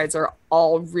Banshee cards are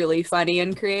all really funny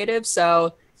and creative.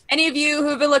 So any of you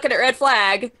who've been looking at Red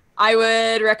Flag, I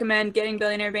would recommend getting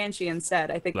Billionaire Banshee instead.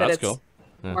 I think that's cool.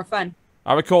 More fun.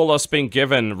 I recall us being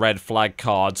given Red Flag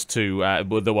cards to,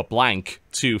 they were blank,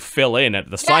 to fill in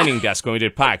at the signing desk when we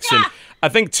did packs. And I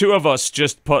think two of us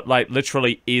just put, like,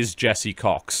 literally, is Jesse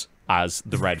Cox as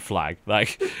the Red Flag.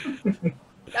 Like,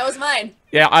 that was mine.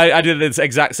 Yeah, I did the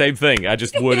exact same thing. I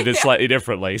just worded it slightly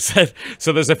differently. So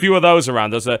there's a few of those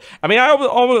around. I mean, I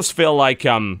almost feel like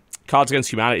Cards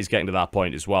Against Humanity is getting to that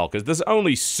point as well, because there's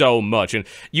only so much, and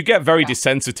you get very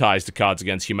desensitized to Cards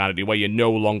Against Humanity, where you're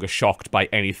no longer shocked by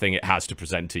anything it has to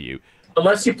present to you.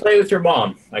 Unless you play with your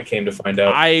mom, I came to find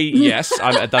out.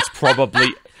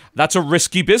 That's a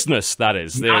risky business, that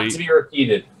is. Not to be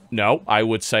repeated. No, I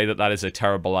would say that is a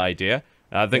terrible idea.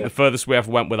 I think the furthest we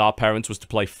ever went with our parents was to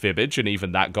play Fibbage, and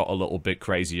even that got a little bit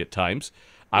crazy at times.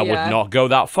 I would not go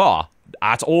that far.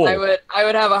 At all. I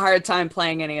would have a hard time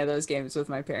playing any of those games with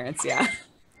my parents, yeah.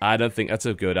 I don't think that's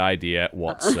a good idea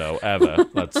whatsoever.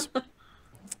 That's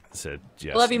it.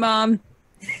 Just love you, Mom.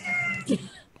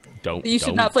 You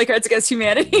should not play Cards Against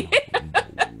Humanity.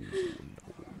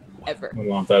 Ever. My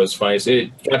mom thought it was funny. So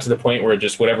it got to the point where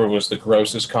just whatever was the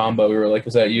grossest combo, we were like,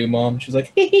 "Is that you, Mom?" She's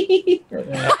like, we were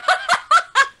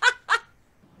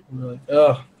like,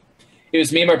 "Oh." It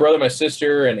was me, my brother, my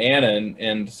sister, and Anna,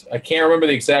 and I can't remember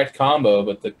the exact combo,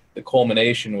 but the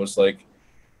culmination was like,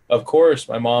 of course,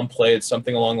 my mom played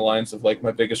something along the lines of like,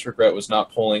 my biggest regret was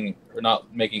not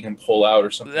making him pull out or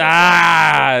something.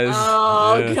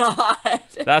 Oh God,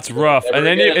 that's rough. And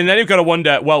then you've got to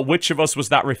wonder, well, which of us was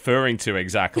that referring to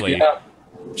exactly? Yeah,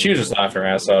 she was just laughing her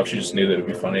ass off. She just knew that it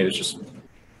would be funny. It was just,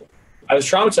 I was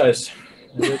traumatized.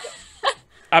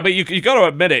 But you got to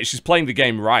admit it. She's playing the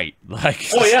game right. Like,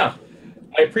 oh yeah.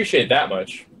 I appreciate that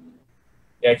much.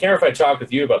 Yeah, I can't remember if I talked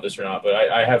with you about this or not, but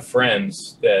I have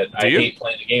friends that I hate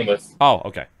playing the game with. Oh,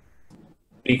 okay.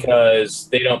 Because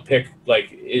they don't pick,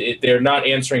 like, they're not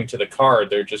answering to the card.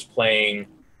 They're just playing,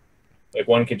 like,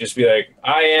 one could just be like,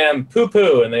 I am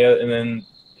poo-poo, and then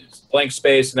it's blank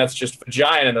space, and that's just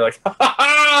vagina, and they're like, ha ha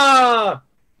ha!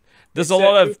 There's a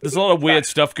lot of weird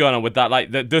stuff going on with that.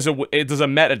 Like, there's a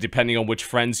meta depending on which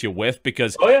friends you're with,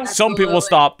 because some people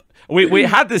stop. We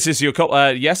had this issue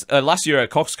last year at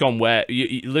Coxcon where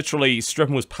literally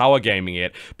Strippin was power gaming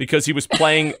it because he was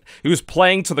playing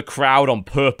to the crowd on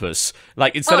purpose.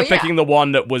 Like, instead of picking the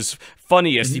one that was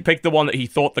funniest, he picked the one that he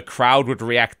thought the crowd would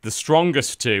react the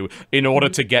strongest to in order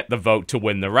to get the vote to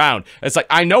win the round. It's like,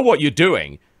 I know what you're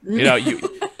doing, you know,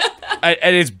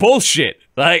 and it's bullshit.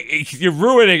 Like, you're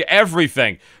ruining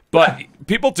everything. But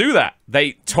people do that.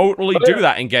 They totally do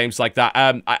that in games like that.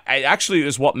 I actually, it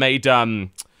was what made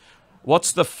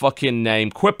what's the fucking name?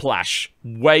 Quiplash.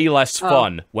 Way less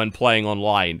fun when playing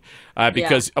online.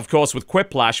 Because, of course, with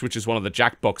Quiplash, which is one of the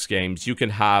Jackbox games, you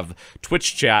can have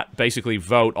Twitch chat basically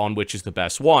vote on which is the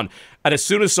best one. And as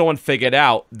soon as someone figured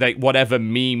out that whatever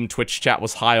meme Twitch chat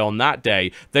was high on that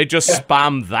day, they just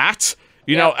spam that.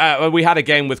 You know, we had a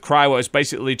game with Cry where it was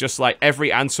basically just like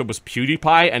every answer was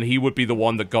PewDiePie, and he would be the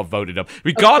one that got voted up,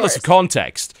 regardless of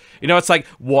context. You know, it's like,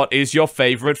 what is your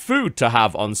favorite food to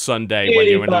have on Sunday when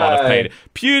you're in a lot of pain?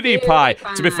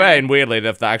 PewDiePie. To be fair, and weirdly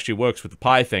enough, that actually works with the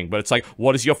pie thing, but it's like,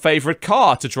 what is your favorite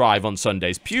car to drive on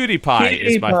Sundays? PewDiePie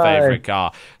is my favorite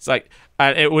car. It's like,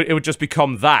 and it would just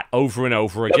become that over and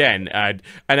over again, and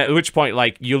at which point,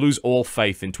 like, you lose all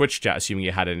faith in Twitch chat, assuming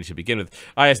you had any to begin with.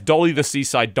 Yes, Dolly the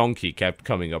Seaside Donkey kept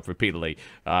coming up repeatedly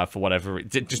for whatever.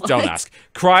 Just don't ask.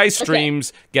 Cry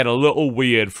streams get a little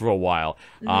weird for a while,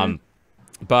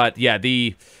 but yeah,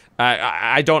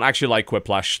 I don't actually like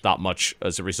Quiplash that much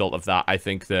as a result of that. I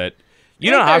think that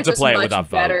You don't have to play it with without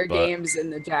better vote, but... games in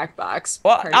the Jackbox.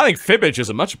 Well, I think Fibbage is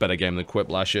a much better game than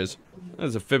Quiplash is.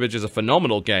 Fibbage is a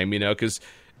phenomenal game, you know, because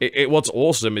what's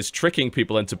awesome is tricking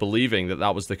people into believing that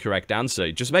that was the correct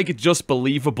answer. Just make it just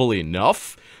believable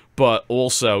enough, but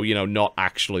also, you know, not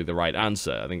actually the right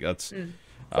answer. I think that's...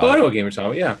 I know what game you're talking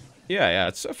about, yeah. Yeah,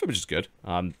 Fibbage is good.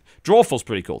 Drawful's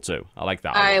pretty cool, too. I like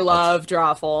that. I love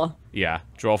Drawful. Yeah,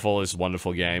 Drawful is a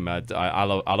wonderful game. I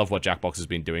love what Jackbox has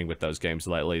been doing with those games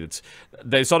lately.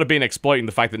 They've sort of been exploiting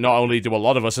the fact that not only do a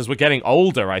lot of us, as we're getting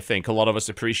older, I think, a lot of us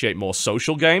appreciate more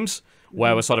social games,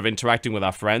 where we're sort of interacting with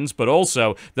our friends, but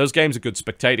also, those games are good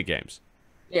spectator games.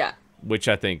 Yeah. Which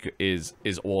I think is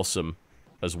awesome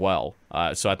as well.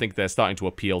 So I think they're starting to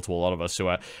appeal to a lot of us who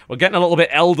are... We're getting a little bit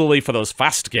elderly for those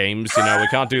fast games, you know, we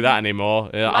can't do that anymore.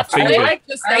 I like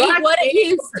to say what it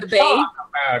used to be.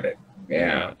 About it.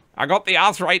 Yeah. I got the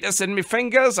arthritis in my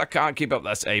fingers, I can't keep up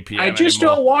this APM I just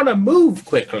anymore. don't want to move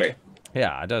quickly.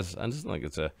 Yeah, I just think I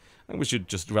think we should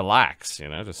just relax, you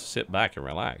know, just sit back and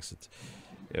relax.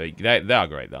 They are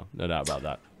great, though, no doubt about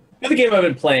that. The other game I've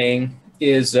been playing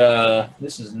is,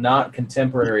 this is not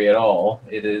contemporary at all.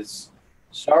 It is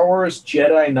Star Wars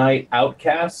Jedi Knight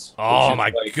Outcasts. Oh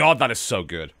my god, that is so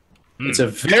good. It's a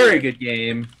very good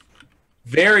game.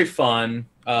 Very fun.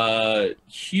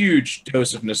 Huge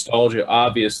dose of nostalgia,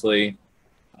 obviously.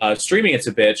 Streaming it's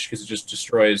a bitch because it just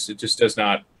destroys. It just does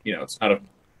not, you know,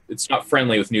 it's not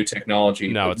friendly with new technology.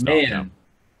 No, but it's man, not. No.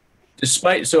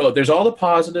 Despite there's all the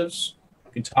positives.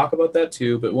 We can talk about that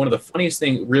too. But one of the funniest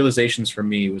realizations for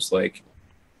me was like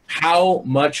how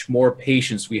much more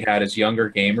patience we had as younger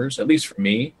gamers, at least for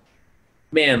me.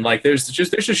 Man, like there's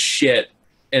just shit,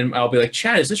 and I'll be like,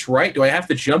 Chad, is this right? Do I have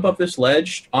to jump up this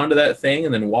ledge onto that thing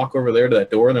and then walk over there to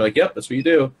that door? And they're like, yep, that's what you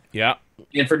do. Yeah.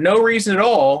 And for no reason at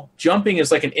all, jumping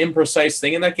is like an imprecise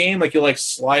thing in that game. Like you like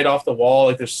slide off the wall,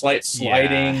 like there's slight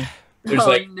sliding. Yeah. There's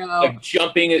like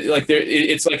jumping, like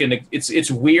it's like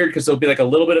it's weird because there'll be like a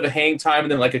little bit of a hang time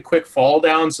and then like a quick fall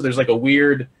down. So there's like a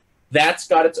weird, that's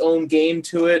got its own game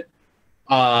to it.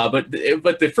 But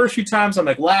the first few times I'm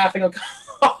like laughing, I'm like,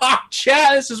 oh,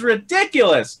 Chad, this is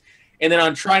ridiculous. And then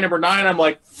on try number 9, I'm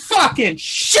like, fucking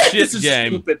shit, this is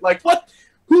stupid. Like what?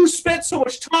 Who spent so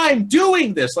much time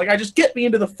doing this? Like, I just get me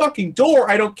into the fucking door.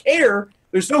 I don't care.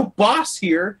 There's no boss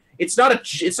here. It's not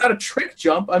a trick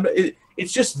jump.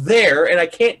 It's just there, and I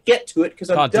can't get to it because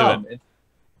I'm dumb.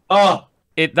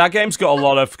 That game's got a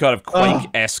lot of kind of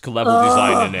Quake-esque level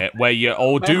design in it, where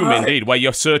Doom indeed, where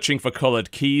you're searching for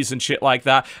colored keys and shit like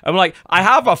that. I'm like, I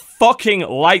have a fucking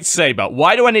lightsaber.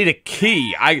 Why do I need a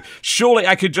key? Surely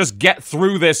I could just get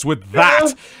through this with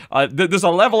that. There's a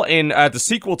level in the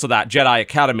sequel to that, Jedi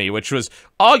Academy, which was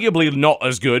arguably not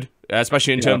as good,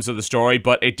 especially in terms of the story,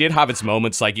 but it did have its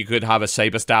moments. Like, you could have a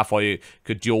saber staff, or you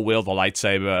could dual wield the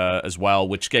lightsaber as well,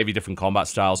 which gave you different combat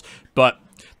styles. But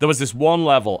there was this one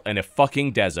level in a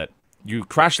fucking desert. You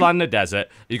crash land in a desert,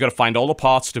 you gotta find all the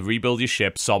parts to rebuild your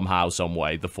ship somehow, some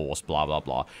way, the Force, blah, blah,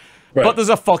 blah. Right. But there's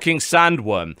a fucking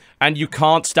sandworm, and you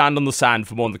can't stand on the sand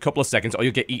for more than a couple of seconds, or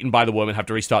you'll get eaten by the worm and have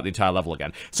to restart the entire level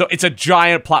again. So it's a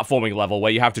giant platforming level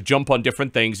where you have to jump on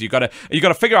different things. You gotta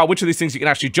figure out which of these things you can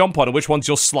actually jump on and which ones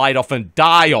you'll slide off and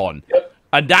die on. Yep.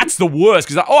 And that's the worst,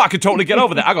 because I could totally get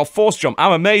over that. I got force jump.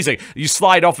 I'm amazing. You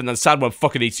slide off, and then the sandworm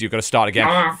fucking eats you. You've got to start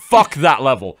again. Fuck that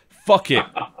level. Fuck it.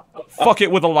 Fuck it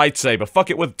with a lightsaber. Fuck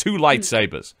it with 2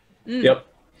 lightsabers. Yep.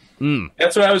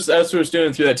 That's what I was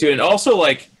doing through that too. And also,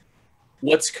 like,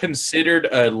 what's considered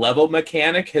a level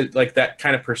mechanic, like that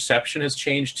kind of perception has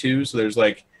changed too. So there's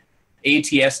like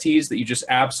ATSTs that you just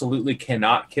absolutely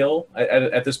cannot kill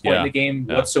at this point in the game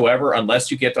whatsoever,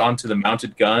 unless you get onto the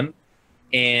mounted gun.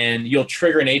 And you'll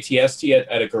trigger an ATST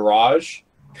at a garage,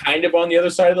 kind of on the other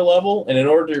side of the level. And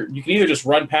you can either just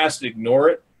run past and ignore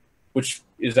it, which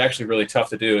is actually really tough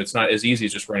to do. It's not as easy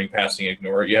as just running past and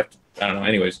ignore it. You have to, I don't know,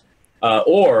 anyways.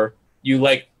 Or you,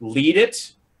 like, lead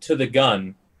it to the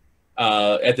gun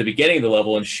at the beginning of the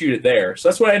level and shoot it there. So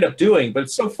that's what I end up doing. But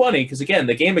it's so funny because, again,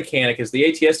 the game mechanic is the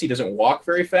ATST doesn't walk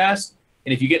very fast.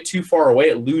 And if you get too far away,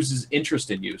 it loses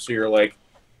interest in you. So you're like,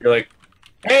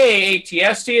 hey,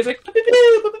 ATST. It's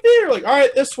like, all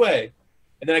right, this way.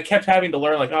 And then I kept having to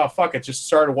learn, like, oh, fuck, it just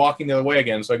started walking the other way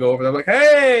again. So I go over there, like,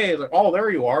 hey, like, oh, there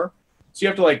you are. So you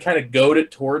have to, like, kind of goad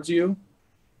it towards you.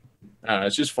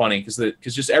 It's just funny because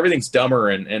just everything's dumber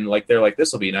and like they're like,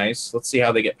 this will be nice. Let's see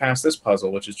how they get past this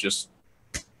puzzle, which is just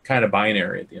kind of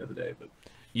binary at the end of the day. But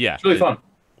yeah, it's really fun.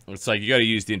 It's like you got to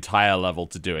use the entire level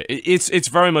to do it. It's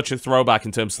very much a throwback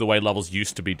in terms of the way levels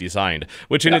used to be designed,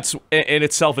 which in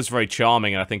itself is very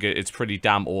charming, and I think it's pretty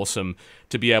damn awesome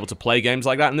to be able to play games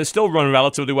like that. And they still run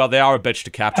relatively well. They are a bitch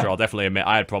to capture. I'll definitely admit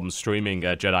I had problems streaming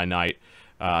Jedi Knight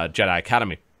Jedi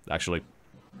Academy, actually.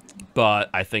 But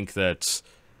I think that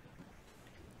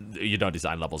you don't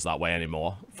design levels that way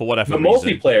anymore for whatever the reason.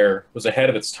 Multiplayer was ahead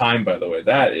of its time, by the way.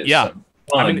 That is some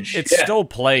fun I mean, shit. it's still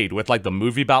played with like the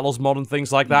movie battles mod and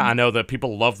things like that. I know that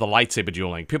people love the lightsaber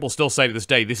dueling. People still say to this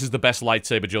day, this is the best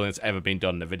lightsaber dueling that's ever been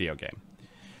done in a video game.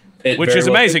 Which is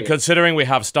amazing, considering we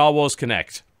have Star Wars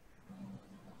Connect.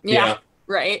 Yeah.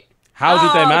 Right. How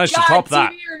did they manage to top that?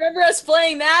 Do you remember us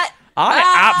playing that?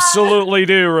 I absolutely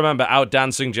do remember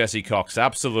outdancing Jesse Cox.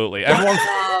 Absolutely.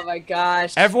 Oh my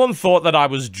gosh. Everyone thought that I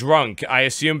was drunk. I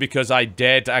assume because I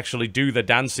dared to actually do the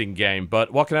dancing game.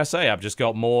 But what can I say? I've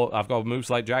got moves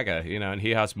like Jagger, you know, and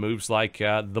he has moves like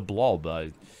the Blob.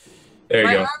 There you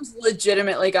my go. arms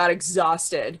legitimately got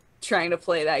exhausted trying to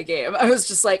play that game. I was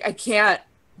just like, I can't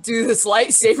do this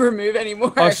lightsaber move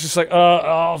anymore. I was just like,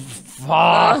 oh,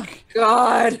 fuck. Oh,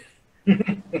 God.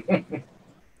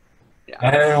 I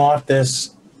don't want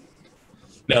this.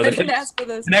 No, I didn't ask for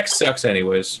this. Connect sucks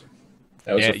anyways.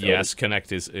 Yes,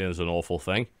 Connect is an awful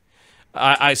thing.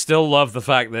 I still love the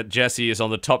fact that Jesse is on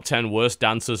the top 10 worst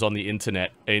dancers on the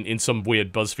internet in some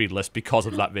weird BuzzFeed list because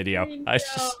of that video.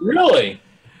 Really?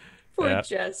 Poor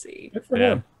Jesse. Good for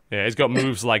him. Yeah, he's got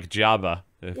moves like Jabba.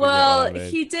 Well,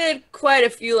 he did quite a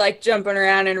few, like, jumping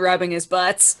around and rubbing his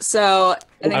butts, so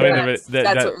I think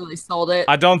that's what really sold it.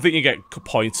 I don't think you get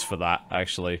points for that,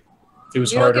 actually. It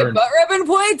was you harder. don't get butt rubbing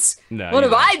points? No. What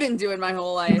have I been doing my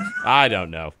whole life? I don't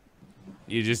know.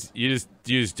 You just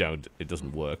don't. It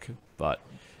doesn't work. But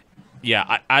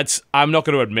yeah, I'm not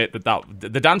going to admit that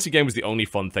the dancing game was the only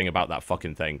fun thing about that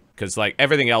fucking thing, because like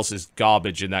everything else is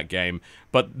garbage in that game.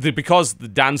 But because the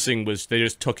dancing was, they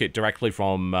just took it directly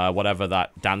from whatever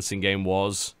that dancing game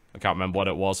was. I can't remember what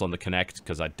it was on the Kinect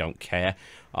because I don't care.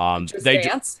 Just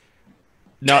Dance?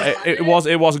 No, it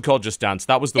wasn't called Just Dance.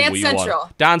 That was the Dance Wii Central.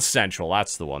 one. Dance Central.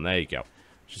 That's the one. There you go.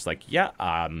 Just like yeah,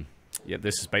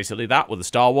 this is basically that with a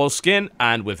Star Wars skin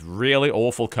and with really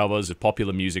awful covers of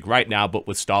popular music right now, but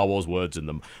with Star Wars words in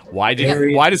them. Why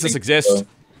does this exist?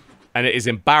 And it is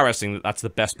embarrassing that that's the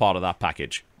best part of that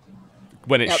package,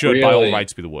 when it should, by all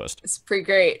rights, be the worst. It's pretty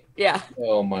great. Yeah.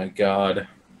 Oh my God.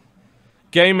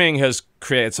 Gaming has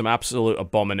created some absolute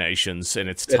abominations in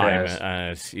its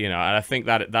time, you know, and I think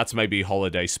that's maybe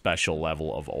holiday special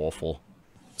level of awful.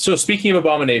 So speaking of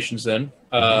abominations, then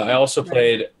I also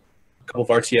played a couple of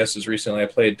RTSs recently. I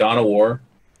played Dawn of War.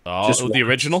 Oh, just the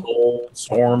original?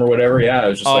 Storm or whatever. Yeah, I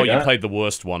was just you played the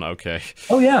worst one. Okay.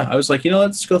 Oh yeah, I was like, you know,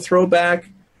 let's go throw back.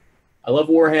 I love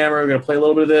Warhammer. We're gonna play a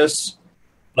little bit of this.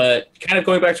 But kind of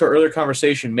going back to our earlier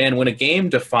conversation, man, when a game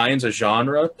defines a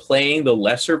genre, playing the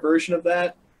lesser version of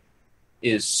that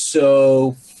is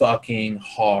so fucking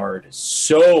hard.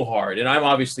 So hard. And I'm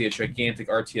obviously a gigantic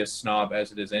RTS snob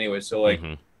as it is anyway. So, like,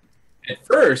 at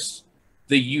first,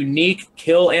 the unique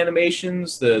kill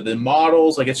animations, the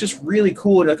models, like, it's just really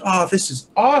cool. And like, oh, this is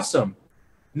awesome.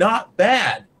 Not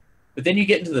bad. But then you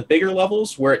get into the bigger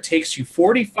levels where it takes you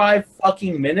 45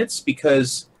 fucking minutes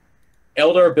because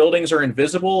Eldar buildings are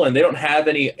invisible and they don't have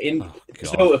any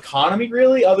there's no economy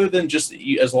really, other than just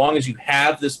as long as you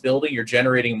have this building, you're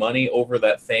generating money over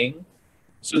that thing.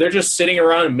 So they're just sitting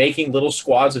around and making little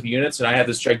squads of units, and I have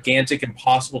this gigantic,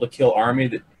 impossible to kill army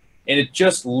and it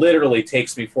just literally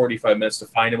takes me 45 minutes to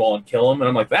find them all and kill them. And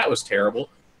I'm like, that was terrible.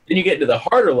 Then you get into the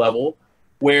harder level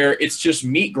where it's just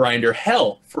meat grinder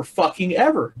hell for fucking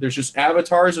ever. There's just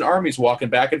avatars and armies walking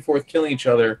back and forth, killing each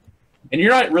other. And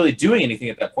you're not really doing anything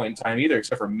at that point in time either,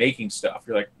 except for making stuff.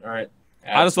 You're like, all right.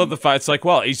 I just love the fact it's like,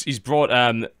 well, he's brought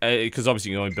because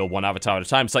obviously you can only build one avatar at a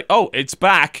time. It's like, oh, it's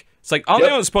back. It's like, aren't they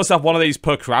only supposed to have one of these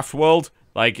per craft world?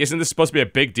 Like, isn't this supposed to be a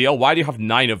big deal? Why do you have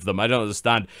 9 of them? I don't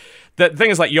understand. The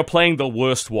thing is, like, you're playing the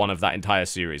worst one of that entire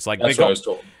series. Like, that's what I was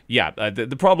told. Yeah,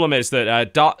 the problem is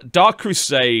that Dark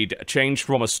Crusade changed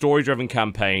from a story-driven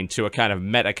campaign to a kind of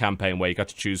meta campaign where you got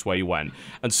to choose where you went.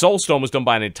 And Soulstorm was done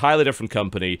by an entirely different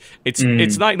company. It's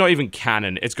not even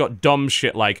canon. It's got dumb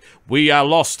shit like, we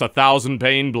lost 1,000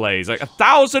 Bane Blades. Like,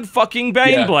 1,000 fucking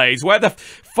Bane Blades? Where the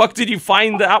fuck did you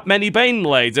find that many Bane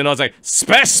Blades? And I was like,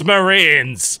 Spec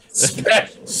Marines!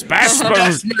 Spec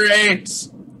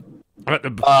Marines!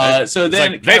 So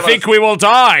then like, they think we will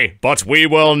die, but we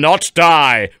will not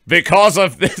die because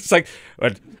of this. Like,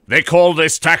 they call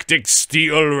this tactic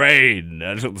Steel Rain.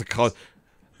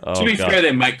 To be fair,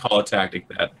 they might call a tactic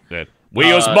that. We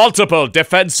use multiple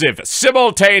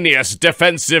simultaneous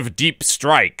defensive deep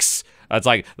strikes. It's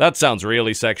like, that sounds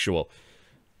really sexual.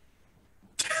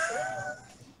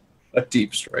 A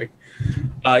deep strike.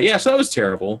 Yeah, so that was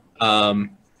terrible.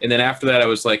 And then after that, I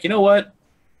was like, you know what?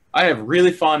 I have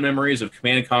really fond memories of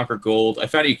Command & Conquer Gold. I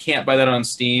found out you can't buy that on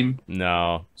Steam.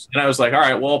 No. And I was like, all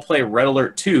right, well, I'll play Red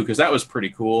Alert 2 because that was pretty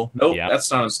cool. Nope, that's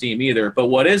not on Steam either. But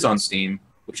what is on Steam,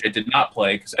 which I did not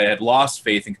play because I had lost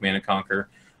faith in Command & Conquer,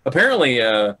 apparently,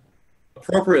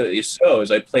 appropriately so,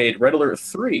 is I played Red Alert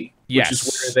 3, which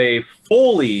is where they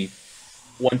fully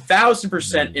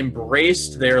 1,000%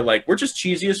 embraced their, like, we're just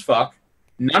cheesy as fuck.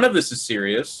 None of this is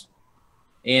serious.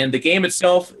 And the game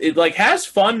itself, it like has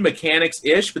fun mechanics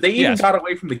ish, but they even got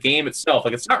away from the game itself.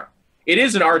 Like it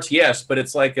is an RTS, but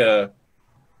it's like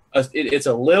it's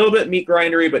a little bit meat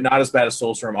grindery, but not as bad as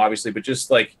Soulstorm, obviously. But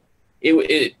just like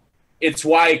it's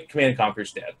why Command &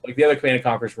 Conquer's dead. Like the other Command &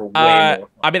 Conquers were way more fun.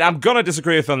 I mean, I'm gonna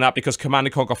disagree with you on that because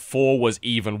Command & Conquer 4 was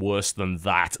even worse than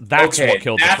that. That's what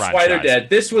killed the franchise. That's why they're dead.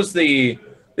 This was the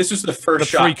first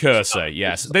shot. The precursor,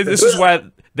 yes. This is where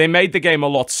they made the game a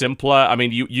lot simpler. I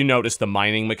mean, you notice the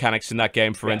mining mechanics in that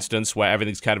game, for instance, where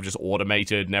everything's kind of just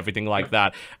automated and everything like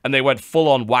that. And they went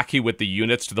full-on wacky with the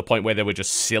units to the point where they were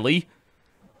just silly.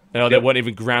 You know, they weren't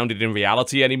even grounded in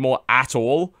reality anymore at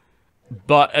all.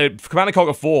 But Command &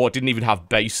 Conquer 4 didn't even have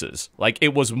bases. Like,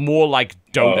 it was more like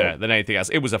Dota than anything else.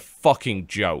 It was a fucking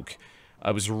joke.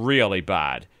 It was really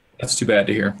bad. That's too bad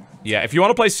to hear. Yeah, if you want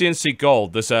to play CNC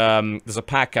Gold, there's a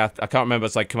pack, I can't remember,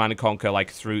 it's like Command & Conquer, like,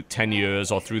 through 10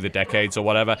 years or through the decades or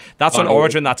whatever. That's on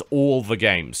Origin, that's all the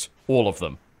games. All of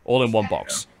them. All in one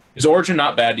box. Is Origin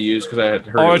not bad to use? Because I had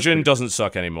heard Origin doesn't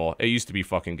suck anymore. It used to be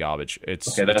fucking garbage.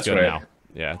 It's good now.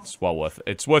 Yeah,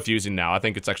 it's worth using now. I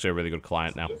think it's actually a really good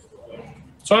client now.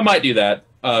 So I might do that,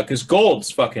 because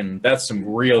Gold's that's some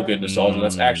real good nostalgia.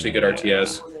 That's actually a good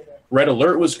RTS. Red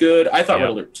Alert was good. I thought Red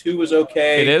Alert 2 was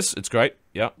okay. It is. It's great.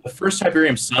 Yeah. The first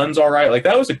Tiberium Sun's all right. Like,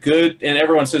 that was a good... And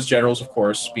everyone says Generals, of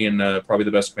course, being probably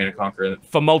the best Command & Conquer.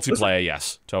 For multiplayer,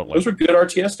 yes. Totally. Those were good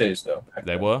RTS days, though.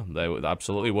 They were. They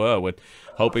absolutely were. We're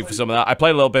hoping for some of that. I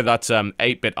played a little bit of that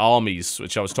 8-bit Armies,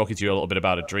 which I was talking to you a little bit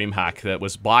about, a DreamHack that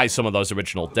was by some of those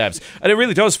original devs. And it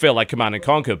really does feel like Command &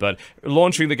 Conquer, but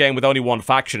launching the game with only one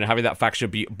faction and having that faction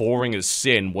be boring as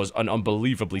sin was an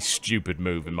unbelievably stupid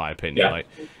move, in my opinion. Yeah. Like,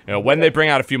 you know, when they bring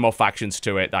out a few more factions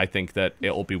to it, I think that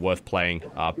it'll be worth playing.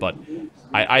 But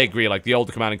I agree, like, the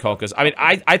older Command & Conquers. I mean,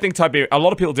 I think a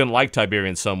lot of people didn't like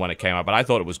Tiberian Sun when it came out, but I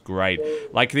thought it was great.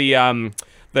 Like, the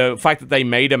fact that they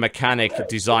made a mechanic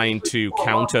designed to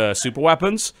counter super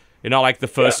weapons. You know, like the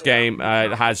first game,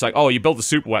 it has like, oh, you build a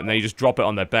super weapon, then you just drop it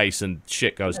on their base and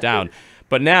shit goes down.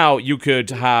 But now you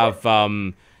could have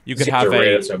the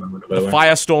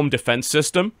Firestorm defense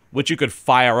system, which you could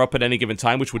fire up at any given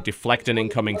time, which would deflect an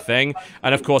incoming thing.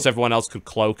 And of course, everyone else could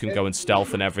cloak and go in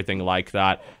stealth and everything like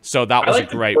that. So that was a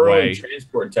great way.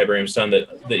 Transport in Tiberium Sun that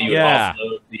you would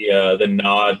offload the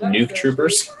Nod nuke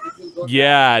troopers.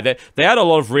 Yeah, they had a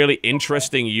lot of really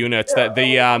interesting units. That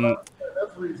Here,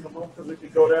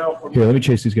 let me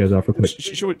chase these guys off real quick.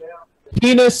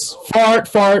 Penis,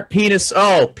 fart, penis.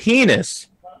 Oh, penis.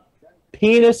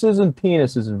 Penises and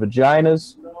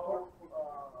vaginas.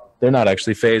 They're not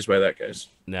actually phased by that, guys.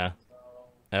 Nah,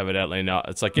 evidently not.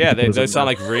 It's like, yeah, they sound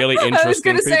like really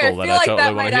interesting people I feel that like I totally that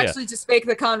want might to hear. actually just make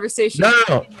the conversation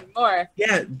No. more.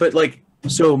 Yeah, but like,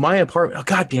 so my apartment. Oh,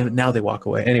 god damn it! Now they walk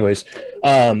away. Anyways,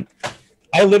 I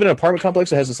live in an apartment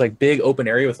complex that has this like big open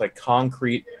area with like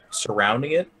concrete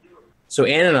surrounding it. So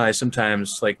Ann and I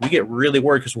sometimes like we get really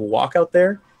worried because we'll walk out there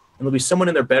and there'll be someone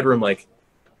in their bedroom like,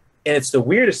 and it's the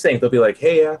weirdest thing. They'll be like,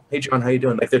 "Hey, John, how you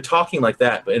doing?" Like they're talking like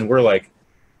that, and we're like,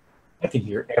 "I can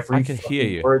hear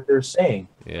every word they're saying."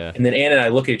 Yeah. And then Ann and I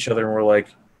look at each other and we're like,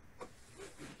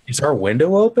 "Is our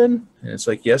window open?" And it's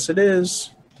like, "Yes, it is."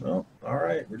 Well, all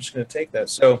right, we're just gonna take that.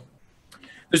 So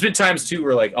there's been times too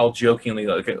where like I'll jokingly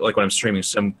like when I'm streaming,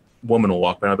 some woman will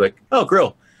walk by and I'll be like, "Oh,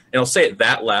 grill," and I'll say it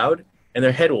that loud, and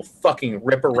their head will fucking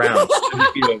rip around. And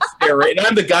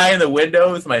I'm the guy in the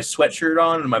window with my sweatshirt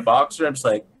on and my boxer. I'm just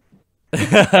like, Hey,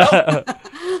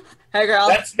 girl.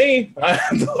 "That's me."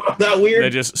 I'm not weird.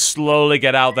 They just slowly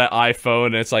get out their iPhone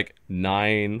and it's like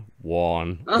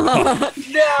 9-1. No.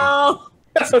 No.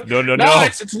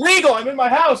 It's legal. I'm in my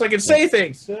house. I can say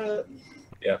things.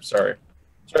 Yeah, sorry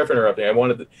for interrupting.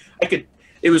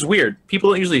 It was weird. People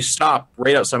don't usually stop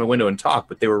right outside my window and talk,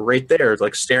 but they were right there,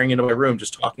 like staring into my room,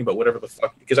 just talking about whatever the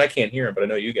fuck. Because I can't hear them, but I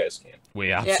know you guys can.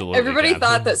 We absolutely. Yeah, everybody can.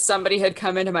 thought that somebody had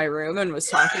come into my room and was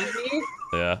talking to me.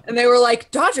 Yeah. And they were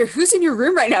like, "Dodger, who's in your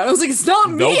room right now?" And I was like, "It's not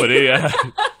me." Nobody. Yeah.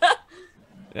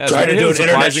 Yeah, Trying to do an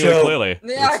internet show. Clearly.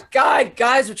 Yeah, God,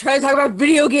 guys, we're trying to talk about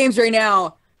video games right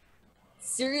now.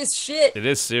 Serious shit. It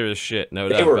is serious shit. No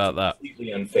They doubt were about that. completely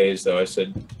unfazed, though. I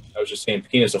was just saying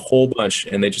penis a whole bunch,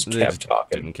 and they just kept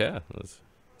talking. Didn't care. It's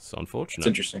unfortunate. It's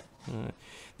interesting.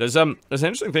 There's an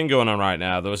interesting thing going on right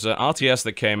now. There was an RTS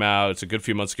that came out a good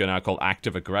few months ago now called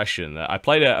Active Aggression. I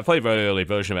played a very early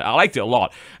version of it. I liked it a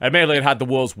lot. Admittedly, it had the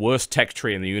world's worst tech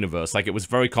tree in the universe. Like, it was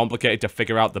very complicated to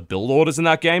figure out the build orders in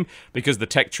that game because the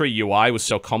tech tree UI was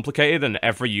so complicated and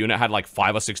every unit had like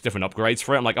 5 or 6 different upgrades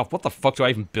for it. I'm like, oh, what the fuck do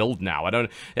I even build now? It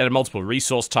had multiple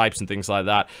resource types and things like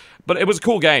that. But it was a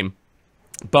cool game.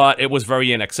 But it was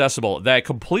very inaccessible. They're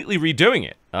completely redoing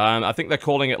it. I think they're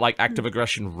calling it, like, Active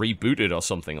Aggression Rebooted or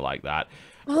something like that.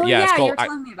 Oh, yeah, it's called, you were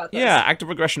telling me about this. Yeah, Active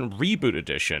Aggression Reboot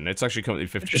Edition. It's actually currently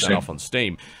 50% off on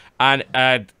Steam. And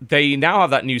they now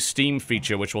have that new Steam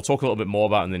feature, which we'll talk a little bit more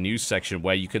about in the news section,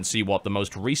 where you can see what the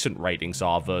most recent ratings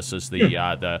are versus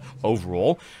the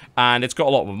overall. And it's got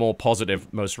a lot more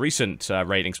positive, most recent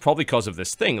ratings, probably because of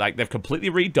this thing. Like, they've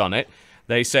completely redone it.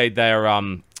 They say they're...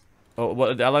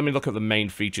 well, let me look at the main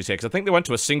features here, because I think they went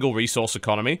to a single resource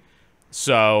economy.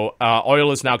 So,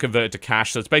 oil is now converted to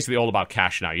cash, so it's basically all about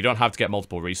cash now. You don't have to get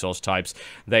multiple resource types.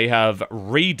 They have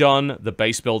redone the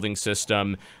base building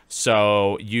system,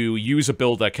 so you use a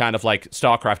builder kind of like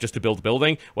StarCraft just to build a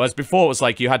building, whereas before it was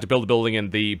like you had to build a building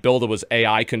and the builder was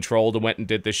AI controlled and went and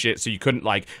did this shit, so you couldn't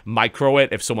like micro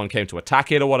it if someone came to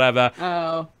attack it or whatever.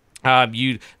 Oh.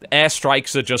 The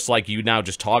airstrikes are just like you now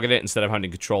just target it instead of having to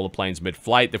control the planes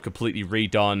mid-flight. They've completely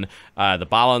redone the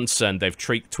balance and they've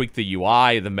tweaked the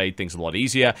UI. They've made things a lot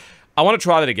easier. I want to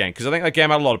try that again because I think that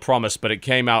game had a lot of promise, but it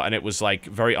came out and it was like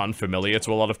very unfamiliar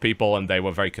to a lot of people and they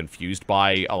were very confused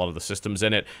by a lot of the systems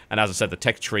in it. And as I said, the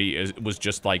tech tree was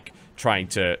just like trying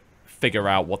to figure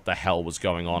out what the hell was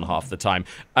going on half the time.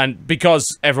 And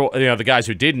because everyone, the guys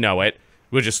who did know it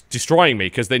were just destroying me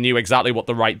because they knew exactly what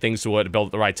the right things were to build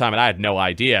at the right time, and I had no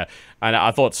idea. And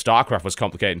I thought StarCraft was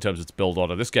complicated in terms of its build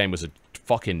order. This game was a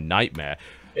fucking nightmare.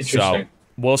 So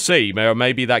we'll see.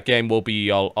 Maybe that game will be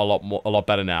a lot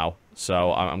better now.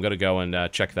 So I'm gonna go and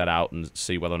check that out and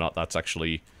see whether or not that's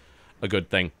actually a good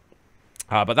thing.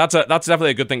 But that's definitely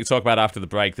a good thing to talk about after the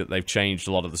break. That they've changed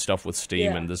a lot of the stuff with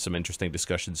Steam, and there's some interesting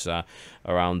discussions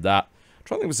around that. I'm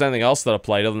trying to think if there's anything else that I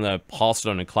played other than the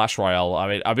Hearthstone and Clash Royale. I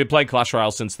mean, I've been playing Clash Royale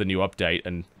since the new update,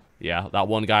 and yeah, that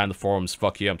one guy on the forums,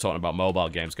 fuck you, I'm talking about mobile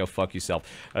games, go fuck yourself.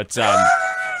 But,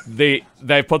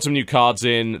 they've put some new cards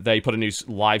in, they put a new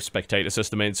live spectator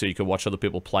system in so you can watch other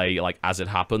people play, like, as it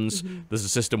happens. There's a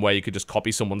system where you could just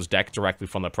copy someone's deck directly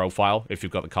from their profile, if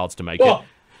you've got the cards to make it.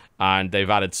 And they've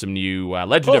added some new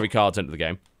legendary cards into the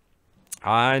game.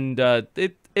 And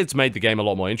it's made the game a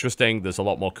lot more interesting. There's a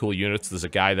lot more cool units. There's a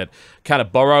guy that kind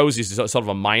of burrows. He's sort of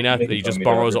a miner. He just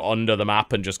burrows under the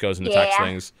map and just goes and attacks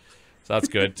things. So that's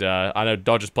good. I know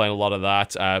Dodger's playing a lot of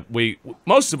that.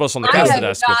 Most of us on the caster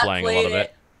desk are playing a lot of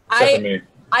it.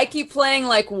 I keep playing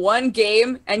like one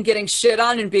game and getting shit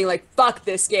on and being like, fuck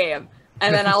this game.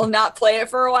 And then I'll not play it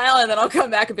for a while, and then I'll come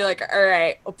back and be like, all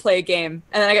right, I'll play a game.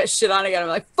 And then I get shit on again. I'm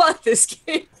like, fuck this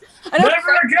game.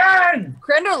 Never again!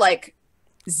 Krendo, like,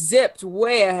 zipped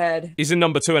way ahead. He's in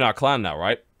number 2 in our clan now,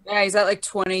 right? Yeah, he's at like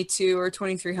 22 or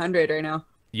 2300 right now.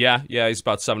 Yeah, he's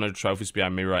about 700 trophies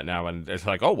behind me right now, and it's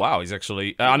like, oh wow, he's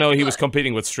actually... I know he was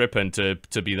competing with Strippin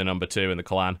to be the number 2 in the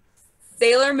clan.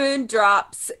 Sailor Moon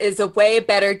Drops is a way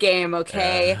better game,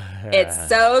 okay? It's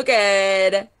so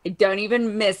good. I don't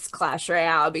even miss Clash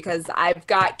Royale because I've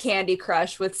got Candy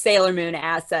Crush with Sailor Moon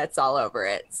assets all over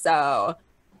it, so...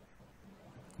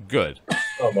 Good.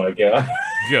 Oh my god.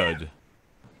 Good.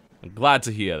 I'm glad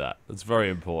to hear that. That's very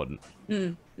important.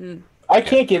 I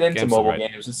can't get into mobile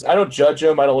games. I don't judge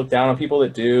them. I don't look down on people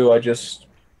that do. I guess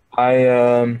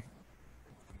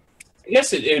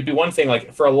it would be one thing,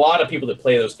 like, for a lot of people that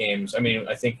play those games, I mean,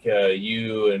 I think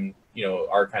you and,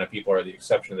 our kind of people are the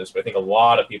exception to this, but I think a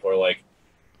lot of people are like,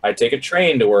 I take a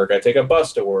train to work, I take a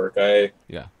bus to work, I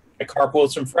carpool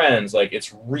with some friends. Like,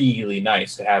 it's really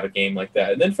nice to have a game like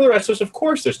that. And then for the rest of us, of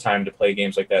course, there's time to play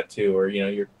games like that, too, or,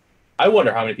 I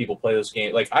wonder how many people play those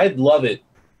games. Like, I'd love it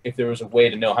if there was a way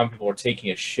to know how many people are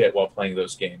taking a shit while playing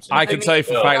those games. I can say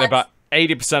for the fact that about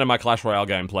 80% of my Clash Royale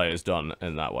gameplay is done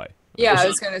in that way. Yeah, I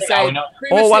was going to say.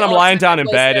 Or when I'm lying down in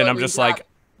bed and I'm just like,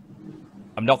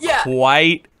 I'm not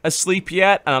quite asleep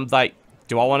yet, and I'm like,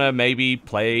 do I want to maybe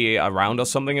play a round or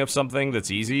something of something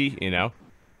that's easy,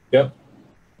 Yep.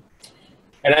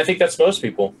 And I think that's most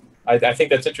people. I think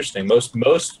that's interesting. Most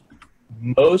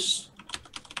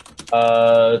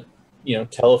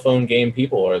telephone game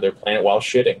people they're playing it while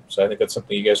shitting. So I think that's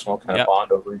something you guys can all kind of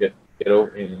bond over and get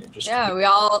over. And just we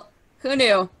all. Who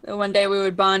knew that one day we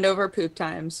would bond over poop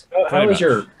times? How is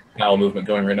your bowel movement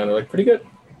going right now? They're like pretty good.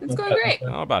 It's going great.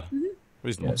 Not bad.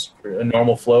 Reasonable. Yes, a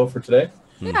normal flow for today.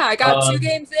 Yeah, I got 2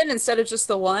 games in instead of just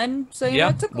the one. So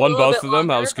it took won both of them.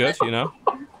 Longer, that was good.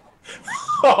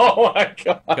 Oh my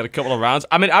god! Got a couple of rounds.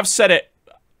 I mean, I've said it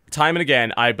time and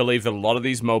again, I believe that a lot of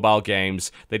these mobile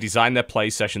games, they design their play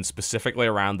sessions specifically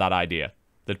around that idea.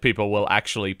 That people will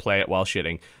actually play it while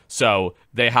shitting. So,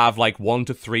 they have, like, 1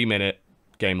 to 3 minute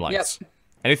game lengths. Yep.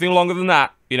 Anything longer than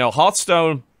that, you know,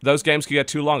 Hearthstone, those games can get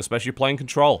too long, especially playing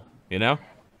Control, you know?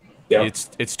 Yeah.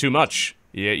 It's too much.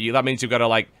 That means you've got to,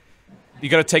 like, you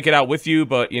got to take it out with you,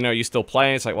 but, you know, you're still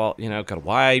playing. It's like, well, you know, got to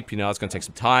wipe. You know, it's going to take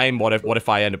some time. What if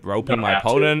I end up roping my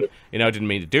opponent? You know, didn't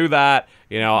mean to do that.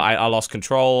 You know, I lost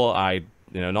control.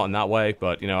 You know, not in that way,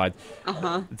 but, you know, I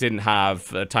didn't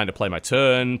have time to play my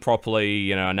turn properly,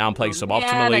 you know, and now I'm playing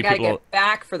suboptimally. I gotta get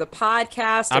back for the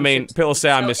podcast. I mean, people say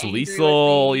I miss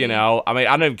lethal, you know. I mean,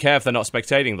 I don't even care if they're not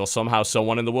spectating. They'll somehow,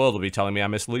 someone in the world will be telling me I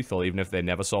miss lethal, even if they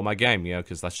never saw my game, you know,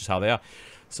 because that's just how they are.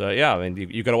 So, yeah, I mean,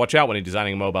 you got to watch out when you're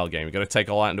designing a mobile game. You got to take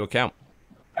all that into account.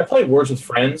 I play Words with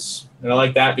Friends, and I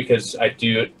like that because I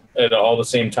do it at all the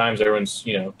same times everyone's,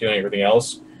 you know, doing everything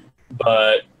else.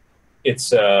 But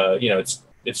it's you know,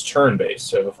 it's turn based.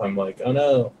 So if I'm like, oh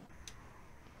no,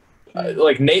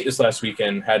 like Nate this last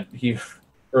weekend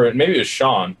or maybe it was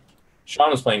Sean.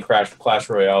 Sean was playing Clash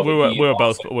Royale. They were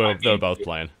both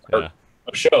playing. Yeah.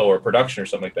 A show or production or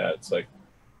something like that. It's like,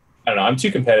 I don't know. I'm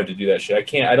too competitive to do that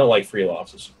shit. I don't like free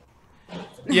losses.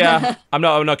 Yeah, I'm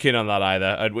not keen on that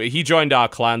either. He joined our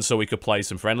clan so we could play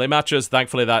some friendly matches.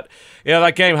 Thankfully, that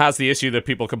game has the issue that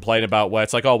people complain about, where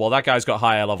it's like, oh, well, that guy's got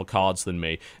higher level cards than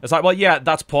me. It's like, well, yeah,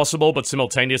 that's possible, but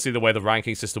simultaneously, the way the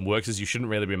ranking system works is you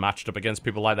shouldn't really be matched up against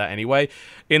people like that anyway.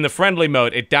 In the friendly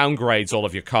mode, it downgrades all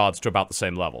of your cards to about the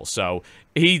same level. So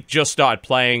he just started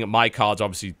playing. My cards,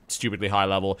 obviously, stupidly high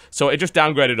level. So it just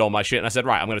downgraded all my shit. And I said,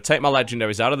 right, I'm going to take my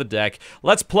legendaries out of the deck.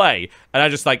 Let's play. And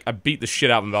I beat the shit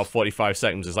out of him in about 45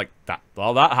 seconds. It's like, that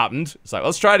happened. It's like,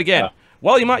 let's try it again. Yeah.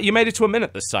 Well, you made it to a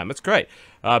minute this time. That's great.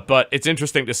 But it's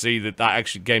interesting to see that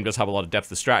actually game does have a lot of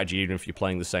depth of strategy, even if you're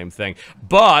playing the same thing.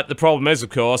 But the problem is, of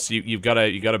course, you've got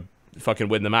to fucking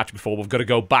win the match before we've got to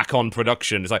go back on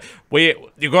production. It's like,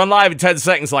 you're going live in 10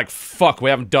 seconds. Like, fuck,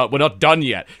 we're not done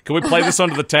yet. Can we play this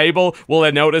under the table? Will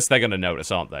they notice? They're going to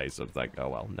notice, aren't they? So it's like, oh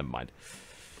well, never mind.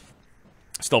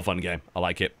 Still a fun game. I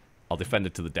like it. I'll defend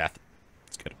it to the death.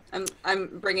 It's good.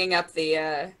 I'm bringing up the,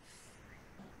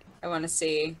 I want to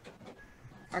see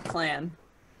our clan.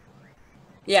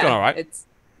 Yeah, all right. It's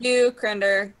you,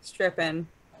 Krender, Strippin. In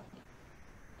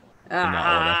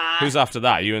that order. Who's after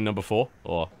that? Are you in number 4?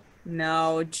 Or?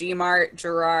 No, G-Mart,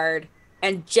 Gerard,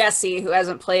 and Jesse, who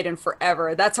hasn't played in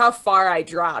forever. That's how far I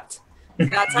dropped.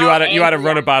 That's you had a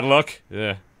run of bad luck.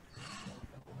 Yeah.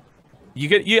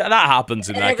 That happens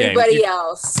in that game. Everybody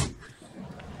else.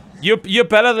 You're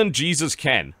better than Jesus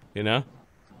Ken, you know?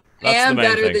 I am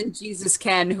better than Jesus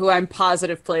Ken, who I'm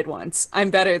positive played once. I'm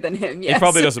better than him, yes. He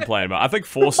probably doesn't play him. I think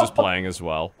Force is playing as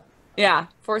well. Yeah,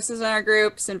 Force is in our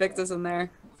group, Invictus in there.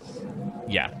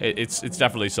 Yeah, it's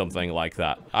definitely something like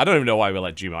that. I don't even know why we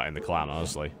let G-Mart in the clan,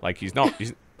 honestly. Like,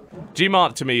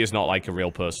 G-Mart to me is not like a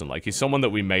real person. Like, he's someone that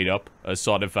we made up as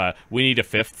sort of, we need a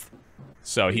 5th.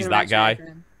 So he's that guy.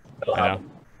 You know?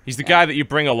 He's the guy that you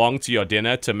bring along to your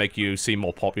dinner to make you seem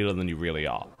more popular than you really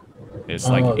are. It's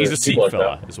like, he's a seat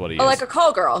filler, is what he is. Oh, like a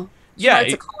call girl. Yeah,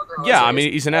 I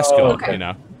mean, he's an escort, you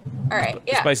know? Alright,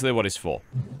 yeah. That's basically what he's for.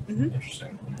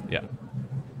 Interesting. Yeah.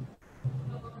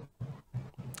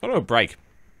 Go to a break.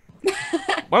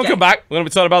 When we come back, we're going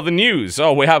to be talking about the news.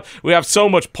 Oh, we have so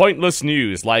much pointless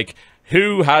news, like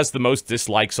who has the most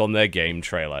dislikes on their game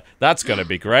trailer. That's going to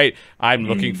be great. I'm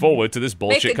looking forward to this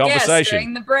bullshit conversation. Guess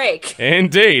during the break.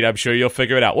 Indeed, I'm sure you'll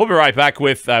figure it out. We'll be right back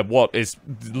with what is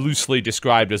loosely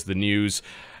described as the news,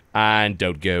 and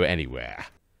don't go anywhere.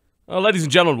 Well, ladies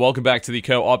and gentlemen, welcome back to the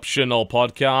Co-Optional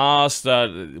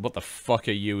Podcast. What the fuck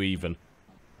are you even?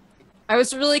 I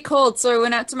was really cold, so I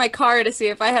went out to my car to see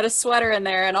if I had a sweater in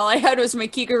there, and all I had was my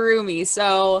Kigurumi,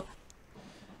 so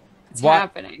it's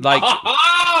happening. Like,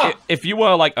 if you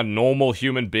were, like, a normal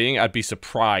human being, I'd be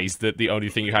surprised that the only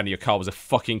thing you had in your car was a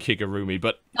fucking Kigurumi,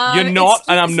 but you're not,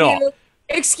 and I'm not.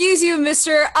 Excuse you,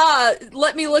 mister.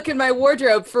 Let me look in my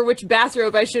wardrobe for which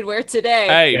bathrobe I should wear today.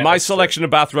 Hey, my selection of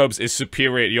bathrobes is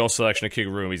superior to your selection of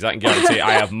Kigurumis. I can guarantee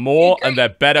I have more, and they're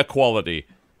better quality.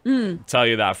 Tell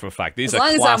you that for a fact. These are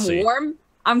classy. As long as I'm warm,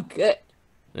 I'm good.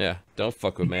 Yeah, don't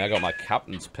fuck with me. I got my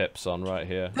captain's pips on right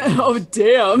here. Oh,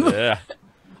 damn. Yeah.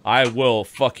 I will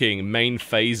fucking main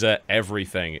phaser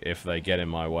everything if they get in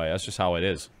my way. That's just how it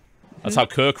is. That's how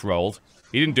Kirk rolled.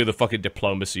 He didn't do the fucking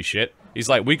diplomacy shit. He's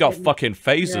like, we got fucking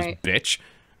phasers, bitch.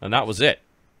 And that was it.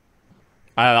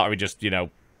 I thought we just, you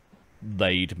know,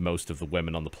 laid most of the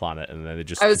women on the planet, and then they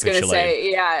just I was going to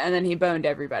say, yeah, and then he boned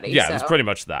everybody. Yeah, so. It was pretty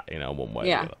much that, you know, one way or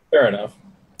the other. Fair enough.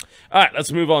 All right,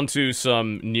 let's move on to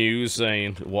some news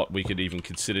and what we could even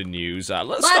consider news.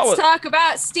 Let's talk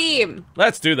about Steam.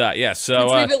 Let's do that. Yes. So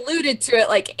since we've alluded to it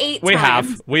like 8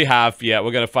 times. We have. Yeah,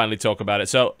 we're gonna finally talk about it.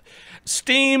 So,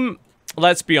 Steam.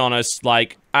 Let's be honest.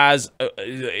 Like,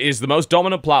 is the most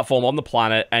dominant platform on the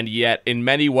planet, and yet in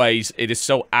many ways it is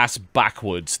so ass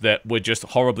backwards that we're just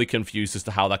horribly confused as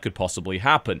to how that could possibly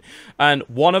happen. And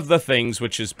one of the things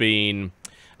which has been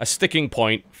a sticking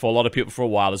point for a lot of people for a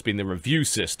while has been the review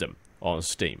system on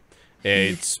Steam.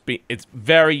 It's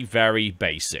very, very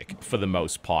basic for the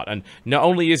most part. And not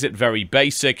only is it very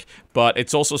basic, but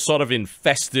it's also sort of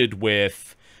infested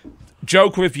with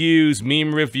joke reviews,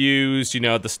 meme reviews, you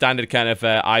know, the standard kind of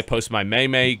I post my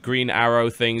meme green arrow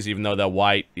things, even though they're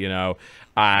white, you know,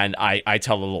 and I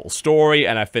tell a little story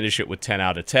and I finish it with 10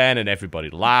 out of 10 and everybody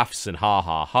laughs and ha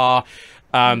ha ha.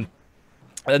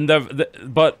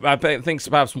 But I think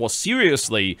perhaps more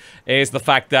seriously is the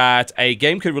fact that a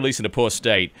game could release in a poor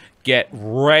state, get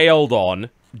railed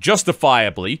on,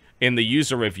 justifiably, in the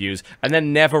user reviews, and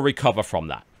then never recover from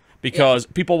that. Because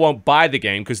people won't buy the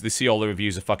game because they see all the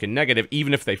reviews are fucking negative,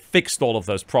 even if they fixed all of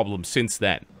those problems since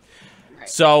then. Right.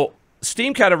 So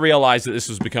Steam kind of realized that this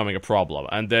was becoming a problem,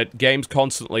 and that games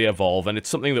constantly evolve, and it's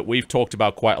something that we've talked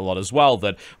about quite a lot as well,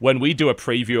 that when we do a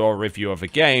preview or a review of a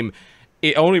game,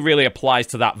 it only really applies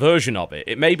to that version of it.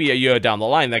 It may be a year down the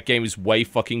line that game is way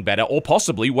fucking better, or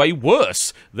possibly way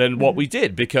worse than what we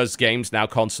did, because games now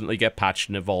constantly get patched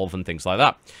and evolve and things like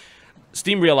that.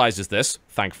 Steam realizes this,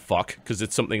 thank fuck, because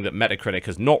it's something that Metacritic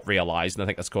has not realized, and I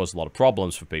think that's caused a lot of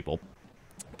problems for people,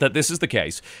 that this is the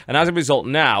case. And as a result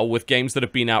now, with games that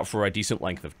have been out for a decent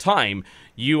length of time,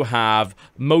 you have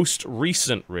most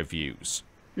recent reviews.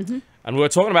 And we were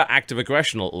talking about active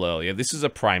aggression a little earlier. This is a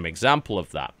prime example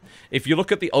of that. If you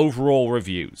look at the overall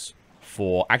reviews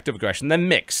for active aggression, they're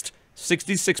mixed.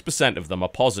 66% of them are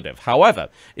positive. However,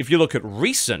 if you look at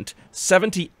recent,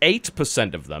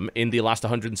 78% of them in the last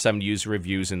 107 user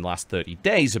reviews in the last 30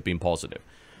 days have been positive.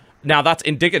 Now, that's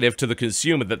indicative to the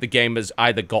consumer that the game has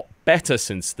either got better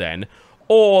since then,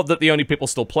 or that the only people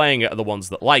still playing it are the ones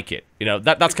that like it. You know,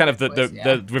 that's kind of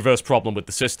the reverse problem with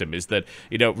the system, is that,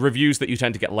 you know, reviews that you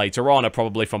tend to get later on are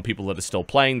probably from people that are still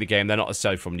playing the game. They're not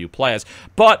necessarily from new players.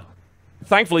 But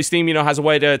thankfully, Steam, you know, has a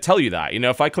way to tell you that. You know,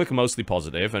 if I click mostly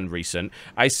positive and recent,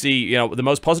 I see, you know, the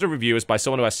most positive review is by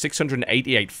someone who has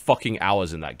 688 fucking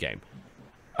hours in that game.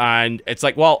 And it's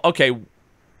like, well, okay,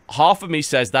 half of me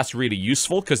says that's really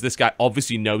useful because this guy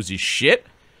obviously knows his shit.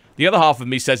 The other half of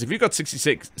me says, if you've got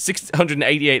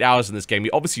 688 hours in this game,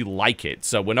 you obviously like it,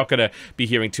 so we're not going to be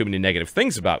hearing too many negative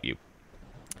things about you.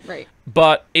 Right.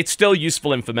 But it's still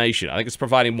useful information. I think it's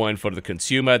providing more info to the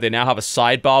consumer. They now have a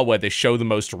sidebar where they show the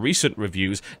most recent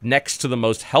reviews next to the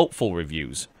most helpful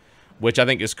reviews, which I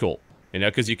think is cool. You know,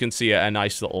 because you can see a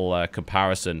nice little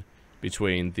comparison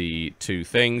between the two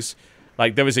things.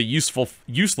 Like, there is a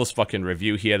useless fucking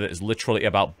review here that is literally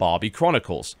about Barbie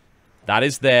Chronicles. That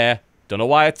is there. Don't know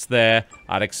why it's there.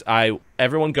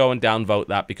 Everyone go and downvote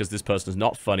that because this person is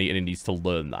not funny and he needs to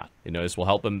learn that. You know, this will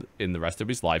help him in the rest of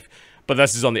his life. But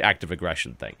this is on the active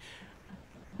aggression thing.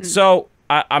 So,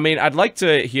 I mean, I'd like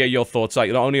to hear your thoughts,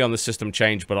 like, not only on the system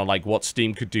change, but on, like, what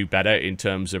Steam could do better in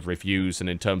terms of reviews and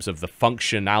in terms of the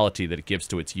functionality that it gives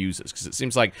to its users. Because it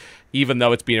seems like, even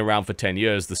though it's been around for 10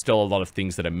 years, there's still a lot of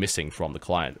things that are missing from the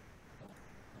client.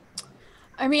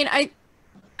 I mean, I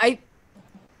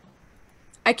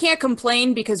can't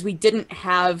complain because we didn't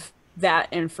have that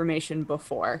information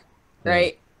before,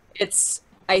 right?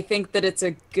 I think that it's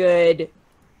a good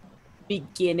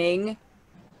beginning.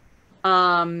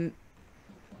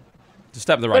 It's a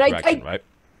step in the right direction, right?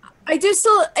 I do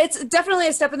still, it's definitely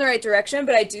a step in the right direction,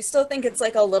 but I do still think it's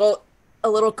like a little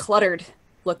cluttered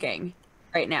looking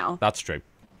right now. That's true.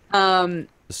 There's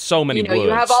so many words. You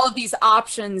have all of these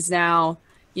options now.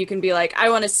 You can be like, I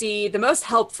want to see the most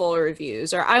helpful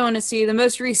reviews, or I want to see the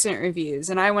most recent reviews,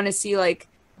 and I want to see, like,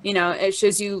 you know, it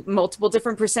shows you multiple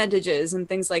different percentages and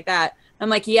things like that. I'm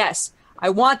like, yes, I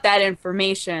want that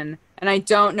information, and I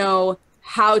don't know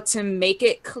how to make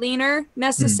it cleaner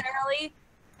necessarily,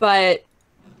 but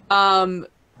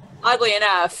oddly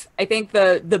enough, I think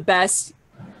the best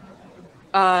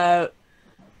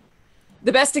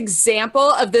example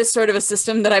of this sort of a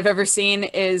system that I've ever seen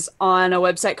is on a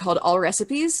website called All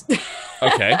Recipes.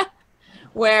 Okay.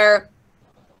 Where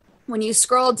when you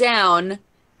scroll down,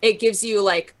 it gives you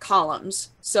like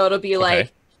columns. So it'll be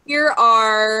like, here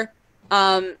are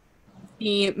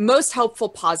the most helpful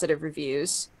positive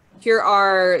reviews. Here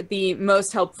are the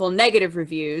most helpful negative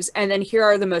reviews. And then here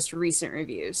are the most recent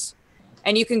reviews.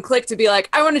 And you can click to be like,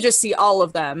 I want to just see all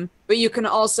of them. But you can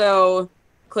also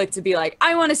click to be like,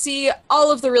 I want to see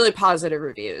all of the really positive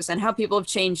reviews and how people have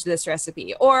changed this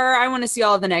recipe, or I want to see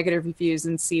all of the negative reviews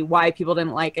and see why people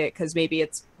didn't like it, because maybe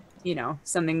it's, you know,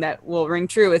 something that will ring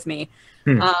true with me.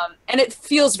 And it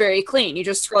feels very clean. You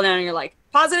just scroll down and you're like,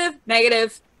 positive,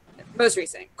 negative, most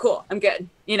recent, cool, I'm good,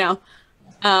 you know.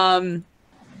 And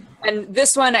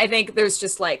this one, I think there's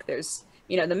just like, there's,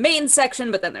 you know, the main section,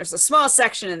 but then there's a small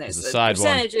section and there's the side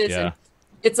percentages. Yeah. And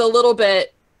it's a little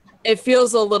bit, it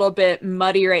feels a little bit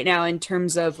muddy right now in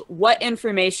terms of what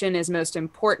information is most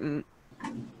important.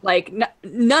 Like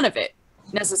none of it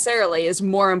necessarily is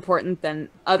more important than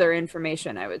other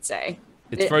information, I would say.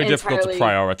 It's very difficult to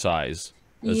prioritize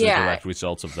as a direct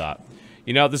result of that.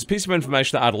 You know, there's a piece of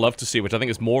information that I'd love to see, which I think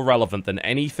is more relevant than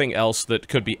anything else that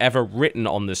could be ever written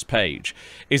on this page,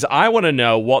 is I want to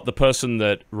know what the person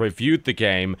that reviewed the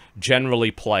game generally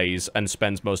plays and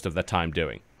spends most of their time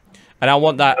doing. And I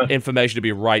want that information to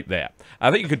be right there.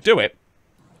 I think you could do it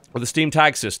with the Steam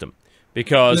tag system.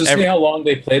 Because does it say how long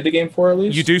they played the game for, at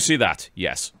least? You do see that,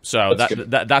 yes. So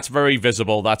that's very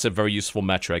visible. That's a very useful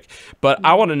metric. But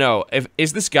I want to know,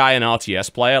 is this guy an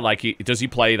RTS player? Like, does he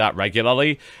play that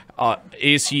regularly?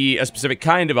 Is he a specific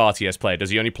kind of RTS player? Does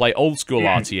he only play old school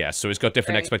RTS? So he's got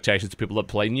different expectations to people that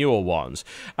play newer ones.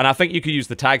 And I think you could use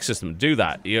the tag system to do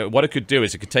that. You know, what it could do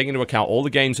is it could take into account all the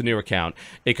games in your account.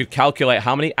 It could calculate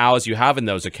how many hours you have in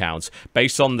those accounts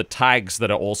based on the tags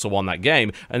that are also on that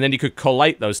game. And then you could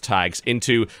collate those tags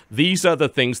into, these are the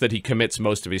things that he commits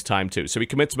most of his time to. So he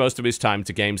commits most of his time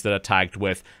to games that are tagged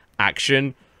with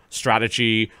action,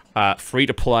 strategy,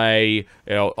 free-to-play, you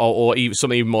know, or even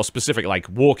something even more specific like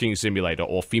walking simulator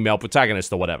or female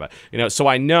protagonist or whatever. You know, so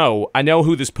I know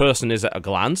who this person is at a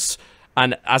glance,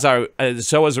 and as a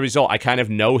result, I kind of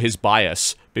know his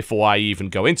bias before I even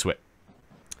go into it.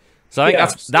 So I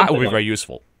think that would be very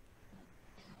useful.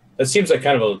 That seems like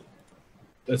kind of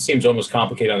that seems almost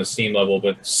complicated on the Steam level,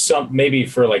 but maybe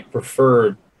for like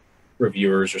preferred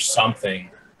reviewers or something.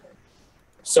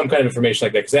 Some kind of information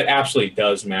like that, because that absolutely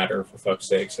does matter, for fuck's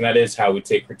sakes, and that is how we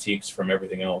take critiques from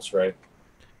everything else, right?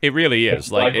 It really is.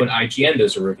 It's like when IGN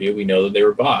does a review, we know that they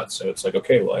were bots, so it's like,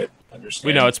 okay, well, I understand.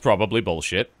 We know it's probably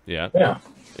bullshit. Yeah. Yeah.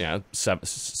 Yeah.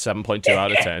 7.2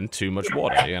 out of 10. Too much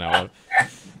water. You know.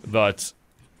 But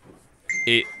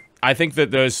I think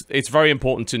that it's very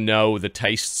important to know the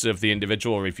tastes of the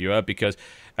individual reviewer, because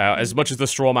as much as the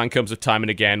straw man comes up time and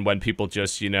again when people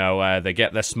just, you know, they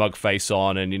get their smug face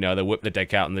on and, you know, they whip the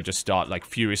deck out and they just start, like,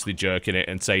 furiously jerking it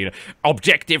and say, you know,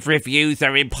 objective reviews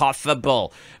are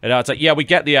impossible. And it's like, yeah, we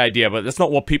get the idea, but that's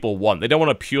not what people want. They don't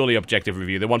want a purely objective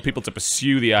review. They want people to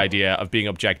pursue the idea of being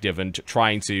objective and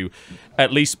trying to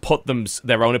at least put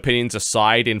their own opinions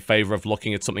aside in favor of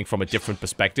looking at something from a different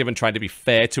perspective and trying to be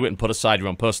fair to it and put aside your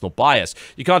own personal bias.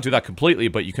 You can't do that completely,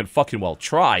 but you can fucking well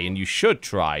try, and you should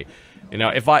try. You know,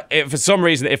 if for some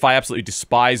reason, if I absolutely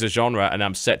despise a genre and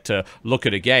I'm set to look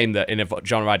at a game that in a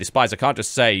genre I despise, I can't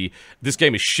just say, this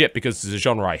game is shit because it's a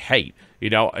genre I hate. You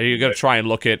know, you're going to try and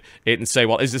look at it and say,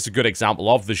 well, is this a good example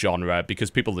of the genre?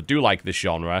 Because people that do like this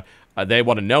genre, they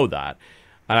want to know that.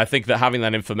 And I think that having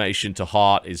that information to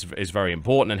heart is very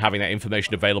important, and having that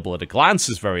information available at a glance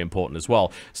is very important as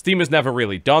well. Steam has never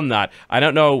really done that. I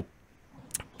don't know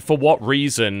for what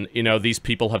reason, you know, these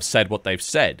people have said what they've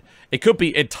said. It could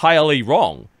be entirely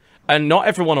wrong, and not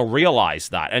everyone will realize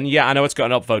that. And yeah, I know it's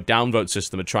got an upvote, downvote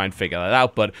system to try and figure that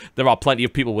out, but there are plenty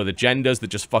of people with agendas that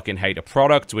just fucking hate a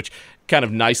product, which kind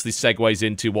of nicely segues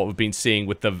into what we've been seeing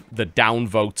with the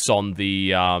downvotes on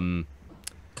the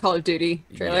Call of Duty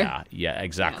trailer. Yeah,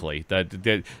 exactly. Yeah.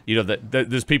 You know,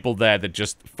 there's people there that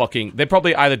just fucking, they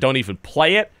probably either don't even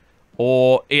play it,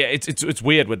 or it's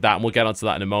weird with that, and we'll get onto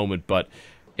that in a moment, but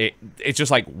it's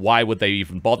just like, why would they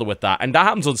even bother with that? And that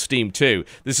happens on Steam too.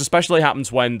 This especially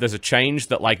happens when there's a change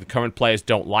that, like, the current players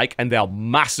don't like, and they'll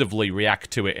massively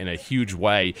react to it in a huge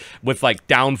way with, like,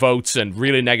 downvotes and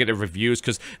really negative reviews,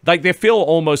 because, like, they feel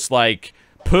almost, like,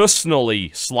 personally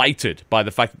slighted by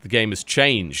the fact that the game has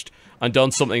changed and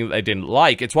done something that they didn't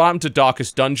like. It's what happened to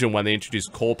Darkest Dungeon when they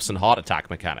introduced corpse and heart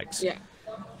attack mechanics. Yeah.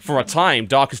 For a time,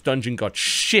 Darkest Dungeon got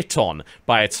shit on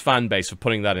by its fan base for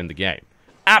putting that in the game.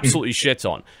 Absolutely shit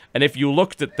on. And if you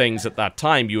looked at things at that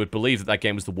time, you would believe that that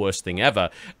game was the worst thing ever.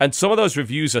 And some of those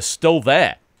reviews are still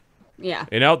there. Yeah.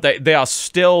 You know, they are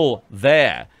still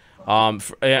there. And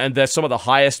they're some of the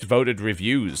highest voted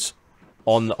reviews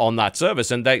on that service.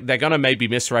 And they're going to maybe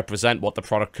misrepresent what the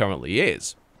product currently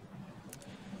is.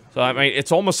 So, I mean,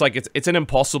 it's almost like it's an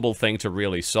impossible thing to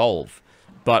really solve.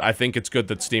 But I think it's good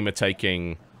that Steam are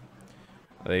taking,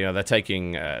 you know, they're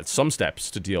taking some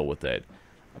steps to deal with it.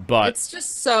 But it's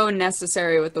just so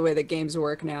necessary with the way that games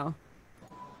work now.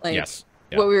 Like, yes.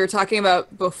 what we were talking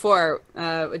about before,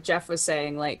 what Geoff was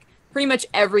saying, like pretty much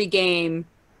every game,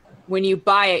 when you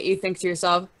buy it, you think to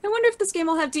yourself, I wonder if this game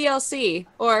will have DLC,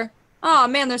 or, oh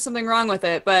man, there's something wrong with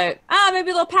it, but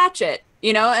maybe they'll patch it,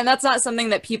 you know? And that's not something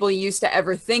that people used to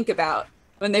ever think about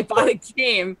when they bought a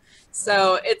game.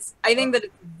 So I think that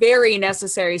it's very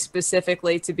necessary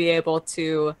specifically to be able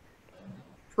to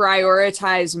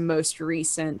prioritize most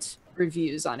recent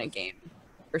reviews on a game,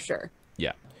 for sure.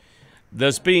 Yeah.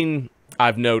 There's been,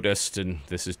 I've noticed, and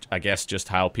this is, I guess, just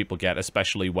how people get,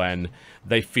 especially when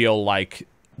they feel like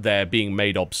they're being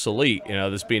made obsolete. You know,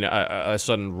 there's been a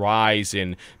sudden rise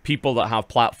in people that have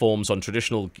platforms on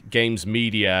traditional games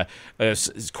media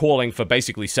calling for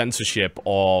basically censorship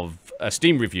of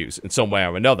Steam reviews in some way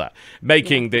or another,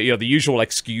 making the usual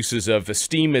excuses of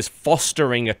Steam is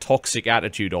fostering a toxic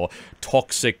attitude or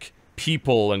toxic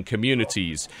people and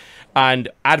communities, and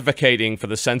advocating for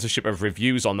the censorship of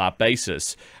reviews on that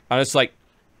basis. And it's like,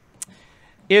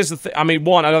 here's the thing. I mean,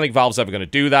 one, I don't think Valve's ever going to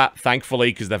do that,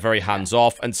 thankfully, because they're very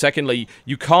hands-off. And secondly,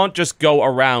 you can't just go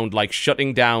around, like,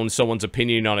 shutting down someone's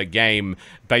opinion on a game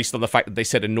based on the fact that they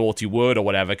said a naughty word or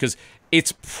whatever, because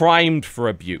it's primed for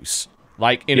abuse.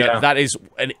 Like, you know, that is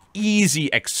an easy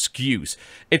excuse.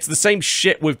 It's the same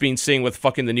shit we've been seeing with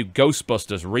fucking the new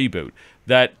Ghostbusters reboot,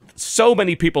 that so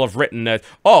many people have written that,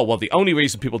 oh, well, the only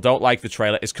reason people don't like the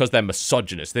trailer is because they're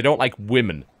misogynist. They don't like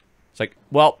women. It's like,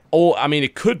 well, I mean,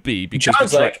 it could be because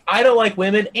John's like, I don't like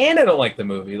women and I don't like the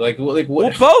movie. Like what?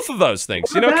 Well, both of those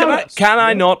things. You know, can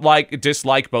I not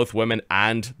dislike both women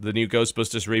and the new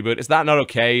Ghostbusters reboot? Is that not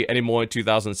okay anymore in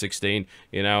 2016?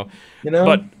 You know,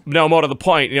 but no more to the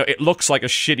point. You know, it looks like a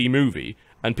shitty movie,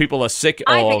 and people are sick.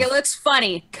 I think it looks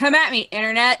funny. Come at me,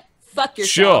 internet. Fuck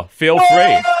yourself. Sure, feel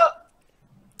free.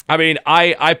 I mean,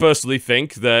 I personally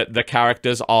think that the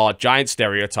characters are giant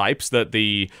stereotypes, that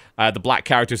the black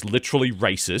character is literally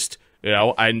racist, you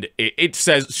know, and it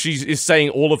says she is saying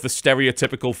all of the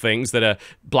stereotypical things that a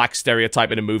black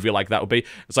stereotype in a movie like that would be.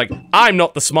 It's like, I'm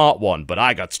not the smart one, but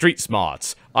I got street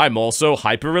smarts. I'm also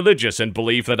hyper-religious and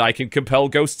believe that I can compel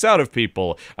ghosts out of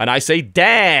people, and I say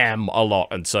damn a lot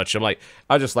and such. I'm like,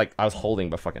 I was holding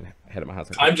my fucking head in my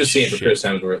hands. I'm just seeing for Chris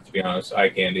Hemsworth, to be honest. Eye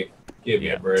candy. Give me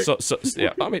a break. So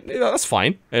yeah, I mean, that's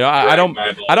fine. You know, I don't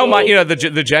mind. You know,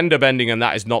 the gender bending and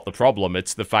that is not the problem.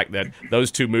 It's the fact that those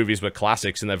two movies were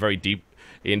classics and they're very deep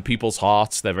in people's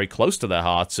hearts. They're very close to their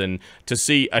hearts, and to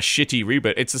see a shitty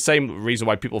reboot, it's the same reason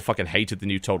why people fucking hated the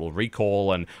new Total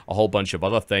Recall and a whole bunch of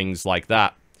other things like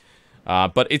that.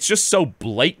 But it's just so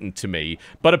blatant to me.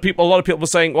 But a lot of people were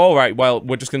saying, all right, well,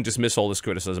 we're just going to dismiss all this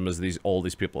criticism as all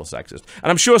these people are sexist.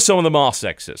 And I'm sure some of them are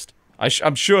sexist.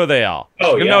 I'm sure they are.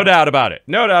 Oh, yeah. No doubt about it.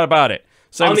 No doubt about it.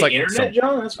 So on it's the like, internet,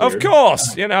 John? That's weird. Of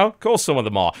course, you know, of course some of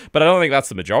them are. But I don't think that's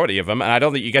the majority of them, and I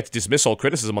don't think you get to dismiss all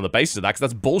criticism on the basis of that, because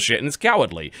that's bullshit and it's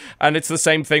cowardly. And it's the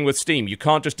same thing with Steam. You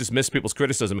can't just dismiss people's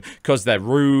criticism because they're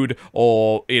rude,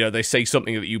 or, you know, they say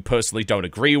something that you personally don't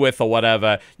agree with, or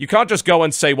whatever. You can't just go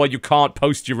and say, well, you can't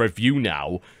post your review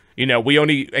now. You know, we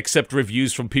only accept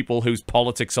reviews from people whose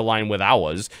politics align with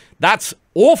ours. That's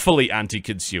awfully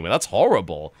anti-consumer. That's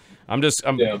horrible. I'm just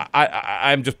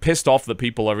pissed off that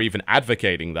people are even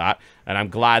advocating that, and I'm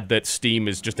glad that Steam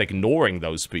is just ignoring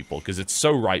those people, because it's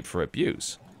so ripe for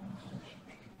abuse.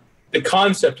 The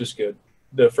concept is good.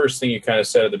 The first thing you kind of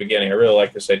said at the beginning, I really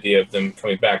like this idea of them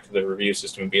coming back to the review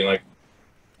system and being like,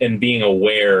 and being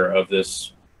aware of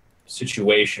this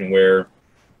situation where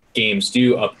games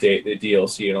do update the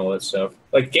DLC and all that stuff.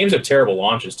 Like, games have terrible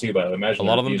launches too, by the way. Imagine a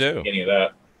lot of them do. The beginning of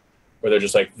that, where they're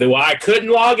just like, I couldn't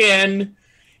log in.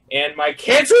 And my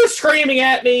kids were screaming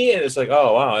at me, and it's like,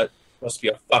 oh, wow, it must be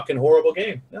a fucking horrible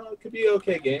game. No, it could be an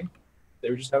okay game. They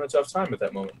were just having a tough time at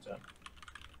that moment in time.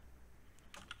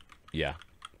 Yeah.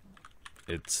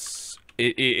 It's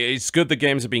good that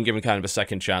games are being given kind of a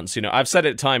second chance. You know, I've said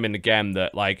it time and again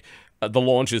that, like, the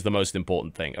launch is the most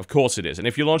important thing. Of course it is. And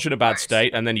if you launch in a bad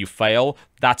state and then you fail,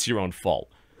 that's your own fault.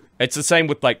 It's the same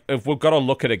with, like, if we've got to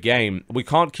look at a game, we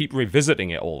can't keep revisiting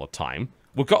it all the time.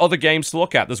 We've got other games to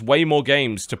look at. There's way more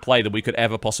games to play than we could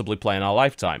ever possibly play in our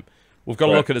lifetime. We've got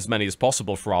to look at as many as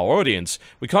possible for our audience.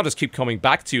 We can't just keep coming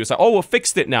back to you. It's like, oh, we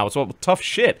fixed it now. It's all tough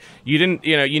shit. You didn't,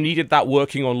 you know, you needed that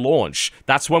working on launch.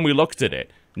 That's when we looked at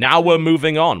it. Now we're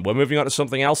moving on. We're moving on to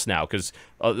something else now, because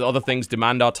other things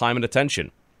demand our time and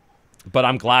attention. But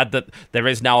I'm glad that there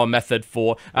is now a method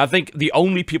for... I think the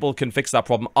only people who can fix that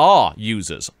problem are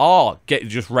users,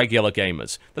 just regular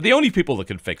gamers. They're the only people that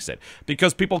can fix it.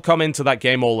 Because people come into that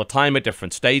game all the time at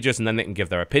different stages, and then they can give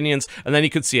their opinions, and then you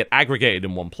can see it aggregated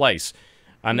in one place.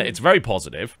 And it's very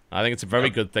positive. I think it's a very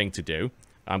good thing to do.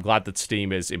 I'm glad that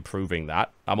Steam is improving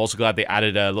that. I'm also glad they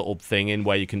added a little thing in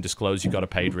where you can disclose you got a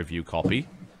paid review copy.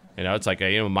 You know, it's like,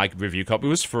 my review copy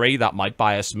was free. That might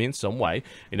bias me in some way.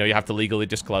 You know, you have to legally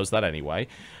disclose that anyway.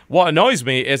 What annoys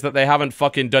me is that they haven't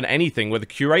fucking done anything with the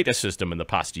curator system in the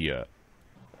past year.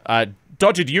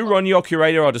 Dodger, do you run your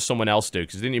curator or does someone else do?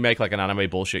 Because didn't you make like an anime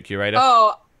bullshit curator?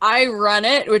 Oh, I run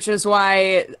it, which is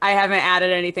why I haven't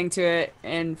added anything to it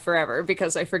in forever,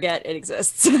 because I forget it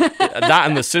exists. That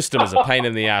and the system is a pain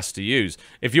in the ass to use.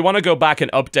 If you want to go back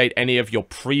and update any of your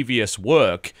previous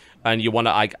work, and you want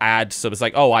to like add, so it's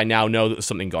like, oh, I now know that there's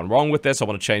something gone wrong with this, I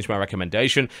want to change my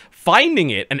recommendation.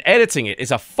 Finding it and editing it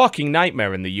is a fucking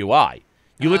nightmare in the UI.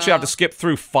 You literally have to skip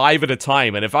through 5 at a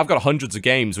time, and if I've got hundreds of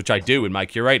games, which I do in my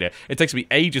curator, it takes me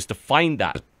ages to find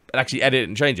that and actually edit it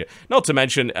and change it. Not to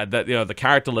mention that, you know, the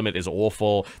character limit is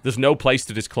awful. There's no place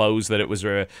to disclose that it was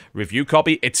a review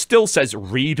copy. It still says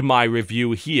read my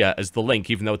review here as the link,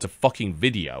 even though it's a fucking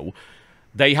video.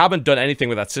 They haven't done anything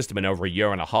with that system in over a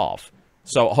year and a half.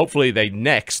 So hopefully they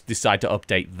next decide to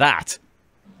update that,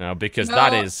 you know, because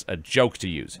that is a joke to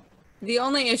use. The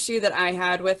only issue that I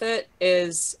had with it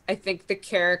is I think the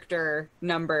character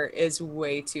number is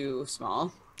way too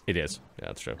small. It is. Yeah,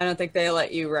 that's true. I don't think they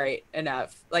let you write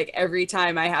enough. Like every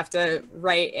time I have to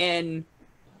write in,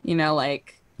 you know,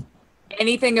 like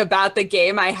anything about the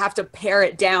game, I have to pare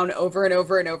it down over and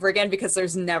over and over again because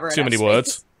there's never too many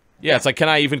words. Yeah, it's like, can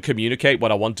I even communicate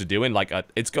what I want to do in? Like, I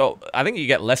think you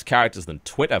get less characters than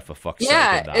Twitter, for fuck's sake.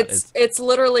 Yeah, it's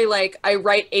literally like I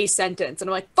write a sentence and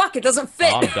I'm like, fuck, it doesn't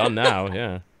fit. Oh, I'm done now.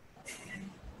 Yeah.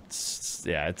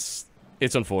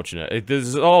 It's unfortunate.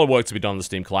 There's a lot of work to be done on the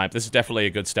Steam client. This is definitely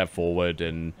a good step forward,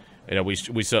 and you know we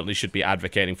certainly should be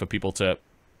advocating for people to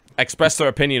express their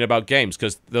opinion about games,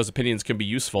 because those opinions can be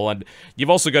useful. And you've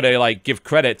also got to like give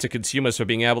credit to consumers for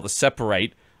being able to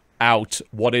separate out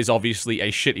what is obviously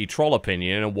a shitty troll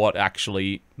opinion and what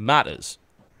actually matters.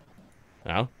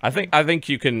 You know? I think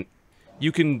you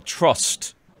can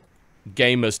trust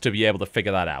gamers to be able to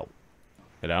figure that out.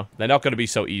 You know, they're not going to be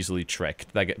so easily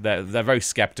tricked. They're very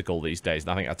skeptical these days,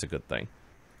 and I think that's a good thing.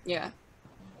 Yeah.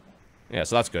 Yeah,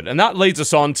 so that's good. And that leads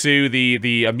us on to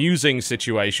the amusing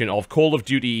situation of Call of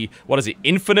Duty, what is it,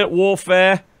 Infinite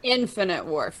Warfare? Infinite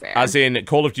Warfare. As in,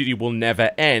 Call of Duty will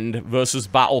never end versus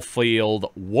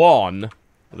Battlefield 1,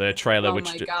 the trailer, which...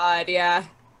 Oh my god, yeah.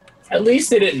 At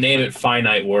least they didn't name it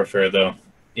Finite Warfare, though.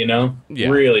 You know? Yeah.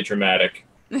 Really dramatic.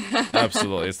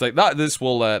 Absolutely. It's like, that. This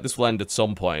will end at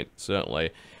some point,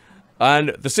 certainly. And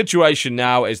the situation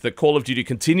now is that Call of Duty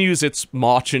continues its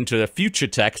march into the future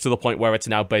tech to the point where it's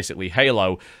now basically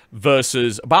Halo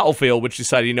versus Battlefield, which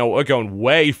decided, you know, we're going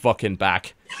way fucking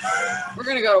back. We're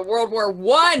going to go to World War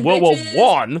I, World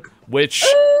War I, which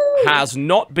has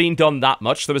not been done that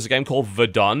much. There was a game called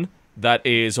Verdun that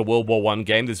is a World War I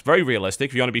game that's very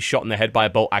realistic. If you want to be shot in the head by a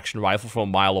bolt-action rifle from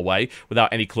a mile away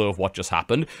without any clue of what just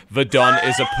happened, Verdun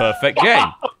is a perfect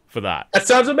game for that. That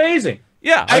sounds amazing.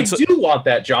 Yeah. I do want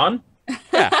that, John.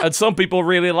 Yeah, and some people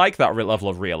really like that level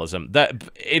of realism. That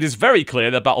it is very clear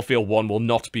that Battlefield 1 will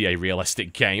not be a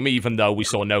realistic game, even though we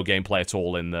saw no gameplay at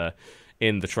all in the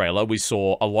trailer. We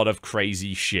saw a lot of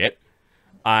crazy shit.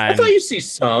 And I thought you see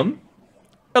some.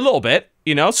 A little bit,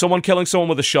 you know, someone killing someone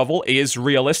with a shovel is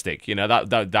realistic. You know,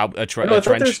 that a trench. I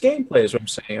thought there's gameplay, is what I'm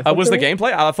saying. Was the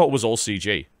gameplay? I thought it was all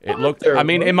CG. It looked. I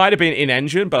mean, it might have been in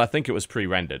engine, but I think it was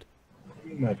pre-rendered.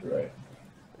 You might be right.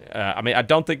 I mean, I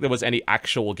don't think there was any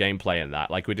actual gameplay in that.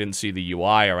 Like, we didn't see the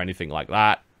UI or anything like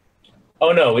that.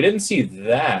 Oh, no, we didn't see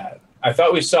that. I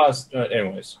thought we saw...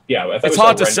 anyways, yeah. I thought it's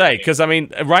hard to say, because, I mean,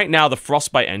 right now, the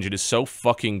Frostbite engine is so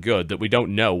fucking good that we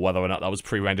don't know whether or not that was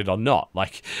pre-rendered or not.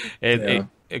 Like,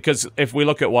 because if we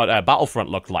look at what Battlefront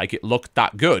looked like, it looked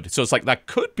that good. So it's like, that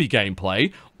could be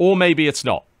gameplay, or maybe it's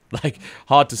not. Like,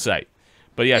 hard to say.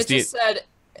 But yes, it just said...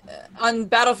 on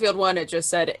Battlefield 1, it just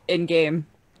said in-game.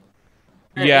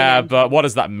 Yeah, but what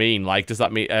does that mean? Like, does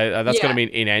that mean that's going to mean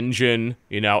in-engine?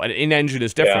 You know, and in-engine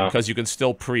is different because you can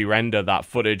still pre-render that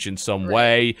footage in some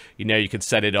way. You know, you can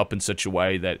set it up in such a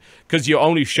way that because you're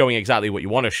only showing exactly what you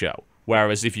want to show.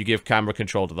 Whereas if you give camera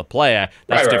control to the player,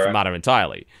 that's a different matter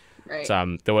entirely. Right.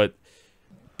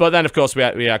 But then of course we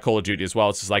had Call of Duty as well.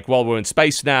 It's just like, well, we're in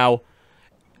space now.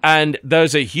 And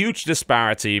there's a huge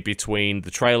disparity between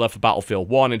the trailer for Battlefield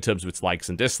 1 in terms of its likes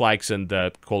and dislikes and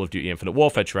the Call of Duty Infinite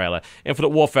Warfare trailer. Infinite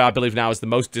Warfare, I believe now, is the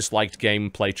most disliked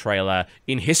gameplay trailer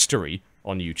in history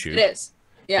on YouTube. It is.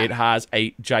 Yeah. It has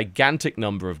a gigantic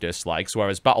number of dislikes,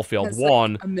 whereas Battlefield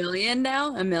 1... Like 1 million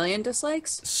now? 1 million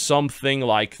dislikes? Something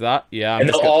like that, yeah. And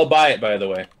they'll all buy it, by the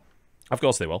way. Of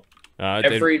course they will.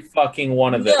 Every fucking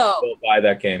one of them will buy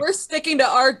that game. We're sticking to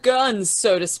our guns,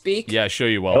 so to speak. Yeah, sure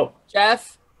you will. Nope.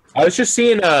 Geoff, I was just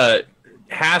seeing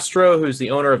Hastro, who's the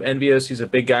owner of Envious. He's a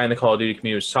big guy in the Call of Duty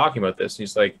community. Was talking about this.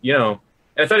 He's like, you know,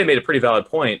 and I thought he made a pretty valid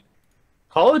point.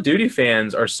 Call of Duty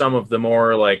fans are some of the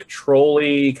more like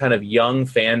trolly kind of young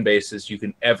fan bases you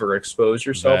can ever expose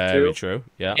yourself to. Very true.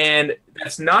 Yeah. And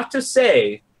that's not to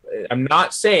say, I'm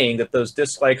not saying that those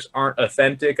dislikes aren't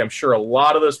authentic. I'm sure a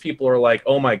lot of those people are like,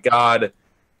 oh my God,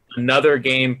 another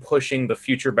game pushing the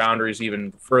future boundaries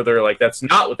even further. Like, that's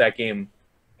not what that game,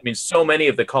 I mean, so many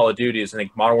of the Call of Duties, I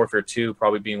think Modern Warfare 2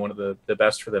 probably being one of the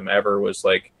best for them ever, was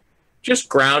like just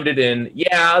grounded in,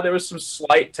 yeah, there was some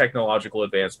slight technological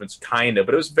advancements, kind of,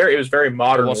 but it was very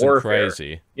modern warfare.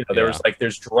 Crazy. You know,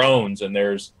 there's drones and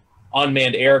there's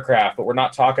unmanned aircraft, but we're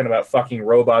not talking about fucking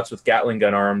robots with Gatling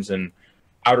gun arms and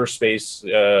outer space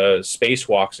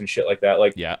spacewalks and shit like that.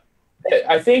 Like, yeah,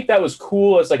 I think that was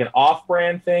cool as like an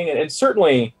off-brand thing, and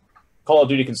certainly Call of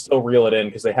Duty can still reel it in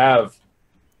because they have.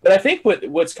 But I think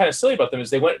what's kind of silly about them is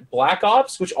they went Black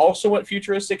Ops, which also went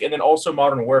futuristic, and then also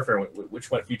Modern Warfare, which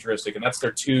went futuristic, and that's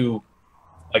their two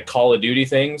like Call of Duty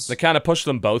things. They kind of pushed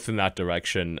them both in that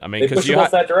direction. I mean, they pushed them both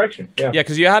that direction. Yeah,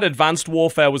 because you had Advanced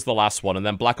Warfare was the last one, and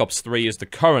then Black Ops 3 is the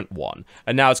current one,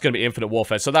 and now it's going to be Infinite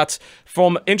Warfare. So that's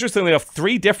from, interestingly enough,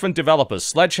 3 different developers: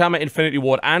 Sledgehammer, Infinity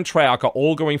Ward, and Treyarch are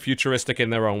all going futuristic in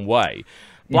their own way.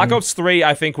 Black Ops 3,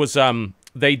 I think, was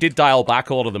they did dial back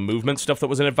a lot of the movement stuff that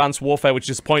was in Advanced Warfare, which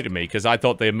disappointed me, because I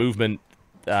thought the movement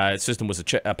system was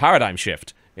a paradigm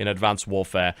shift in Advanced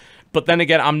Warfare. But then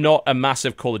again, I'm not a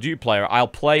massive Call of Duty player. I'll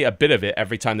play a bit of it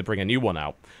every time they bring a new one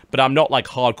out, but I'm not like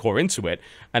hardcore into it.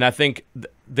 And I think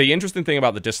the interesting thing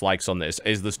about the dislikes on this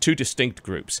is there's 2 distinct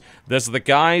groups. There's the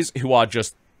guys who are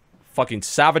just fucking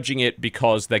savaging it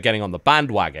because they're getting on the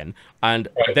bandwagon, and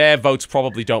their votes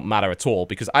probably don't matter at all,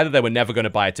 because either they were never going to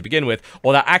buy it to begin with,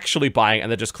 or they're actually buying it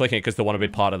and they're just clicking it because they want to be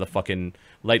part of the fucking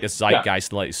latest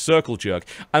zeitgeist and latest circle jerk.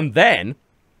 And then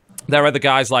there are the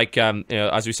guys like, you know,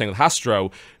 as we were saying with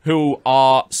Hastro, who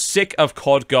are sick of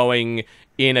COD going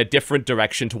in a different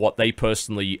direction to what they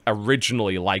personally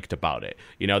originally liked about it.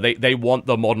 You know, they want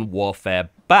the Modern Warfare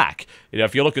back. You know,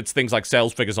 if you look at things like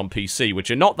sales figures on PC, which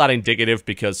are not that indicative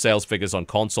because sales figures on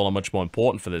console are much more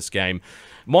important for this game,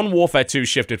 Modern Warfare 2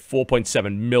 shifted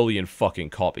 4.7 million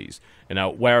fucking copies. You know,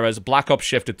 whereas Black Ops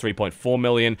shifted 3.4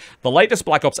 million. The latest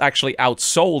Black Ops actually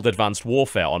outsold Advanced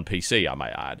Warfare on PC, I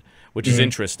might add, which is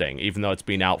interesting, even though it's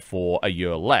been out for a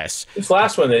year less. This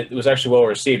last one, it was actually well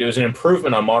received. It was an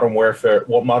improvement on Modern Warfare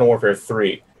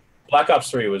 3. Black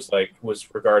Ops 3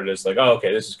 was regarded as like, oh,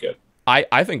 okay, this is good.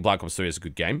 I think Black Ops 3 is a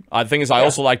good game. The thing is, I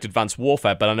also liked Advanced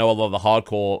Warfare, but I know a lot of the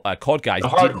hardcore COD guys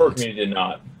didn't. The hardcore community did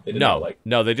not.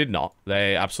 No, they did not.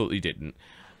 They absolutely didn't.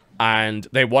 And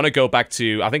they want to go back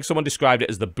to, I think someone described it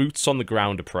as the boots on the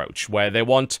ground approach, where they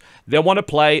want to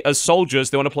play as soldiers,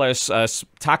 they want to play as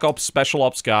TAC Ops, Special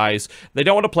Ops guys. They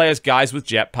don't want to play as guys with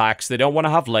jetpacks. They don't want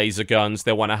to have laser guns.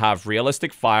 They want to have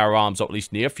realistic firearms, or at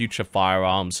least near future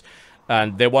firearms.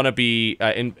 And they want to be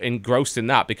engrossed in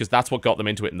that because that's what got them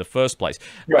into it in the first place.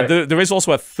 Right. There is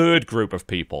also a third group of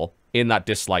people in that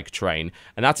dislike train,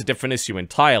 and that's a different issue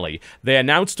entirely. They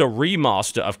announced a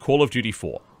remaster of Call of Duty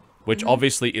 4. Which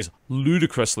obviously is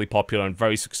ludicrously popular and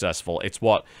very successful. It's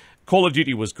what Call of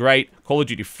Duty was great. Call of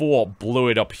Duty 4 blew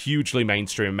it up hugely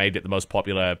mainstream and made it the most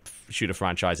popular shooter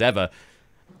franchise ever.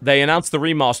 They announced the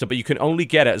remaster, but you can only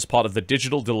get it as part of the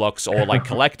digital deluxe or like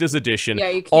collector's edition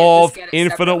of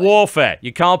Infinite Warfare.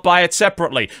 You can't buy it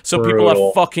separately. So people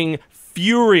are fucking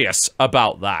furious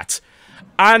about that.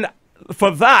 And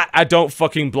for that, I don't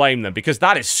fucking blame them, because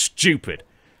that is stupid.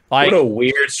 What a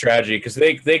weird strategy, because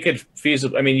they could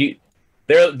feasibly. I mean,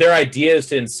 their idea is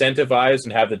to incentivize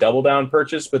and have the double down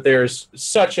purchase, but there's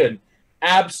such an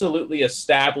absolutely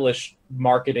established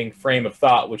marketing frame of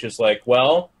thought, which is like,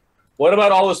 well, what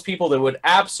about all those people that would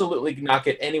absolutely not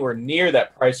get anywhere near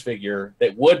that price figure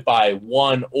that would buy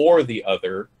one or the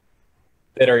other,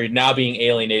 that are now being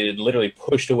alienated, literally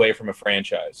pushed away from a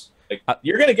franchise? Like,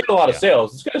 you're going to get a lot of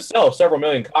sales. It's going to sell several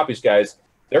million copies, guys.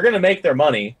 They're going to make their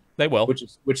money. They will.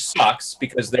 Which sucks,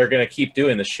 because they're going to keep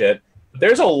doing this shit. But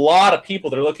there's a lot of people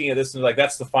that are looking at this and like,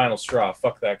 that's the final straw.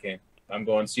 Fuck that game. I'm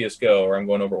going CSGO, or I'm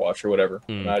going Overwatch, or whatever.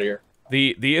 I'm out of here.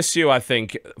 The issue, I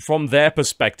think, from their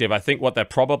perspective, I think what they're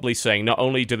probably saying, not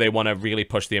only do they want to really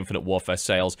push the Infinite Warfare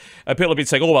sales, people have been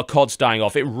saying, oh, well, COD's dying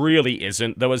off. It really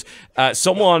isn't. There was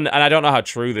someone, and I don't know how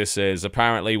true this is,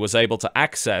 apparently was able to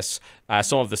access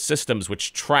some of the systems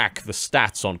which track the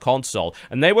stats on console,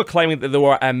 and they were claiming that there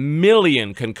were 1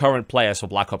 million concurrent players for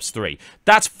Black Ops 3.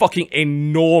 That's fucking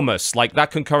enormous. Like,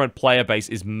 that concurrent player base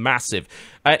is massive.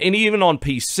 And even on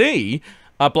PC,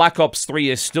 Black Ops 3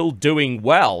 is still doing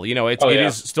well. You know, it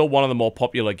is still one of the more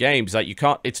popular games that you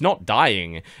can't... It's not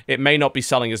dying. It may not be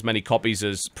selling as many copies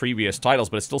as previous titles,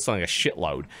 but it's still selling a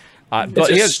shitload. It's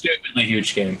a stupidly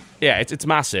huge game. Yeah, it's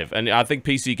massive. And I think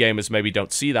PC gamers maybe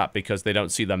don't see that because they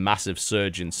don't see the massive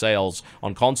surge in sales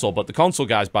on console. But the console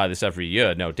guys buy this every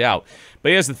year, no doubt.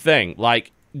 But here's the thing,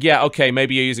 like... Yeah, okay,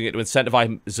 maybe you're using it to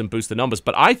incentivize and boost the numbers,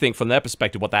 but I think from their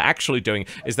perspective, what they're actually doing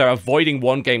is they're avoiding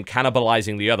one game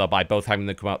cannibalizing the other by both having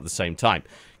them come out at the same time.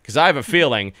 Because I have a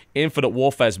feeling Infinite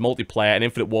Warfare's multiplayer and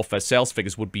Infinite Warfare sales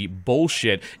figures would be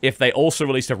bullshit if they also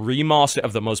released a remaster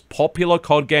of the most popular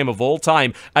COD game of all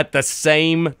time at the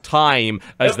same time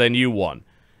as their new one.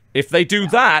 If they do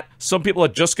that, some people are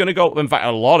just going to go, in fact,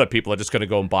 a lot of people are just going to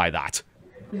go and buy that.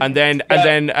 And then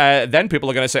people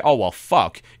are going to say, oh, well,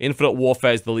 fuck. Infinite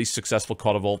Warfare is the least successful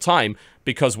COD of all time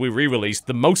because we re-released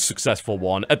the most successful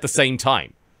one at the same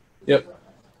time. Yep.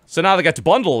 So now they get to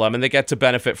bundle them and they get to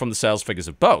benefit from the sales figures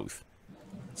of both.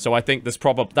 So I think that's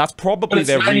probably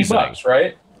their reasoning. $90,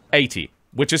 right? 80,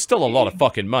 which is still a lot of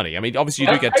fucking money. I mean, obviously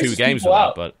you do get 2 games with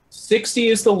that, but 60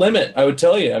 is the limit, I would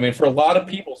tell you. I mean, for a lot of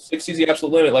people, 60 is the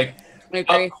absolute limit. Like,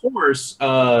 of course,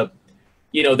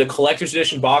 you know, the collector's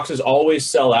edition boxes always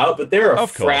sell out, but they're a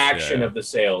fraction of the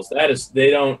sales.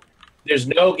 There's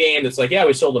no game that's like, yeah,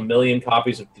 we sold 1 million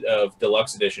copies of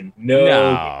deluxe edition. No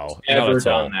ever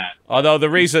done that. Although the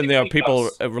reason people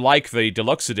like the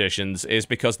deluxe editions is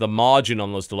because the margin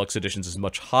on those deluxe editions is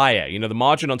much higher. You know, the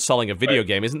margin on selling a video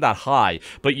game isn't that high,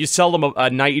 but you sell them a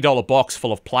 $90 box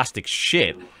full of plastic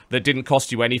shit that didn't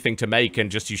cost you anything to make and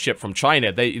just you ship from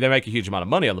China. They make a huge amount of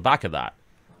money on the back of that.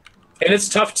 And it's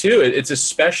tough, too. It's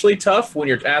especially tough when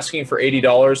you're asking for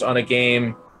 $80 on a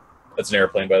game. That's an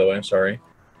airplane, by the way. I'm sorry.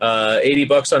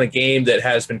 $80 on a game that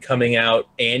has been coming out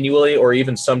annually or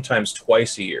even sometimes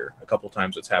twice a year. A couple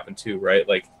times it's happened, too, right?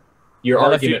 Like, your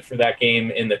argument for that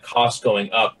game and the cost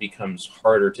going up becomes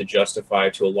harder to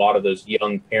justify to a lot of those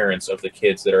young parents of the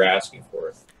kids that are asking for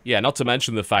it. Yeah, not to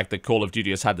mention the fact that Call of Duty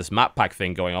has had this map pack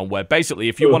thing going on where basically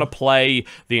if you want to play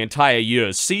the entire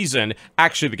year's season,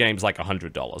 actually the game's like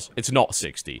 $100. It's not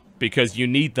 60 because you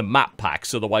need the map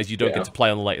packs, otherwise you don't get to play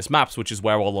on the latest maps, which is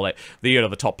where all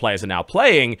the top players are now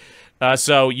playing.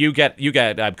 So you get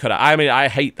cut out. I mean, I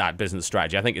hate that business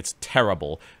strategy. I think it's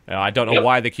terrible. I don't know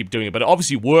why they keep doing it, but it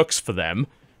obviously works for them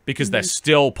because they're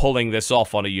still pulling this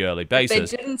off on a yearly basis. If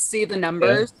they didn't see the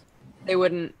numbers, they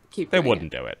wouldn't keep doing it. They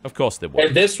wouldn't do it. Of course they would.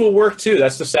 And this will work too.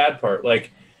 That's the sad part.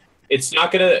 Like, it's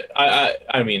not gonna.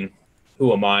 I mean,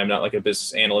 who am I? I'm not like a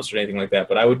business analyst or anything like that.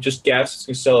 But I would just guess it's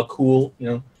gonna sell a cool,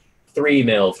 3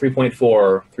 mil, 3.4,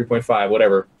 3.5,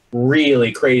 whatever.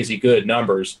 Really crazy good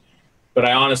numbers. But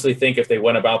I honestly think if they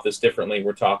went about this differently,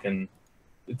 we're talking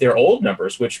their old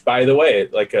numbers, which, by the way,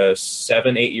 like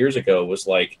 7-8 years ago was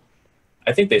like,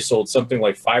 I think they sold something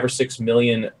like 5 or 6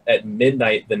 million at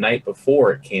midnight the night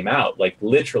before it came out, like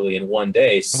literally in one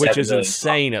day. Which is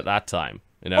insane at that time.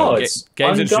 Games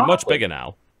industry much bigger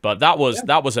now, but that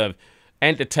was a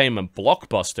entertainment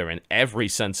blockbuster in every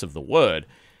sense of the word.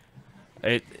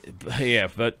 But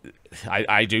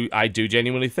I do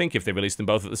genuinely think if they released them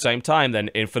both at the same time, then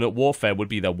Infinite Warfare would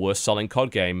be their worst selling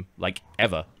COD game like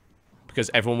ever,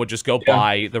 because everyone would just go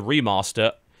buy the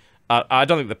remaster. I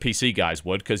don't think the PC guys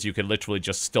would, because you could literally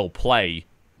just still play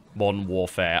Modern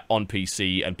Warfare on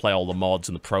PC and play all the mods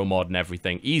and the pro mod and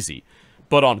everything easy.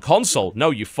 But on console,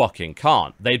 no, you fucking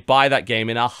can't. They'd buy that game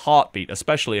in a heartbeat,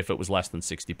 especially if it was less than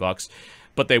 $60,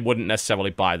 but they wouldn't necessarily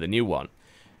buy the new one.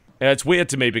 It's weird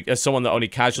to me, as someone that only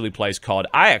casually plays COD,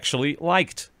 I actually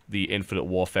liked the Infinite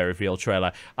Warfare reveal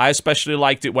trailer. I especially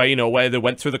liked it where they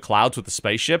went through the clouds with the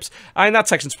spaceships. I mean, that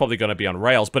section's probably going to be on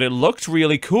rails, but it looked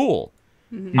really cool.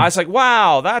 I was like,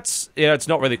 wow, that's, it's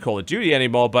not really Call of Duty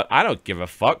anymore, but I don't give a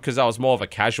fuck, because I was more of a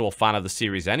casual fan of the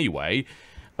series anyway.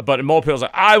 But more people's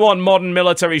like, I want modern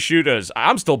military shooters.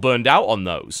 I'm still burned out on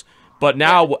those. But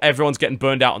now everyone's getting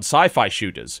burned out on sci-fi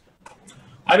shooters.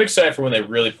 I'm excited for when they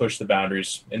really push the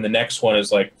boundaries. And the next one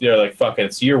is like, they're like, fuck it,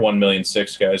 it's year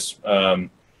 1,000,006, guys.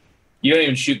 You don't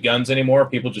even shoot guns anymore.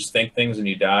 People just think things and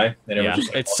you die.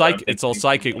 It's all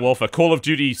psychic warfare. Call of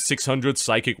Duty 600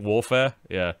 psychic warfare.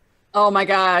 Yeah. Oh my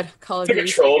god, Call of Duty.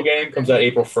 It's a troll game, comes out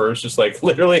April 1st, just like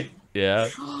literally. Yeah.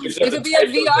 It could be a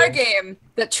VR game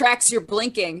that tracks your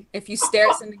blinking. If you stare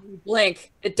at something and you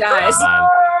blink, it dies.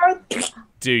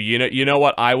 Dude, you know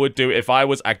what I would do if I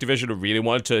was Activision and really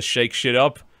wanted to shake shit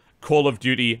up? Call of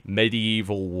Duty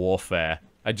Medieval Warfare.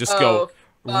 I'd just go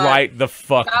right the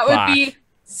fuck back. That would be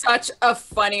such a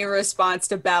funny response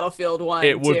to Battlefield 1,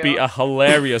 It would be a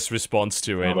hilarious response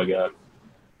to it. Oh my god.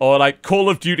 Or like Call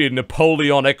of Duty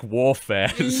Napoleonic Warfare.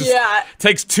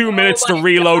 Takes 2 minutes to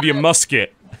reload your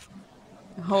musket.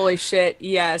 Holy shit,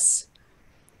 yes.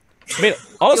 I mean,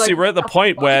 honestly, Like, we're at the what the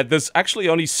point fuck? where there's actually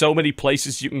only so many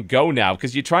places you can go now,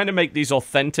 because you're trying to make these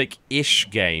authentic-ish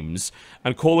games,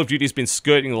 and Call of Duty's been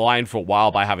skirting the line for a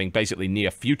while by having basically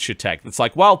near-future tech. It's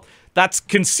like, well, that's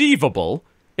conceivable.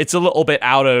 It's a little bit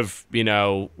out of, you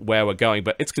know, where we're going,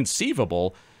 but it's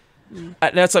conceivable. And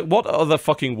it's like, what other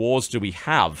fucking wars do we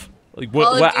have? Like, we're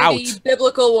Call of out. Duty,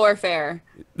 biblical warfare.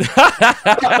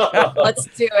 Let's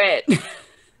do it.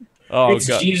 Oh, It's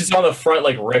God. Jesus on the front,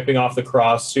 like ripping off the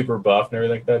cross, super buff and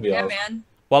everything. That'd be Yeah, awesome. man.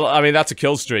 Well, I mean, that's a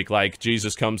kill streak. Like,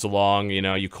 Jesus comes along, you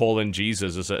know, you call in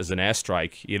Jesus as an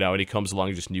airstrike, you know, and he comes along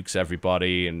and just nukes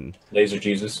everybody, and Laser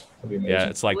Jesus. That'd be amazing. yeah,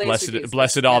 it's like, Laser Jesus,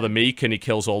 blessed are yeah. the meek, and he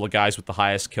kills all the guys with the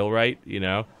highest kill rate, you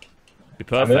know? Be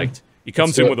I'm in. perfect. He comes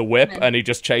Let's in do with it. a whip, I'm in. and he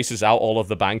just chases out all of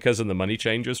the bankers and the money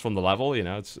changers from the level, you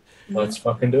know? It's Let's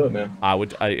fucking do it, man.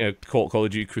 Call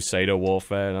of Duty Crusader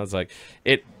Warfare, and I was like,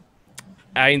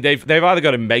 I mean, they've either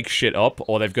got to make shit up,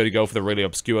 or they've got to go for the really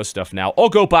obscure stuff now, or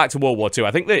go back to World War II.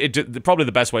 I think probably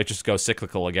the best way is just to go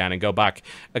cyclical again and go back,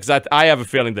 because I have a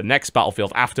feeling the next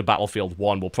Battlefield after Battlefield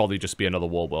 1 will probably just be another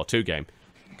World War II game,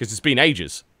 because it's been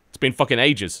ages. It's been fucking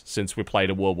ages since we played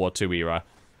a World War II era.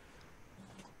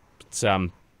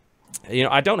 But, you know,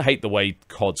 I don't hate the way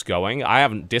COD's going. I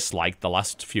haven't disliked the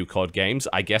last few COD games.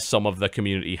 I guess some of the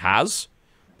community has.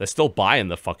 They're still buying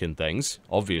the fucking things,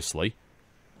 obviously.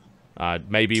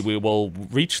 Maybe we will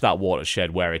reach that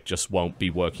watershed where it just won't be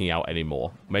working out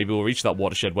anymore. Maybe we'll reach that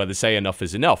watershed where they say enough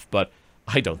is enough, but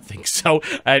I don't think so.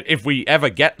 And if we ever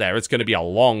get there, it's going to be a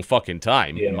long fucking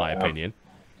time, in my opinion.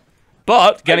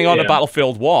 But, getting on to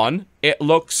Battlefield 1, it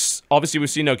looks... Obviously, we've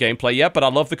seen no gameplay yet, but I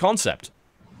love the concept.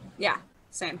 Yeah,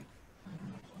 same.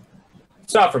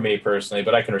 It's not for me personally,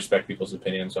 but I can respect people's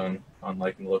opinions on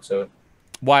liking the looks of it.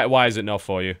 Why is it not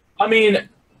for you? I mean,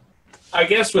 I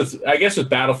guess with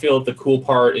Battlefield, the cool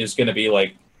part is going to be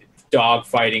like dog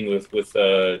fighting with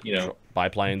you know,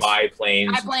 Biplanes.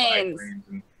 biplanes. Biplanes.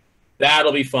 And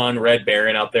that'll be fun. Red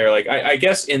Baron out there. Like I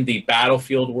guess in the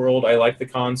Battlefield world, I like the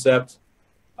concept.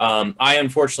 I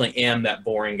unfortunately am that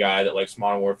boring guy that likes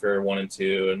Modern Warfare 1 and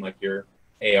 2 and like your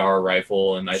AR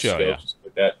rifle and nice scopes and stuff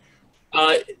like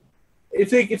that. If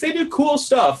they do cool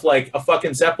stuff, like a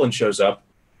fucking Zeppelin shows up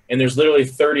and there's literally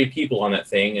 30 people on that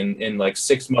thing and like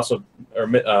 6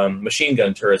 machine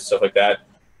gun turrets, stuff like that.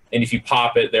 And if you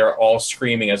pop it, they're all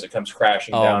screaming as it comes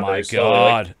crashing down. Oh my slowly.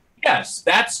 God. Like, yes,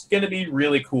 that's going to be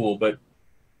really cool. But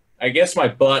I guess my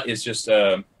butt is just,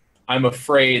 I'm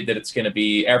afraid that it's going to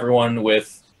be everyone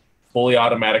with fully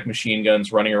automatic machine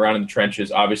guns running around in the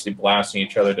trenches, obviously blasting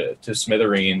each other to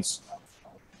smithereens.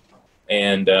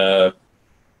 And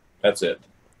that's it.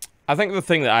 I think the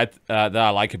thing that I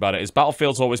like about it is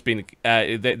Battlefield's always been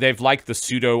they've liked the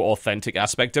pseudo-authentic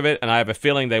aspect of it, and I have a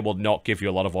feeling they will not give you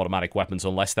a lot of automatic weapons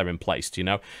unless they're in place. You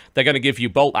know, they're going to give you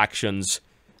bolt actions,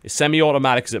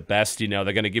 semi-automatics at best. You know,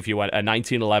 they're going to give you a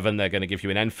 1911. They're going to give you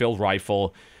an Enfield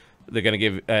rifle. They're going to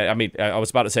give. I mean, I was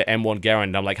about to say M1 Garand,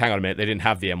 and I'm like, hang on a minute, they didn't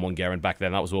have the M1 Garand back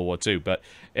then. That was World War II. But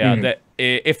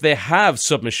if they have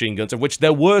submachine guns, of which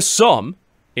there were some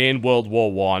in World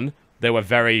War I. They were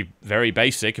very, very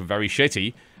basic and very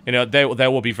shitty. You know, they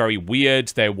will be very weird.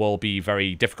 They will be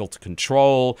very difficult to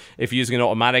control. If you're using an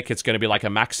automatic, it's going to be like a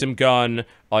Maxim gun,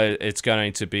 or it's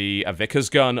going to be a Vickers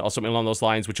gun, or something along those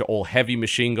lines, which are all heavy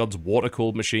machine guns,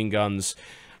 water-cooled machine guns.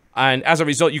 And as a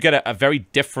result, you get a very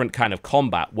different kind of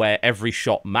combat where every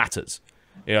shot matters.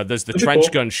 You know, there's the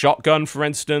trench gun, shotgun, for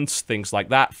instance, things like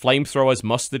that. Flamethrowers,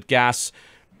 mustard gas.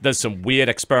 There's some weird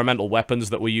experimental weapons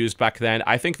that were used back then.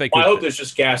 I think they could... Well, I hope there's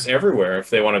just gas everywhere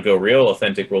if they want to go real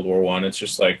authentic World War I. It's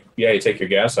just like, yeah, you take your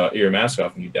mask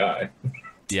off and you die.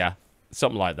 Yeah,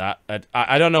 something like that.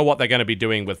 I don't know what they're going to be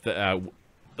doing with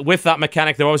that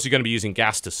mechanic. They're obviously going to be using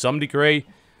gas to some degree,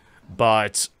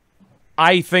 but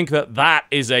I think that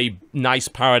is a nice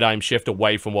paradigm shift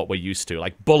away from what we're used to,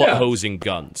 like bullet hosing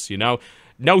guns, you know?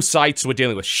 No sights, we're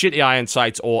dealing with shitty iron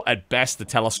sights, or at best, a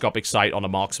telescopic sight on a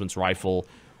marksman's rifle.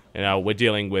 You know, we're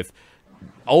dealing with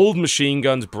old machine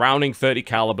guns, Browning 30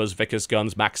 calibers, Vickers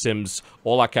guns, Maxims,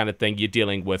 all that kind of thing. You're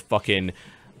dealing with fucking,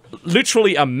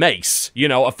 literally a mace, you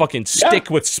know, a fucking stick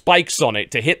with spikes on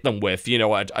it to hit them with, you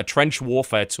know, a trench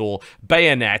warfare tool,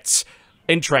 bayonets,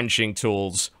 entrenching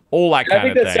tools, all that kind of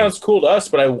thing. I think that sounds cool to us,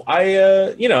 but I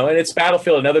you know, and it's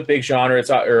Battlefield, another big genre. It's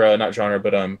not genre,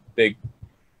 but big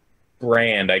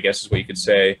brand, I guess is what you could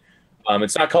say.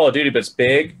 It's not Call of Duty, but it's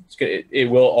big.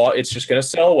 It's just going to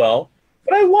sell well.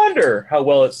 But I wonder how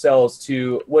well it sells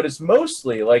to what is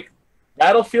mostly like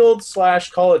Battlefield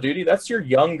 / Call of Duty. That's your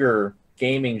younger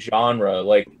gaming genre,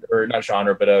 like, or not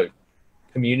genre, but a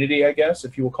community, I guess,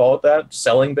 if you will call it that,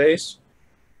 selling base.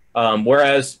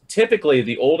 Whereas typically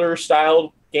the older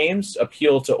style games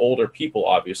appeal to older people,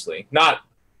 obviously. I'm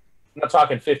not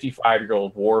talking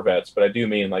 55-year-old war vets, but I do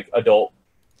mean like adult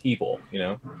people, you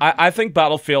know? I think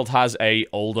Battlefield has a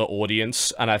older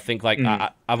audience, and I think, like,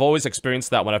 I've always experienced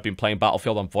that when I've been playing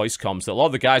Battlefield on voice comms, that a lot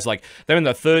of the guys, like, they're in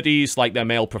their 30s, like, they're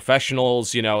male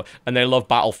professionals, you know, and they love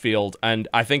Battlefield, and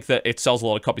I think that it sells a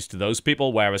lot of copies to those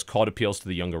people, whereas COD appeals to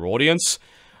the younger audience.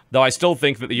 Though I still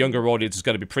think that the younger audience is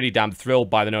going to be pretty damn thrilled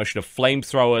by the notion of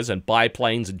flamethrowers and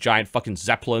biplanes and giant fucking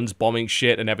zeppelins bombing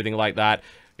shit and everything like that.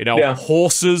 You know,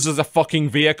 horses as a fucking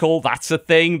vehicle, that's a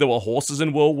thing. There were horses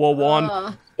in World War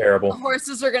One. Terrible. The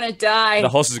horses are gonna die. The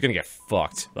horses are gonna get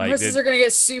fucked. Like, horses are gonna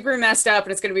get super messed up,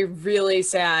 and it's gonna be really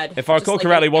sad. If I recall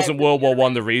correctly, wasn't World War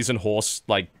One the reason horse,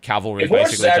 like, cavalry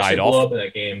basically died off? Blow up in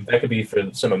that game, that could be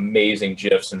for some amazing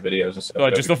GIFs and videos and stuff.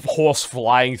 Oh, just a horse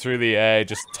flying through the air,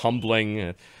 just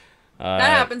tumbling. That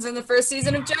happens in the first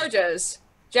season of JoJo's.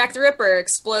 Jack the Ripper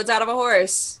explodes out of a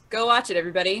horse. Go watch it,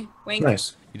 everybody. Wink.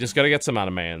 Nice. You just gotta get some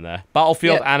anime in there.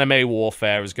 Battlefield anime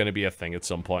warfare is gonna be a thing at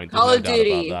some point. Call of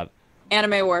Duty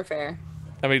anime warfare.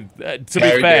 I mean, to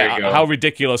be fair, how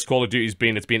ridiculous Call of Duty's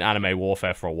been, it's been anime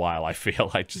warfare for a while, I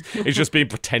feel. Like, it's just been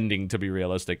pretending to be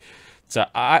realistic. So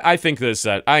I think there's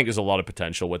a lot of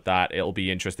potential with that. It'll be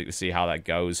interesting to see how that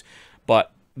goes.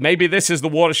 But maybe this is the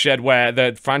watershed where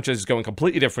the franchise is going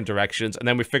completely different directions, and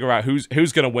then we figure out who's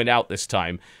going to win out this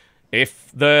time.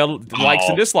 If the likes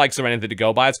and dislikes are anything to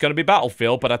go by, it's going to be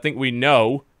Battlefield, but I think we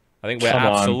know,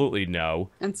 absolutely know,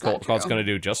 COD's going to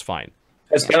do just fine.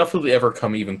 Has Battlefield ever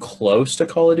come even close to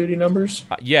Call of Duty numbers?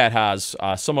 Yeah, it has.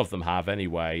 Some of them have,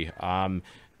 anyway.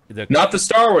 Not the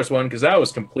Star Wars one, because that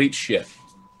was complete shit.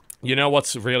 You know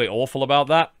what's really awful about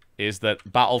that? Is that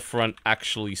Battlefront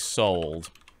actually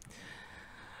sold...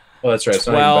 Well, that's right.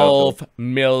 12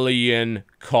 million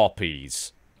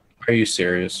copies. Are you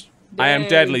serious? I am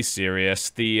deadly serious.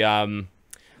 The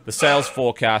sales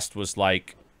forecast was,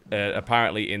 like,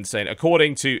 apparently insane.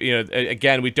 According to, you know,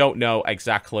 again, we don't know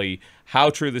exactly how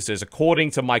true this is.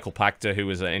 According to Michael Pachter, who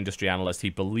is an industry analyst, he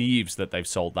believes that they've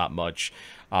sold that much.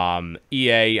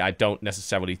 EA, I don't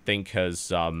necessarily think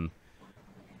has... I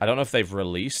don't know if they've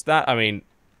released that. I mean...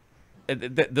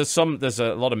 There's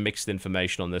a lot of mixed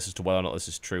information on this as to whether or not this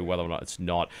is true, whether or not it's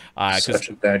not. Such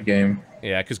a bad game.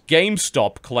 Yeah, because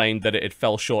GameStop claimed that it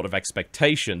fell short of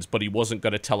expectations, but he wasn't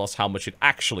going to tell us how much it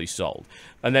actually sold.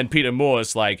 And then Peter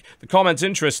Moore's like, the comment's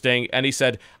interesting, and he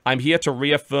said, I'm here to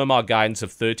reaffirm our guidance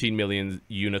of 13 million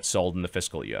units sold in the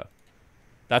fiscal year.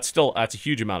 That's a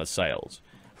huge amount of sales.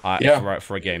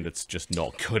 For a game that's just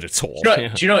not good at all. Do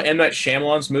you know M. Night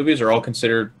Shyamalan's movies are all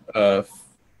considered...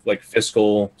 like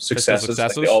fiscal successes.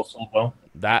 Like they all sold well.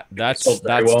 That's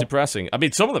depressing. I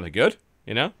mean, some of them are good,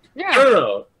 you know? Yeah.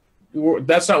 No.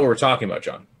 That's not what we're talking about,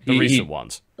 John. The recent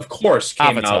ones. Of course,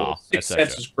 came Avatar, out. Sixth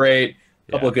Sense is great.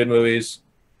 A couple of good movies.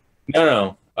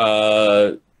 No.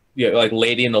 Yeah, like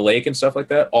Lady in the Lake and stuff like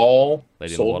that. All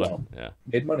Lady sold in the well. Yeah.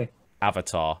 Made money.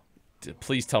 Avatar.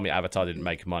 Please tell me Avatar didn't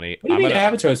make money. What do you mean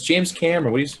Avatar? It's James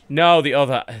Cameron. No, the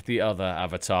other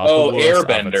Avatar. Oh,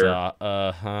 Airbender.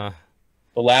 Avatar.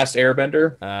 The Last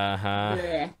Airbender?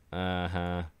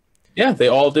 Yeah, they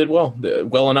all did well.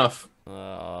 Well enough.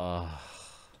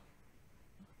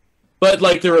 But,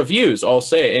 like, the reviews all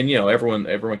say, and, you know, everyone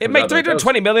it made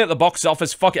 320 million at the box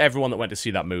office. Fuck everyone that went to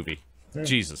see that movie. Yeah.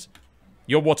 Jesus.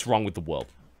 You're what's wrong with the world.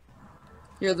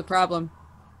 You're the problem.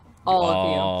 All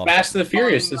of you. Fast and the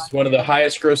Furious is one of the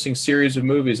highest grossing series of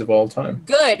movies of all time.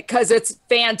 Good, because it's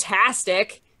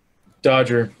fantastic.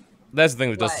 Dodger. There's the thing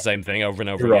that does the same thing over and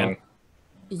over again.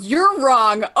 You're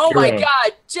wrong. Oh my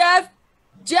God, Jeff,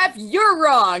 you're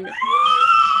wrong.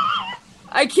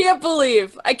 I can't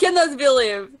believe. I cannot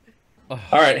believe. All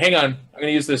right, hang on. I'm going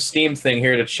to use this Steam thing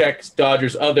here to check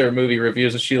Dodger's other movie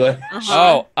reviews that she let.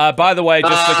 Oh, by the way,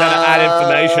 just to kind of add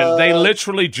information, they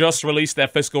literally just released their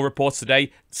fiscal reports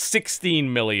today.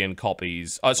 16 million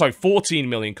copies. 14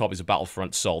 million copies of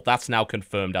Battlefront sold. That's now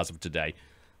confirmed as of today.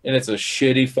 And it's a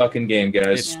shitty fucking game,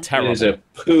 guys. It's terrible. It is a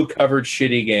poo-covered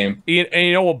shitty game. And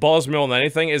you know what bothers me more than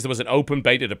anything is there was an open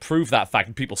beta to prove that fact,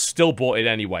 and people still bought it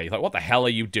anyway. Like, what the hell are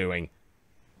you doing?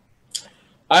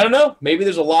 I don't know. Maybe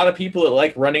there's a lot of people that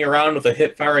like running around with a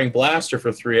hip-firing blaster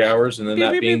for 3 hours and then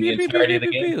that being the entirety of the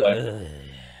gameplay.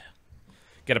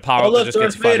 Get a power-up that just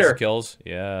gets you 5 kills.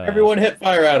 Yeah. Everyone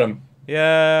hip-fire at him.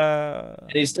 Yeah.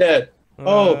 And he's dead.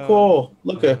 Oh, cool.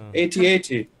 Look, AT-AT.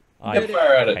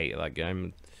 Hip-fire at it. I hate that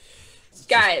game.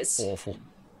 Guys, awful.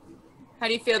 How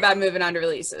do you feel about moving on to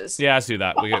releases? Yeah, let's do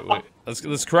that.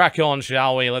 Let's crack on,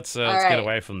 shall we? Let's get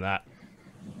away from that.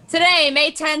 Today,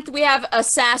 May 10th, we have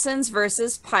Assassins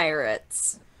versus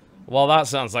Pirates. Well, that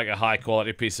sounds like a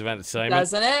high-quality piece of entertainment.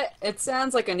 Doesn't it? It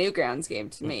sounds like a Newgrounds game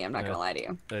to me. I'm not gonna lie to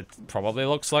you. It probably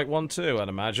looks like one too, I'd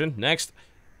imagine. Next.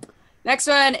 Next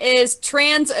one is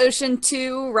TransOcean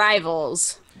 2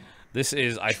 Rivals. This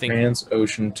is, I think...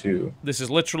 TransOcean 2. This is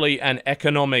literally an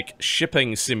economic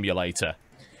shipping simulator.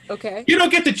 Okay. You don't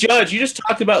get to judge. You just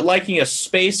talked about liking a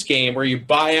space game where you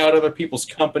buy out other people's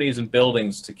companies and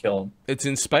buildings to kill them. It's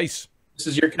in space. This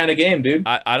is your kind of game, dude.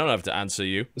 I don't have to answer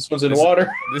you. This one's in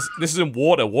water. This is in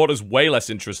water. Water's way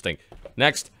less interesting.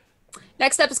 Next.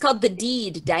 Next up is called The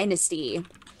Deed Dynasty.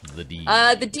 The Deed.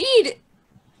 The Deed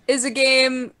is a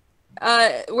game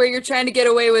where you're trying to get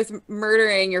away with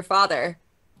murdering your father.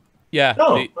 Yeah.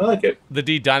 Oh, I like it. The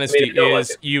Deed Dynasty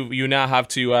is you now have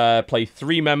to play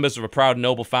 3 members of a proud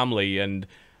noble family, and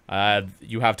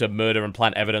you have to murder and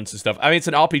plant evidence and stuff. I mean, it's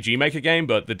an RPG Maker game,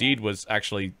 but The Deed was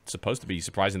actually supposed to be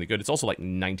surprisingly good. It's also like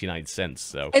 99 cents,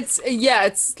 so... It's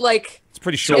like... It's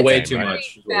pretty short. Way game, too right?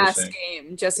 much. Fast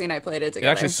game. Jesse and I played it together.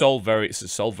 It actually sold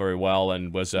very well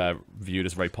and was viewed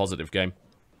as a very positive game.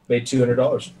 Made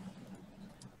 $200.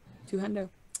 $200.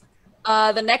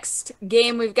 The next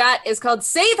game we've got is called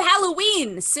Save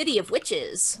Halloween, City of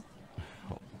Witches.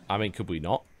 I mean, could we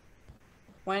not?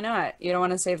 Why not? You don't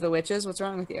want to save the witches? What's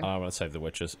wrong with you? I want to save the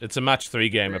witches. It's a match 3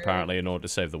 game, apparently, in order to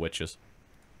save the witches.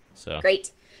 So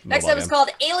Great. Next up is called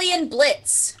Alien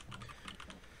Blitz.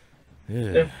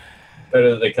 Yeah.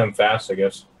 Better that they come fast, I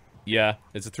guess. Yeah,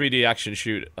 it's a 3D action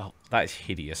shooter. Oh, that is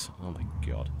hideous. Oh my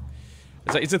god.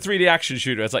 It's a 3D action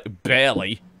shooter. It's like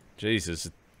barely. Jesus,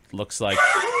 it looks like...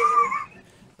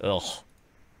 Ugh.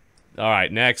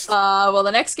 Alright, next. Well,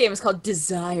 the next game is called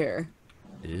Desire.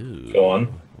 Ew. Go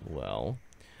on. Well...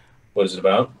 What is it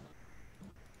about?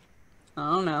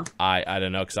 I don't know. I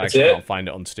don't know, because I actually can't find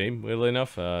it on Steam, weirdly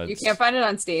enough. You can't find it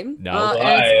on Steam? No.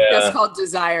 It's called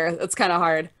Desire. That's kind of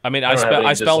hard. I mean, I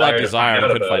spelled out Desire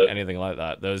and couldn't find anything like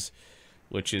that.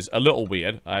 Which is a little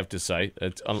weird, I have to say.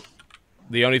 It's,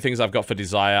 the only things I've got for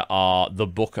Desire are the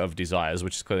Book of Desires,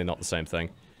 which is clearly not the same thing.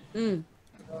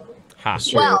 Ha.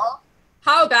 Well,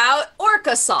 how about Orc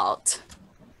Assault?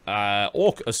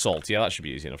 Orc Assault, yeah, that should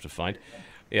be easy enough to find.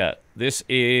 Yeah, this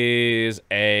is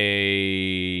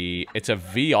it's a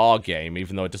VR game,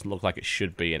 even though it doesn't look like it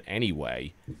should be in any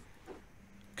way.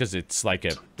 Because it's like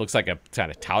looks like a kind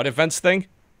of tower defense thing.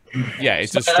 Yeah,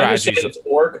 it's a strategy. It's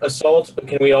Orc Assault, but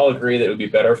can we all agree that it would be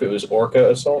better if it was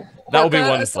Orca Assault? That would be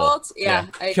wonderful. Assault? Yeah.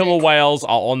 Killer whales are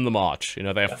on the march. You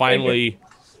know, they finally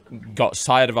got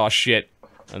tired of our shit,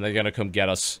 and they're gonna come get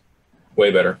us.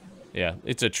 Way better. Yeah,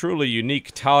 it's a truly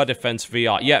unique tower defense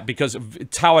VR. Yeah, because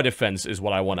tower defense is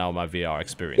what I want out of my VR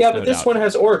experience. Yeah, but this one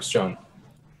has orcs, John.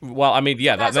 Well, I mean,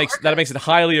 yeah, that makes it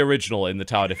highly original in the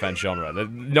tower defense genre.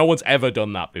 No one's ever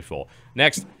done that before.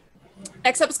 Next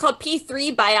up is called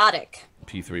P3 Biotic.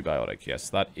 P3 Biotic, yes,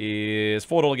 that is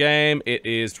 $4 game. It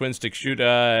is twin stick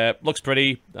shooter. Looks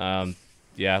pretty.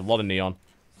 Yeah, a lot of neon.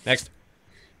 Next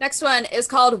one is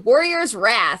called Warrior's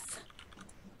Wrath.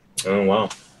 Oh wow.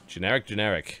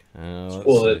 Generic. It's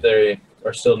cool that they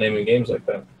are still naming games like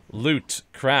that. Loot,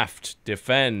 craft,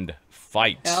 defend,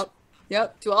 fight.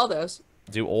 Yep, do all those.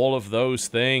 Do all of those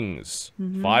things.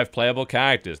 5 playable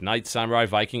characters: Knight, Samurai,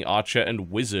 Viking, Archer,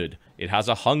 and Wizard. It has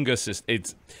a hunger system.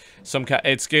 It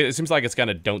seems like it's kind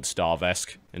of Don't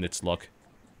Starve-esque in its look.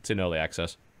 It's in early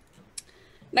access.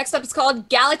 Next up is called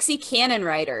Galaxy Cannon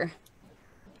Rider.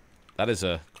 That is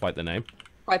quite the name.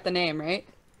 Quite the name, right?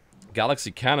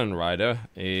 Galaxy Cannon Rider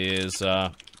is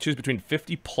choose between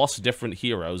 50+ different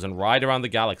heroes and ride around the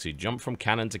galaxy, jump from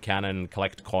cannon to cannon, and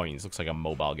collect coins. Looks like a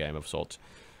mobile game of sorts.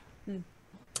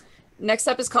 Next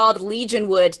up is called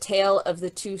Legionwood, Tale of the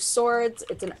Two Swords.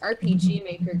 It's an RPG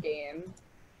Maker game.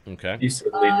 Okay. You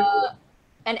said Legionwood.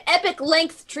 An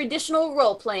epic-length traditional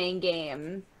role-playing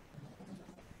game.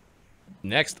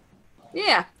 Next.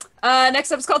 Yeah.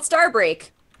 Next up is called Starbreak.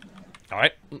 All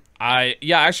right. I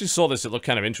actually saw this. It looked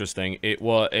kind of interesting.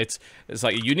 It's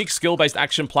like a unique skill-based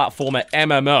action platformer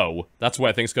MMO. That's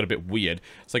where things got a bit weird.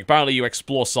 It's like apparently you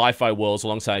explore sci-fi worlds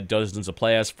alongside dozens of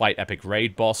players, fight epic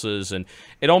raid bosses, and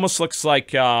it almost looks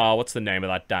like what's the name of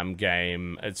that damn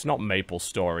game? It's not Maple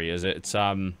Story, is it? It's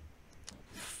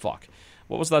fuck.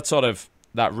 What was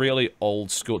that really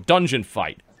old school Dungeon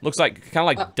Fight? Looks like kind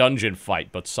of like Dungeon Fight,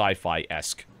 but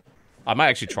sci-fi-esque. I might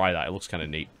actually try that. It looks kind of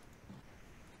neat.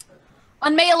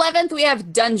 On May 11th, we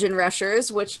have Dungeon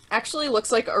Rushers, which actually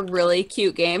looks like a really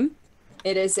cute game.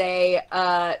 It is a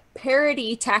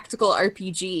parody tactical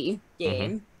RPG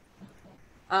game.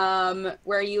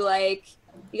 Where you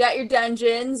got your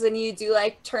dungeons and you do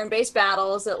like turn-based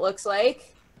battles, it looks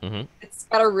like. It's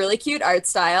got a really cute art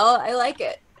style. I like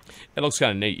it. It looks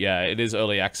kind of neat, yeah. It is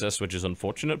early access, which is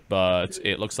unfortunate, but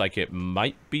it looks like it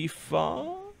might be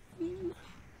fun.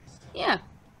 Yeah.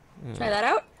 Try that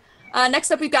out.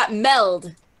 Next up, we've got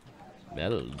Meld.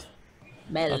 Meld.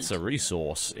 Meld. That's a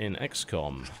resource in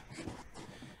XCOM.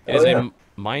 It is a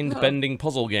mind-bending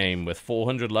puzzle game with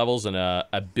 400 levels and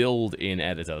a build-in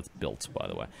editor. That's built, by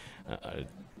the way.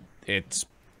 It's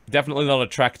definitely not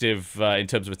attractive in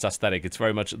terms of its aesthetic. It's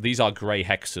very much, these are grey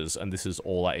hexes, and this is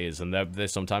all that is. And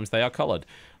sometimes they are coloured.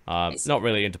 Not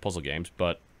really into puzzle games,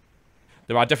 but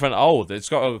there are different... Oh, it's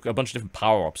got a bunch of different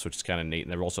power-ups, which is kind of neat.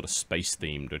 And they're all sort of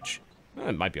space-themed, which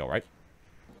it might be alright.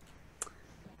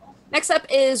 Next up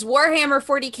is Warhammer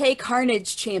 40k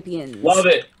Carnage Champions. Love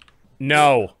it.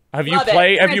 No. Have you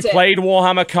played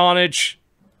Warhammer Carnage?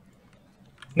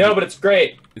 No, but it's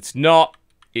great. It's not.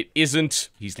 It isn't.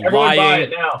 He's Everyone lying. buy it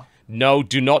now. No,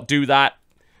 do not do that.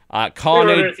 Order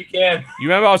Carnage. it if you can. You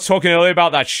remember I was talking earlier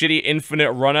about that shitty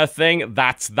Infinite Runner thing?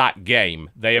 That's that game.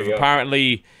 They have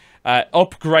apparently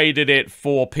upgraded it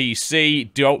for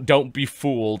PC. Don't be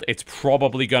fooled. It's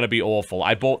probably going to be awful.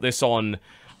 I bought this on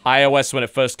iOS when it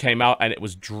first came out, and it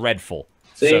was dreadful.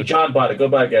 See, So, John bought it. Go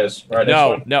buy it, guys. All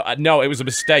right, no, it was a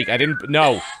mistake. I didn't.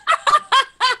 No.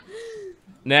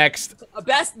 Next.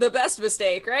 The best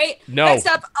mistake, right? No. Next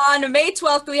up, on May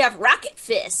 12th, we have Rocket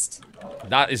Fist.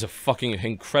 That is a fucking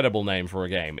incredible name for a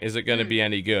game. Is it going to be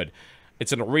any good?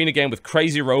 It's an arena game with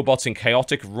crazy robots and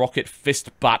chaotic rocket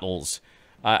fist battles.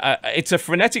 It's a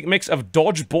frenetic mix of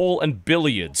dodgeball and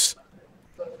billiards.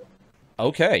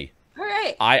 Okay. All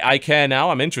right. I care now.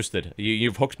 I'm interested.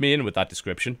 You've hooked me in with that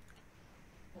description.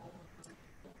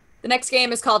 The next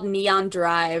game is called Neon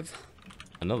Drive.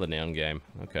 Another neon game.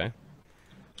 Okay.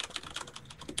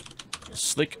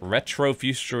 Slick, retro,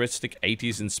 futuristic,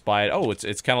 80s inspired. Oh, it's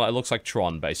kind of like, it looks like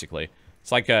Tron, basically.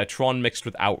 It's like Tron mixed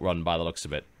with Outrun by the looks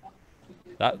of it.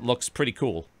 That looks pretty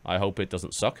cool. I hope it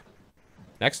doesn't suck.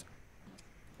 Next.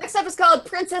 Next up is called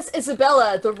Princess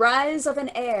Isabella, The Rise of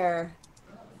an Heir.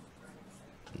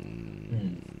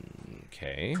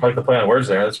 Okay. I like the play on words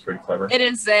there. That's pretty clever. It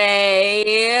is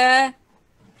a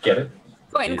Get it?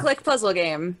 point-and-click puzzle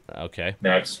game. Okay.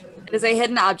 Next. It is a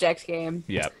hidden object game.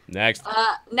 Yep. Next.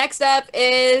 Next up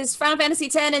is Final Fantasy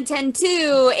X and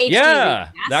X-2 HD Yeah,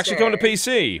 Remaster. they actually come to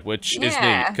PC, which is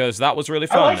neat because that was really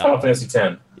I like fun. Final Fantasy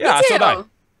X. Yeah, Me so did I. too.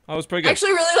 That was pretty I good.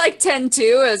 actually really like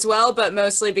 10-2 as well, but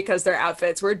mostly because their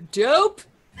outfits were dope.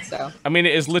 So I mean,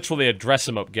 it is literally a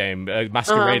dress-em-up game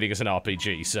masquerading as an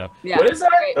RPG. So yeah. What is that?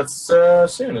 Great. That's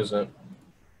soon, isn't it?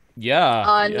 yeah,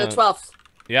 On yeah. the 12th.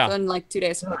 Yeah. So in like 2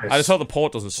 days. I just hope the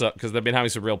port doesn't suck, because they've been having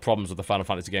some real problems with the Final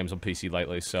Fantasy games on PC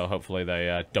lately, so hopefully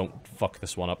they don't fuck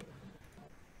this one up.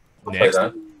 Next.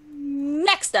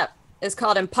 Next up is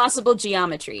called Impossible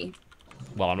Geometry.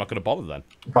 Well, I'm not going to bother then.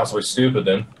 Possibly stupid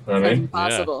then. You know what I That's mean?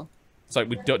 impossible. It's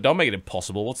like, don't make it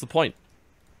impossible. What's the point?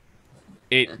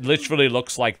 It literally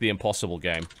looks like the Impossible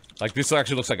game. Like, this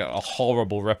actually looks like a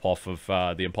horrible ripoff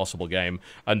of the Impossible game,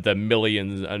 and the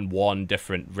millions and one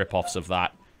different ripoffs of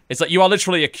that. It's like, you are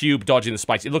literally a cube dodging the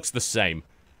spikes. It looks the same.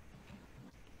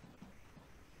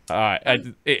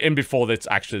 Alright, and before that's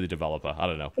actually the developer. I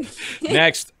don't know.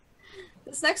 Next.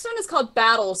 This next one is called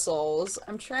Battle Souls.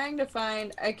 I'm trying to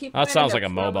find... I keep That sounds like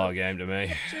finding a up mobile game to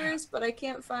me. pictures, but I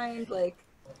can't find, like...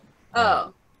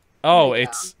 Oh. Oh,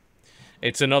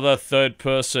 it's another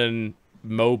third-person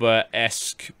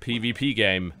MOBA-esque PvP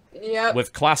game. Yep.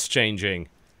 With class changing.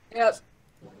 Yep.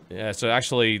 Yeah, so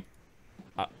actually...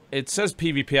 it says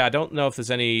PvP. I don't know if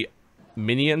there's any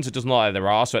minions. It doesn't look like there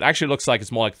are, so it actually looks like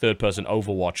it's more like third-person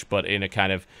Overwatch, but in a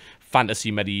kind of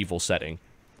fantasy medieval setting.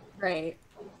 Right.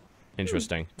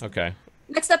 Interesting. Okay.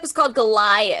 Next up is called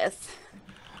Goliath.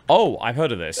 Oh, I've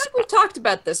heard of this. I think we've talked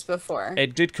about this before.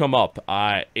 It did come up.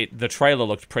 The trailer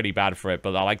looked pretty bad for it,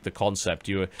 but I like the concept.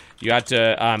 You had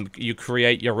to you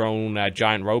create your own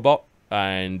giant robot,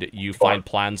 and you find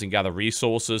plans and gather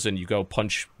resources, and you go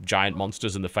punch giant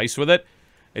monsters in the face with it.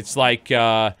 It's like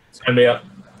Sign me up.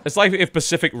 It's like if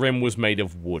Pacific Rim was made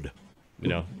of wood. You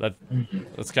know,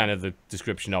 that's kind of the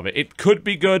description of it. It could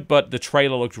be good, but the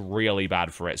trailer looked really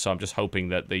bad for it, so I'm just hoping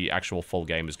that the actual full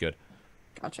game is good.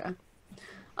 Gotcha.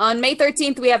 On May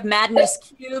 13th, we have Madness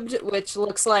Cubed, which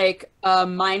looks like a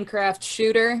Minecraft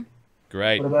shooter.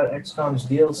 Great. What about XCOM's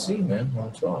DLC, man?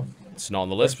 What's wrong? It's not on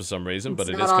the list for some reason, but It's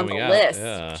it is not on coming the out. list,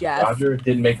 Yeah. Geoff. Dodger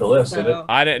didn't make the list, did it? So-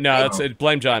 I didn't know.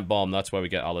 Blame Giant Bomb. That's where we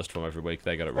get our list from every week.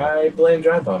 They got it right. I blame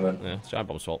Giant Bomb then. Yeah, it's Giant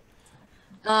Bomb's fault.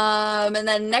 And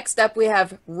then next up, we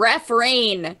have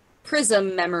Refrain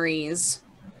Prism Memories.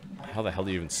 How the hell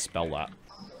do you even spell that?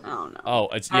 Oh no. Oh,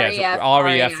 it's REF,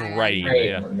 REF REI. Raid.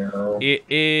 Yeah. No. It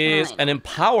is an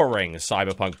empowering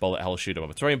cyberpunk bullet hell shoot 'em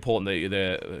up. It's very important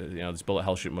that this bullet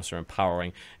hell shoot 'em ups are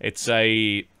empowering. It's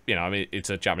a it's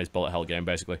a Japanese bullet hell game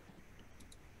basically.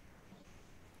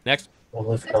 Next.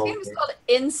 This game is called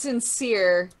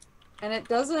Insincere, and it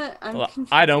doesn't.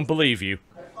 I don't believe you.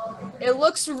 It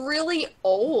looks really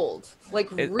old, and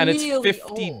it's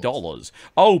 $50.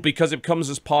 Oh, because it comes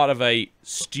as part of a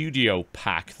studio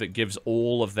pack that gives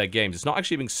all of their games. It's not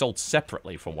actually being sold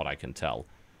separately, from what I can tell.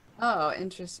 Oh,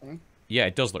 interesting. Yeah,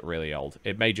 it does look really old.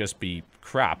 It may just be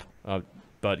crap,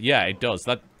 but yeah, it does.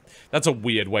 That's a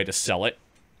weird way to sell it.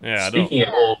 Yeah. Speaking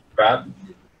of old crap.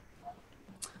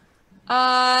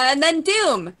 And then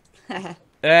Doom.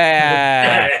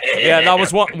 Yeah, that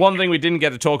was one thing we didn't get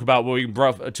to talk about, but we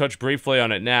can touch briefly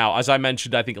on it now. As I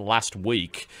mentioned, I think last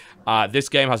week, this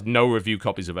game has no review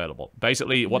copies available.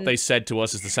 Basically, what they said to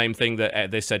us is the same thing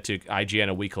that they said to IGN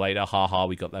a week later. Haha,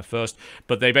 we got there first.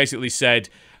 But they basically said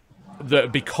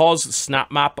that because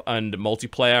SnapMap and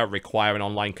multiplayer require an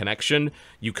online connection,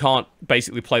 you can't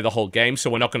basically play the whole game, so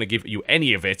we're not going to give you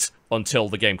any of it until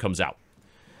the game comes out.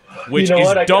 Which you know is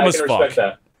what? dumb I as can fuck. respect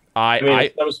that. I mean,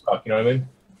 it's dumb as fuck, you know what I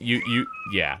mean?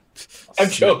 Yeah. I'm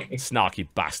joking. Snarky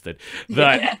bastard.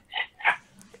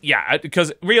 Yeah,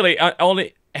 because really, the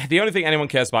only thing anyone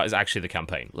cares about is actually the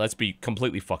campaign. Let's be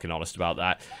completely fucking honest about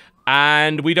that.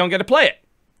 And we don't get to play it.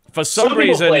 For some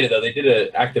reason... people played it, though. They did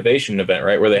an activation event,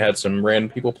 right, where they had some random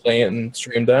people play it and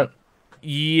streamed that.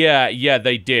 Yeah,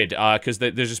 they did. Because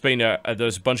there's just been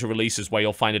there's a bunch of releases where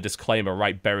you'll find a disclaimer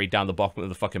right buried down the bottom of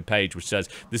the fucking page, which says,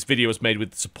 this video was made with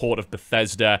the support of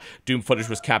Bethesda. Doom footage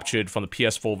was captured from the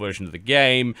PS4 version of the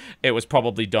game. It was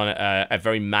probably done at a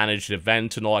very managed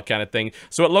event and all that kind of thing.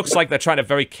 So it looks like they're trying to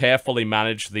very carefully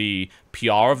manage the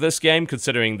PR of this game,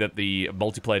 considering that the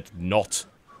multiplayer did not,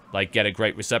 get a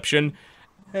great reception.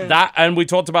 That, and we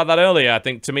talked about that earlier. I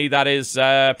think, to me, that is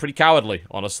pretty cowardly,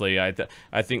 honestly. I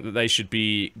think that they should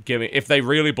be giving... If they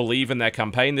really believe in their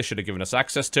campaign, they should have given us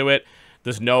access to it.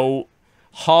 There's no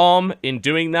harm in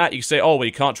doing that. You can say, oh, well,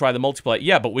 you can't try the multiplayer.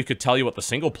 Yeah, but we could tell you what the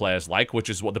single player's like, which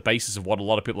is what the basis of what a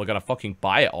lot of people are going to fucking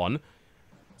buy it on.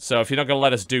 So if you're not going to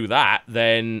let us do that,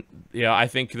 then, I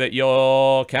think that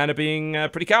you're kind of being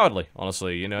pretty cowardly,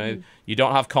 honestly. You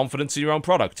don't have confidence in your own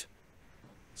product.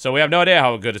 So we have no idea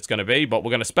how good it's going to be, but we're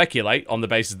going to speculate on the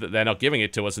basis that they're not giving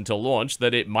it to us until launch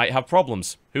that it might have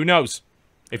problems. Who knows?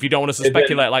 If you don't want us to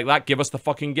speculate like that, give us the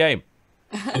fucking game.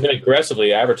 They've been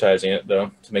aggressively advertising it,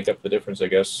 though, to make up the difference, I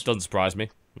guess. Doesn't surprise me.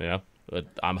 But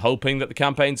I'm hoping that the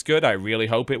campaign's good. I really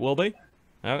hope it will be.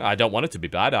 I don't want it to be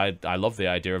bad. I love the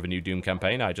idea of a new Doom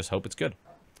campaign. I just hope it's good.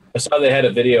 I saw they had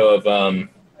a video of...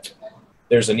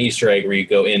 there's an Easter egg where you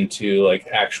go into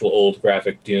actual old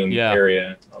graphic Doom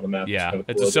area on the map. Yeah,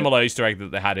 it's a similar Easter egg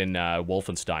that they had in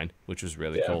Wolfenstein, which was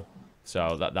really cool.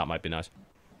 So that might be nice.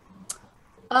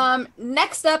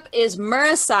 Next up is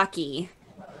Murasaki.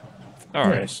 All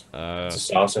right. Nice. It's a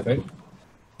sauce, I think.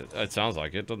 It sounds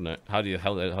like it, doesn't it? How do you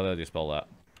spell that?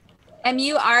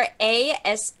 Murasaki.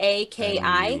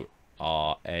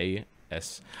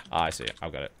 Muras. I see it.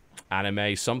 I've got it.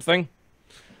 Anime something.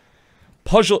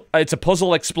 Puzzle. It's a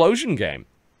puzzle explosion game.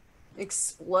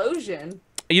 Explosion?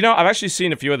 I've actually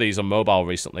seen a few of these on mobile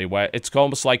recently where it's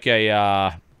almost like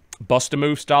a Buster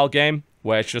Move style game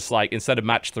where it's just instead of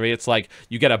match 3, it's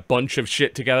you get a bunch of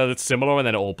shit together that's similar and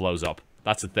then it all blows up.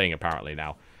 That's the thing apparently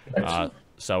now.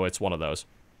 So it's one of those.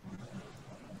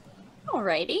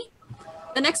 Alrighty.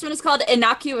 The next one is called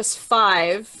Innocuous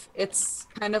 5. It's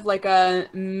kind of like a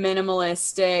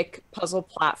minimalistic puzzle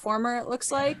platformer, it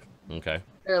looks like. Okay.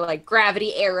 They're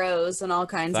gravity arrows and all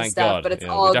kinds of stuff, God. but it's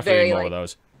all very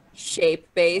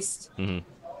shape-based.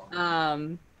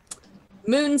 Mm-hmm.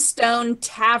 Moonstone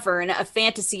Tavern, a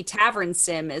fantasy tavern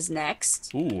sim, is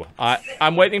next. Ooh,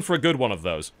 I'm waiting for a good one of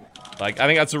those. I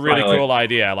think that's a really cool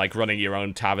idea, running your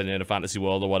own tavern in a fantasy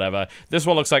world or whatever. This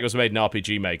one looks like it was made in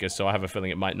RPG Maker, so I have a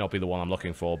feeling it might not be the one I'm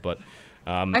looking for, but...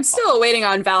 I'm still waiting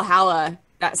on Valhalla,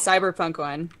 that cyberpunk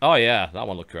one. Oh yeah, that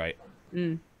one looked great.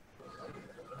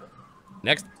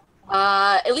 Next.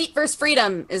 Elite vs.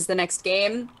 Freedom is the next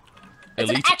game. It's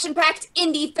an action-packed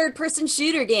indie third-person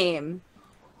shooter game.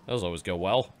 Those always go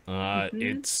well.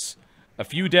 It's a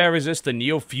few dare resist the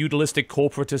neo-feudalistic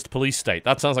corporatist police state.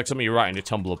 That sounds like something you write in your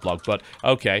Tumblr blog, but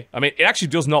okay. I mean, it actually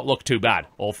does not look too bad.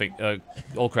 All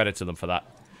credit to them for that.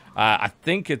 I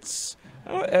think it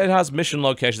has mission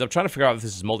locations. I'm trying to figure out if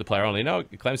this is multiplayer only. No,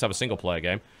 it claims to have a single-player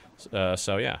game.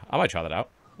 So yeah, I might try that out.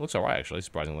 Looks alright, actually,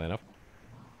 surprisingly enough.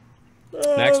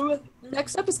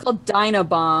 Next up is called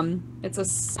Dynabomb. It's a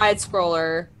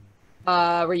side-scroller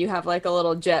where you have a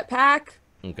little jetpack.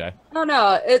 Okay. I don't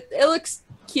know. It looks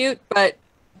cute, but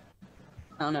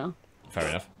I don't know. Fair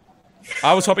enough.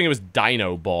 I was hoping it was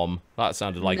Dino Bomb. That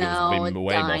sounded like it was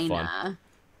way more fun.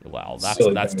 Well,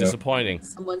 that's disappointing.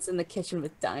 Someone's in the kitchen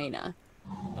with Dinah.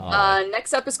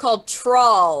 Next up is called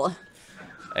Trawl.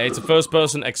 It's a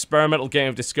first-person experimental game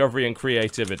of discovery and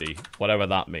creativity, whatever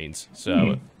that means.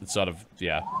 So it's sort of,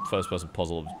 yeah, first-person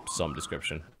puzzle of some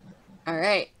description. All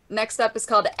right. Next up is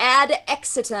called Ad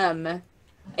Exitum,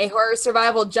 a horror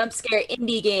survival jump scare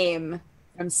indie game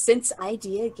from Since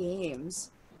Idea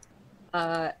Games.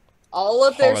 All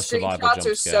of their screenshots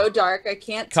are so dark, I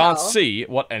can't tell. Can't see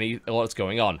what's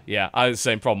going on. Yeah, I have the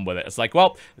same problem with it. It's like,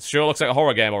 well, it sure looks like a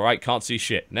horror game, all right. Can't see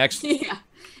shit. Next. Yeah.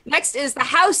 Next is The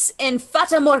House in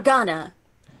Fata Morgana.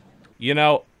 You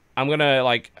know, I'm gonna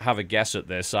like have a guess at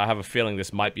this. I have a feeling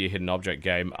this might be a hidden object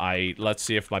game. Let's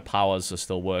see if my powers are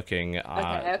still working.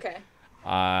 Okay.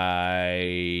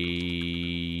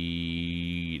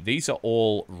 These are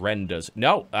all renders.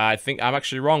 No, I think I'm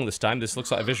actually wrong this time. This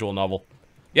looks like a visual novel.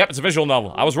 Yep, it's a visual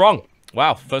novel. I was wrong.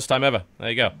 Wow, first time ever. There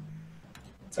you go.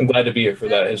 I'm glad to be here for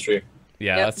that history.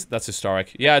 Yeah, that's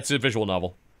historic. Yeah, it's a visual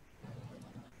novel.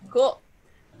 Cool.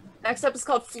 Next up is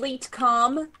called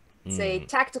Fleetcom. It's a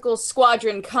tactical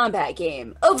squadron combat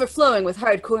game, overflowing with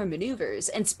hardcore maneuvers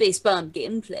and space bomb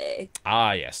gameplay.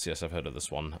 Ah, yes, I've heard of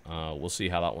this one. We'll see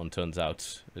how that one turns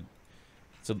out.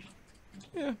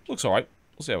 Yeah, looks alright.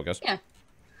 We'll see how it goes. Yeah.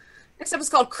 Next up is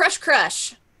called Crush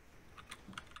Crush.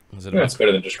 It's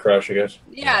better than just Crush, I guess.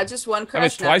 Yeah, just one Crush. I mean,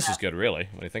 it's twice as good, really,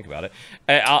 when you think about it.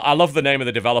 I love the name of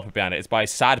the developer behind it. It's by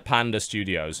Sad Panda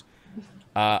Studios.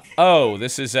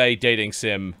 This is a dating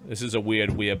sim. This is a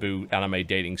weird weeaboo anime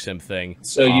dating sim thing.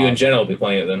 So you in general will be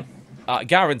playing it then?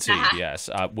 Guaranteed, yes.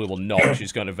 We will not.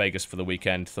 She's going to Vegas for the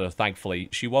weekend, so thankfully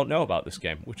she won't know about this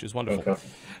game, which is wonderful. Okay.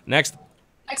 Next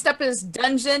up is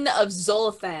Dungeon of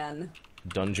Zolfan.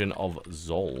 Dungeon of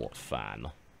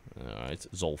Zolfan. Alright,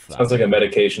 Zolfan. Sounds like a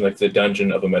medication, like the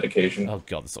dungeon of a medication. Oh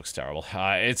god, this looks terrible.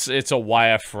 It's a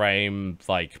wireframe,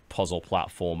 like, puzzle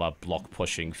platformer, block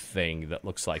pushing thing that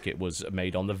looks like it was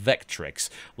made on the Vectrix.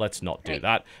 Let's not do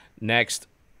that. Next.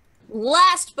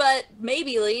 Last but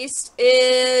maybe least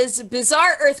is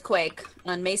Bizarre Earthquake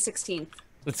on May 16th.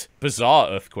 It's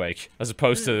Bizarre Earthquake, as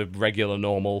opposed to regular,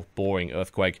 normal, boring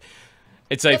Earthquake.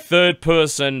 It's a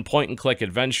third-person point-and-click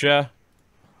adventure.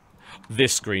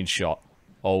 This screenshot.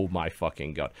 Oh my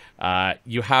fucking god.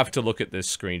 You have to look at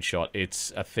this screenshot.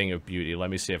 It's a thing of beauty. Let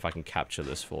me see if I can capture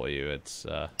this for you. It's,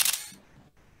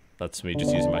 that's me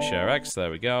just using my ShareX.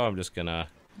 There we go. I'm just gonna...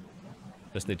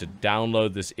 Just need to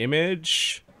download this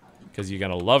image. Because you're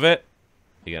gonna love it.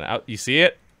 You see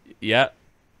it? Yeah.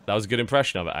 That was a good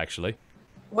impression of it, actually.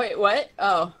 Wait, what?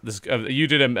 Oh. You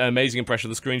did an amazing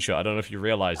impression of the screenshot. I don't know if you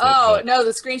realized it. Oh, no,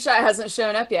 the screenshot hasn't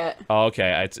shown up yet. Oh,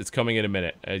 okay. It's coming in a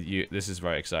minute. This is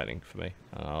very exciting for me.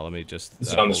 Let me just... This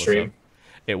is on the stream.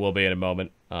 It will be in a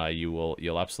moment.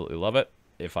 You'll absolutely love it.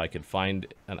 If I can find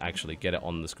and actually get it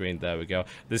on the screen. There we go.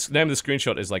 This name of the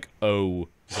screenshot is like O.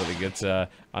 So we get, I'm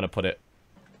going to put it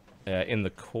in the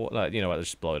corner. You know what?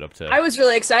 Let's just blow it up to... I was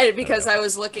really excited because I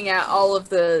was looking at all of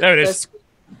the... There it is.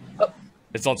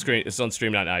 It's on screen. It's on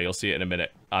stream right now. You'll see it in a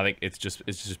minute. I think it's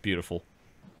just beautiful.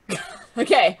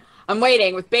 Okay, I'm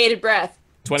waiting with bated breath.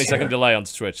 20-second delay on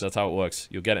Twitch. That's how it works.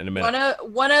 You'll get it in a minute.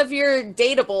 One of your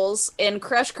datables in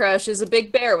Crush Crush is a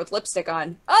big bear with lipstick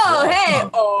on. Oh, hey!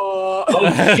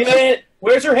 Oh shit!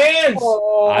 Where's her hands?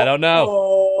 I don't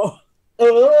know.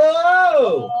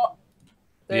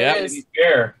 There it is.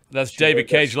 Bear. That's David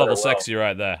Cage level sexy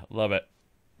right there. Love it.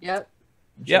 Yep.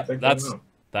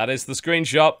 That is the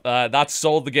screenshot. That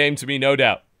sold the game to me, no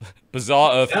doubt.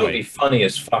 Bizarre Earthquake. That would be funny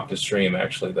as fuck to stream,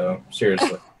 actually, though.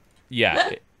 Seriously.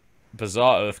 Yeah.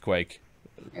 Bizarre Earthquake.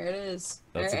 There it is.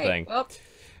 That's the thing. Well.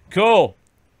 Cool.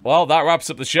 Well, that wraps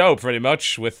up the show, pretty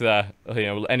much, with,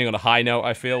 ending on a high note,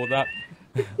 I feel, with that.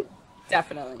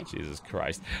 Definitely. Jesus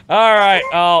Christ. All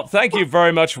right. Thank you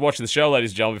very much for watching the show,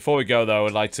 ladies and gentlemen. Before we go, though,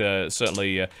 I'd like to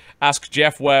certainly ask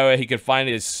Geoff where he can find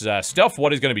his stuff,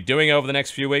 what he's going to be doing over the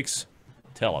next few weeks.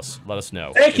 Tell us. Let us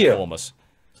know. Thank you. Inform us.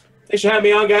 Thanks for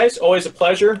having me on, guys. Always a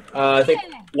pleasure. I think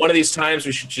one of these times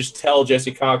we should just tell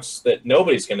Jesse Cox that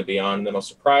nobody's going to be on, and then I'll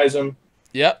surprise him.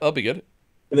 Yeah, that'll be good.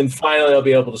 And then finally I'll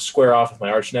be able to square off with my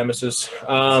arch nemesis.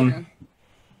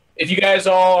 If you guys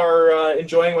all are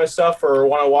enjoying my stuff or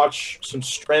want to watch some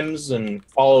streams and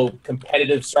follow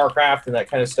competitive StarCraft and that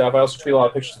kind of stuff, I also tweet a lot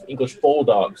of pictures of English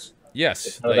bulldogs.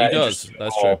 Yes, he does.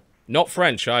 That's true. Not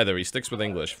French either. He sticks with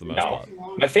English for the most part.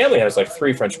 My family has like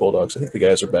 3 French bulldogs. I think the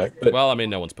guys are back. But well, I mean,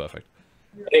 no one's perfect.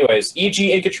 Anyways, EG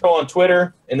iNcontroL on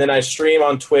Twitter, and then I stream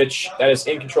on Twitch. That is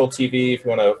iNcontroL TV. If you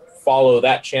want to follow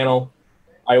that channel,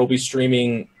 I will be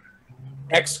streaming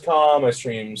XCOM, I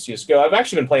stream CSGO. I've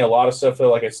actually been playing a lot of stuff,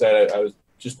 though. Like I said, I was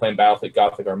just playing Battlefleet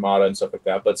Gothic Armada and stuff like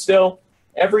that. But still,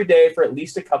 every day for at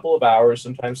least a couple of hours,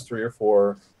 sometimes 3 or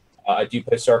 4, I do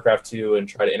play StarCraft 2 and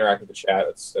try to interact with the chat.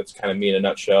 That's kind of me in a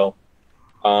nutshell.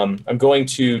 I'm going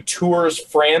to Tours,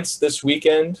 France this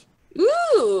weekend.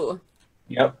 Ooh.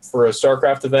 Yep, for a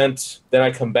StarCraft event. Then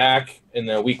I come back, and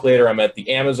then a week later, I'm at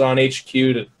the Amazon HQ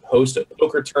to host a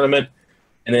poker tournament.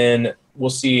 And then we'll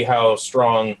see how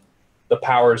strong the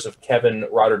powers of Kevin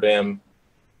Rotterdam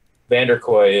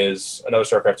Vanderkoy is, another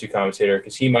StarCraft 2 commentator,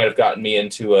 because he might have gotten me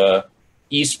into a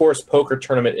esports poker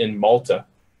tournament in Malta,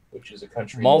 which is a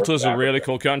country. Malta's a really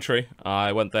cool country.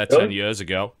 I went there 10 years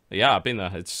ago. Yeah, I've been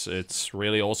there. It's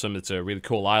really awesome. It's a really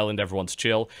cool island. Everyone's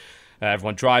chill.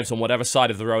 Everyone drives on whatever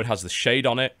side of the road has the shade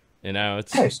on it. You know,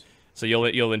 it's nice. So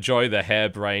you'll enjoy the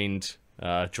harebrained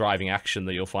driving action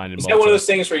that you'll find in Malta. Is that one of those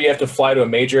things where you have to fly to a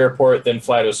major airport, then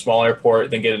fly to a small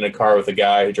airport, then get in a car with a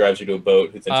guy who drives you to a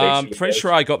boat? Who then takes you pretty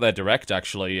sure I got there direct,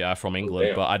 actually, from England,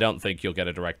 damn. but I don't think you'll get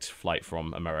a direct flight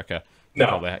from America.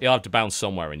 No. You'll have to bounce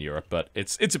somewhere in Europe, but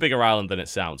it's a bigger island than it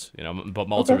sounds, you know. But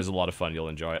Malta is a lot of fun. You'll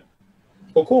enjoy it.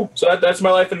 Well, cool. So that's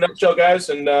my life in a nutshell, guys,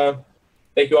 and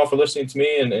thank you all for listening to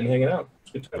me and hanging out.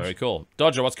 It's good times. Very cool.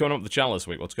 Dodger, what's going on with the channel this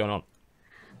week? What's going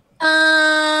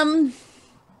on?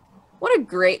 What a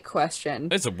great question.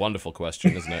 It's a wonderful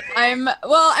question, isn't it? I'm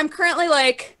currently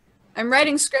I'm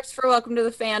writing scripts for Welcome to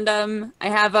the Fandom. I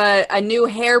have a new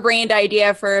harebrained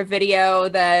idea for a video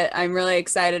that I'm really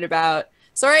excited about.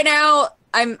 So right now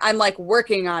I'm like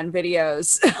working on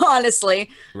videos, honestly.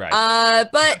 Right.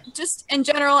 But just in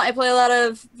general, I play a lot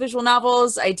of visual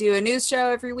novels. I do a news show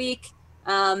every week.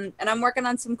 And I'm working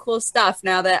on some cool stuff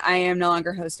now that I am no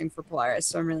longer hosting for Polaris,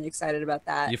 so I'm really excited about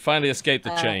that. You finally escaped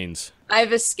the chains.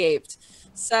 I've escaped.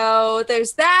 So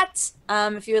there's that.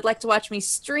 If you would like to watch me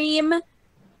stream,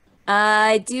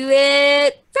 I do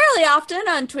it fairly often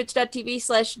on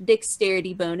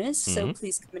twitch.tv/dexterity-bonus, so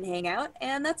please come and hang out,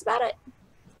 and that's about it.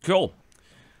 Cool.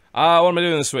 What am I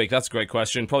doing this week? That's a great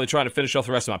question. Probably trying to finish off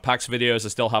the rest of my PAX videos. I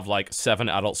still have like 7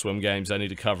 Adult Swim games I need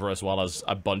to cover, as well as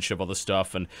a bunch of other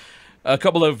stuff, and a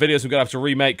couple of videos we're going to have to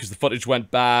remake because the footage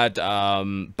went bad.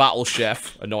 Battle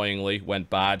Chef, annoyingly, went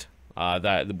bad.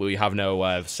 That we have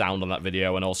no sound on that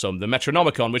video, and also the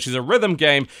Metronomicon, which is a rhythm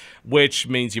game, which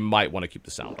means you might want to keep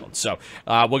the sound on. So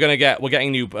we're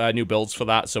getting new builds for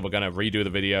that, so we're gonna redo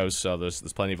the videos. So there's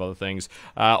plenty of other things.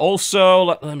 Also,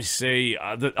 let me see.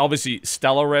 Obviously,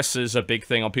 Stellaris is a big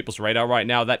thing on people's radar right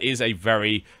now. That is a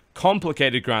very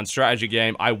complicated grand strategy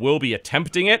game. I will be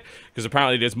attempting it, because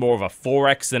apparently it is more of a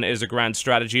 4X than it is a grand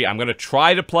strategy. I'm going to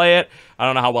try to play it. I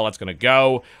don't know how well it's going to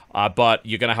go, but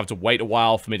you're going to have to wait a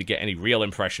while for me to get any real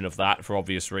impression of that, for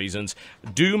obvious reasons.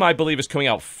 Doom, I believe, is coming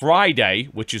out Friday,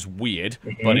 which is weird,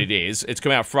 but it is. It's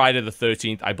coming out Friday the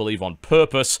 13th, I believe, on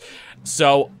purpose.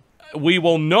 So we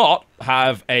will not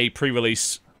have a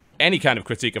pre-release any kind of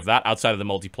critique of that outside of the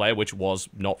multiplayer, which was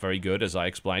not very good, as I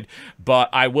explained. But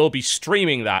I will be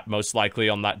streaming that, most likely,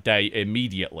 on that day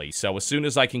immediately. So as soon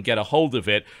as I can get a hold of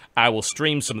it, I will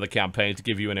stream some of the campaign to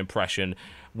give you an impression.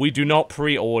 We do not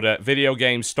pre-order video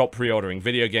games. Stop pre-ordering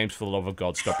video games, for the love of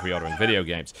God. Stop pre-ordering video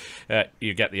games.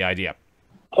 You get the idea.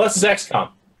 Unless it's XCOM.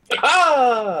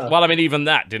 Ah! Well, I mean, even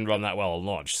that didn't run that well on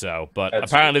launch, so... But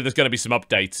That's apparently there's going to be some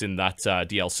updates in that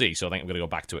DLC, so I think I'm going to go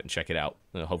back to it and check it out.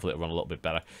 Hopefully it'll run a little bit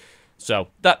better. So,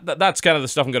 that's kind of the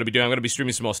stuff I'm going to be doing. I'm going to be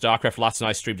streaming some more StarCraft. Last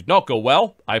night's stream did not go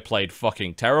well. I played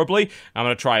fucking terribly. I'm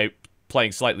going to try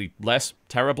playing slightly less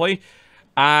terribly.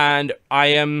 And I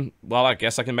am, well, I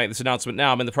guess I can make this announcement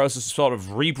now. I'm in the process of sort of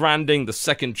rebranding the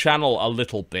second channel a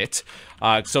little bit.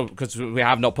 Because we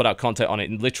have not put out content on it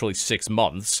in literally 6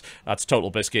 months. That's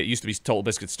TotalBiscuit. It used to be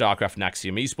TotalBiscuit, StarCraft, and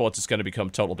Axiom Esports. It's going to become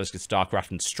TotalBiscuit,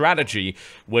 StarCraft, and Strategy,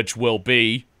 which will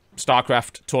be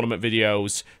StarCraft tournament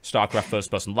videos, StarCraft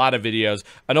first-person ladder videos,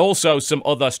 and also some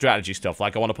other strategy stuff.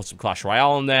 Like, I want to put some Clash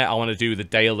Royale in there. I want to do the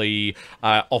daily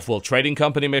Offworld Trading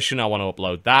Company mission. I want to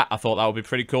upload that. I thought that would be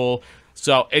pretty cool.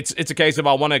 So it's a case of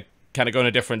I want to kind of go in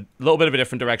a little bit of a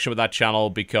different direction with that channel,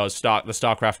 because the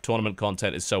StarCraft tournament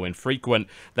content is so infrequent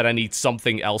that I need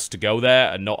something else to go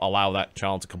there and not allow that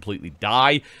channel to completely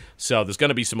die. So there's going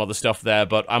to be some other stuff there,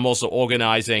 but I'm also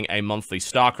organizing a monthly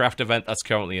StarCraft event that's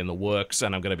currently in the works,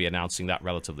 and I'm going to be announcing that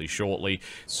relatively shortly.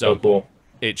 So cool.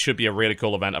 It should be a really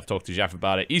cool event. I've talked to Geoff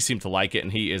about it. He seemed to like it,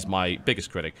 and he is my biggest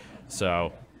critic.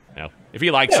 So, you know, if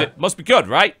he likes it must be good,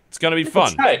 right? It's going to be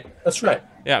fun. That's right. That's right.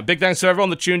 Yeah, big thanks to everyone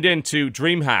that tuned in to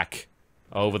DreamHack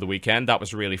over the weekend. That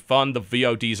was really fun. The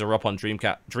VODs are up on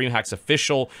DreamHack's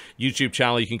official YouTube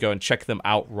channel. You can go and check them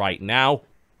out right now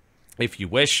if you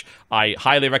wish. I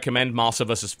highly recommend Marsa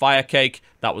vs. Firecake.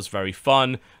 That was very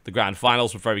fun. The grand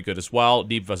finals were very good as well.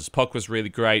 Neeb versus Puck was really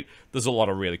great. There's a lot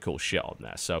of really cool shit on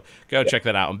there, so go check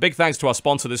that out. And big thanks to our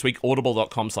sponsor this week,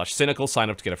 audible.com/cynical. Sign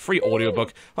up to get a free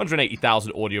audiobook.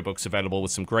 180,000 audiobooks available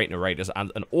with some great narrators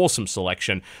and an awesome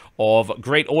selection of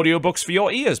great audiobooks for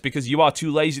your ears, because you are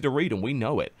too lazy to read, and we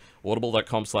know it.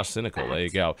 Audible.com/cynical. There you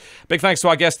go. Big thanks to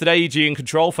our guest today,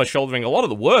 iNcontroL, for shouldering a lot of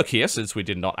the work here, since we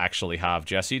did not actually have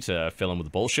Jesse to fill in with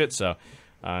the bullshit. So,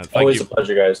 always a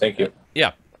pleasure, guys. Thank you.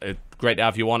 Yeah, great to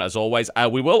have you on, as always.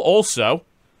 We will also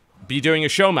be doing a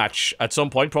show match at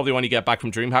some point, probably when you get back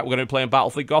from DreamHack. We're going to be playing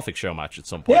Battlefleet Gothic show match at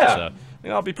some point. Yeah. So,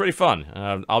 that'll be pretty fun.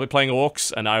 I'll be playing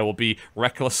Orcs, and I will be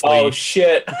recklessly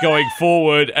going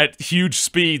forward at huge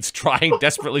speeds, trying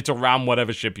desperately to ram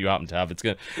whatever ship you happen to have. It's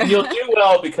gonna. And you'll do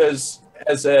well, because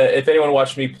if anyone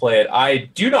watched me play it, I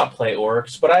do not play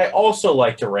Orcs, but I also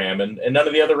like to ram, and none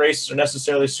of the other races are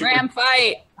necessarily super. Ram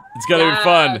fight. It's gonna be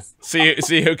fun.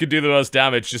 See who can do the most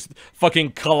damage. Just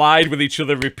fucking collide with each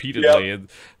other repeatedly. Yep. And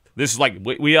this is like,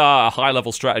 we are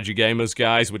high-level strategy gamers,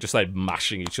 guys. We're just like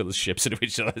mashing each other's ships into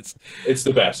each other. It's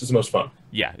the best. It's the most fun.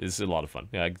 Yeah, it's a lot of fun.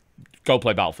 Yeah, go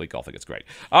play Battlefleet Gothic. It's great.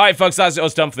 All right, folks, that's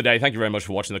us done for the day. Thank you very much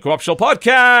for watching the Co-op Show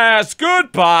podcast.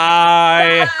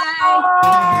 Goodbye.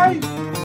 Bye.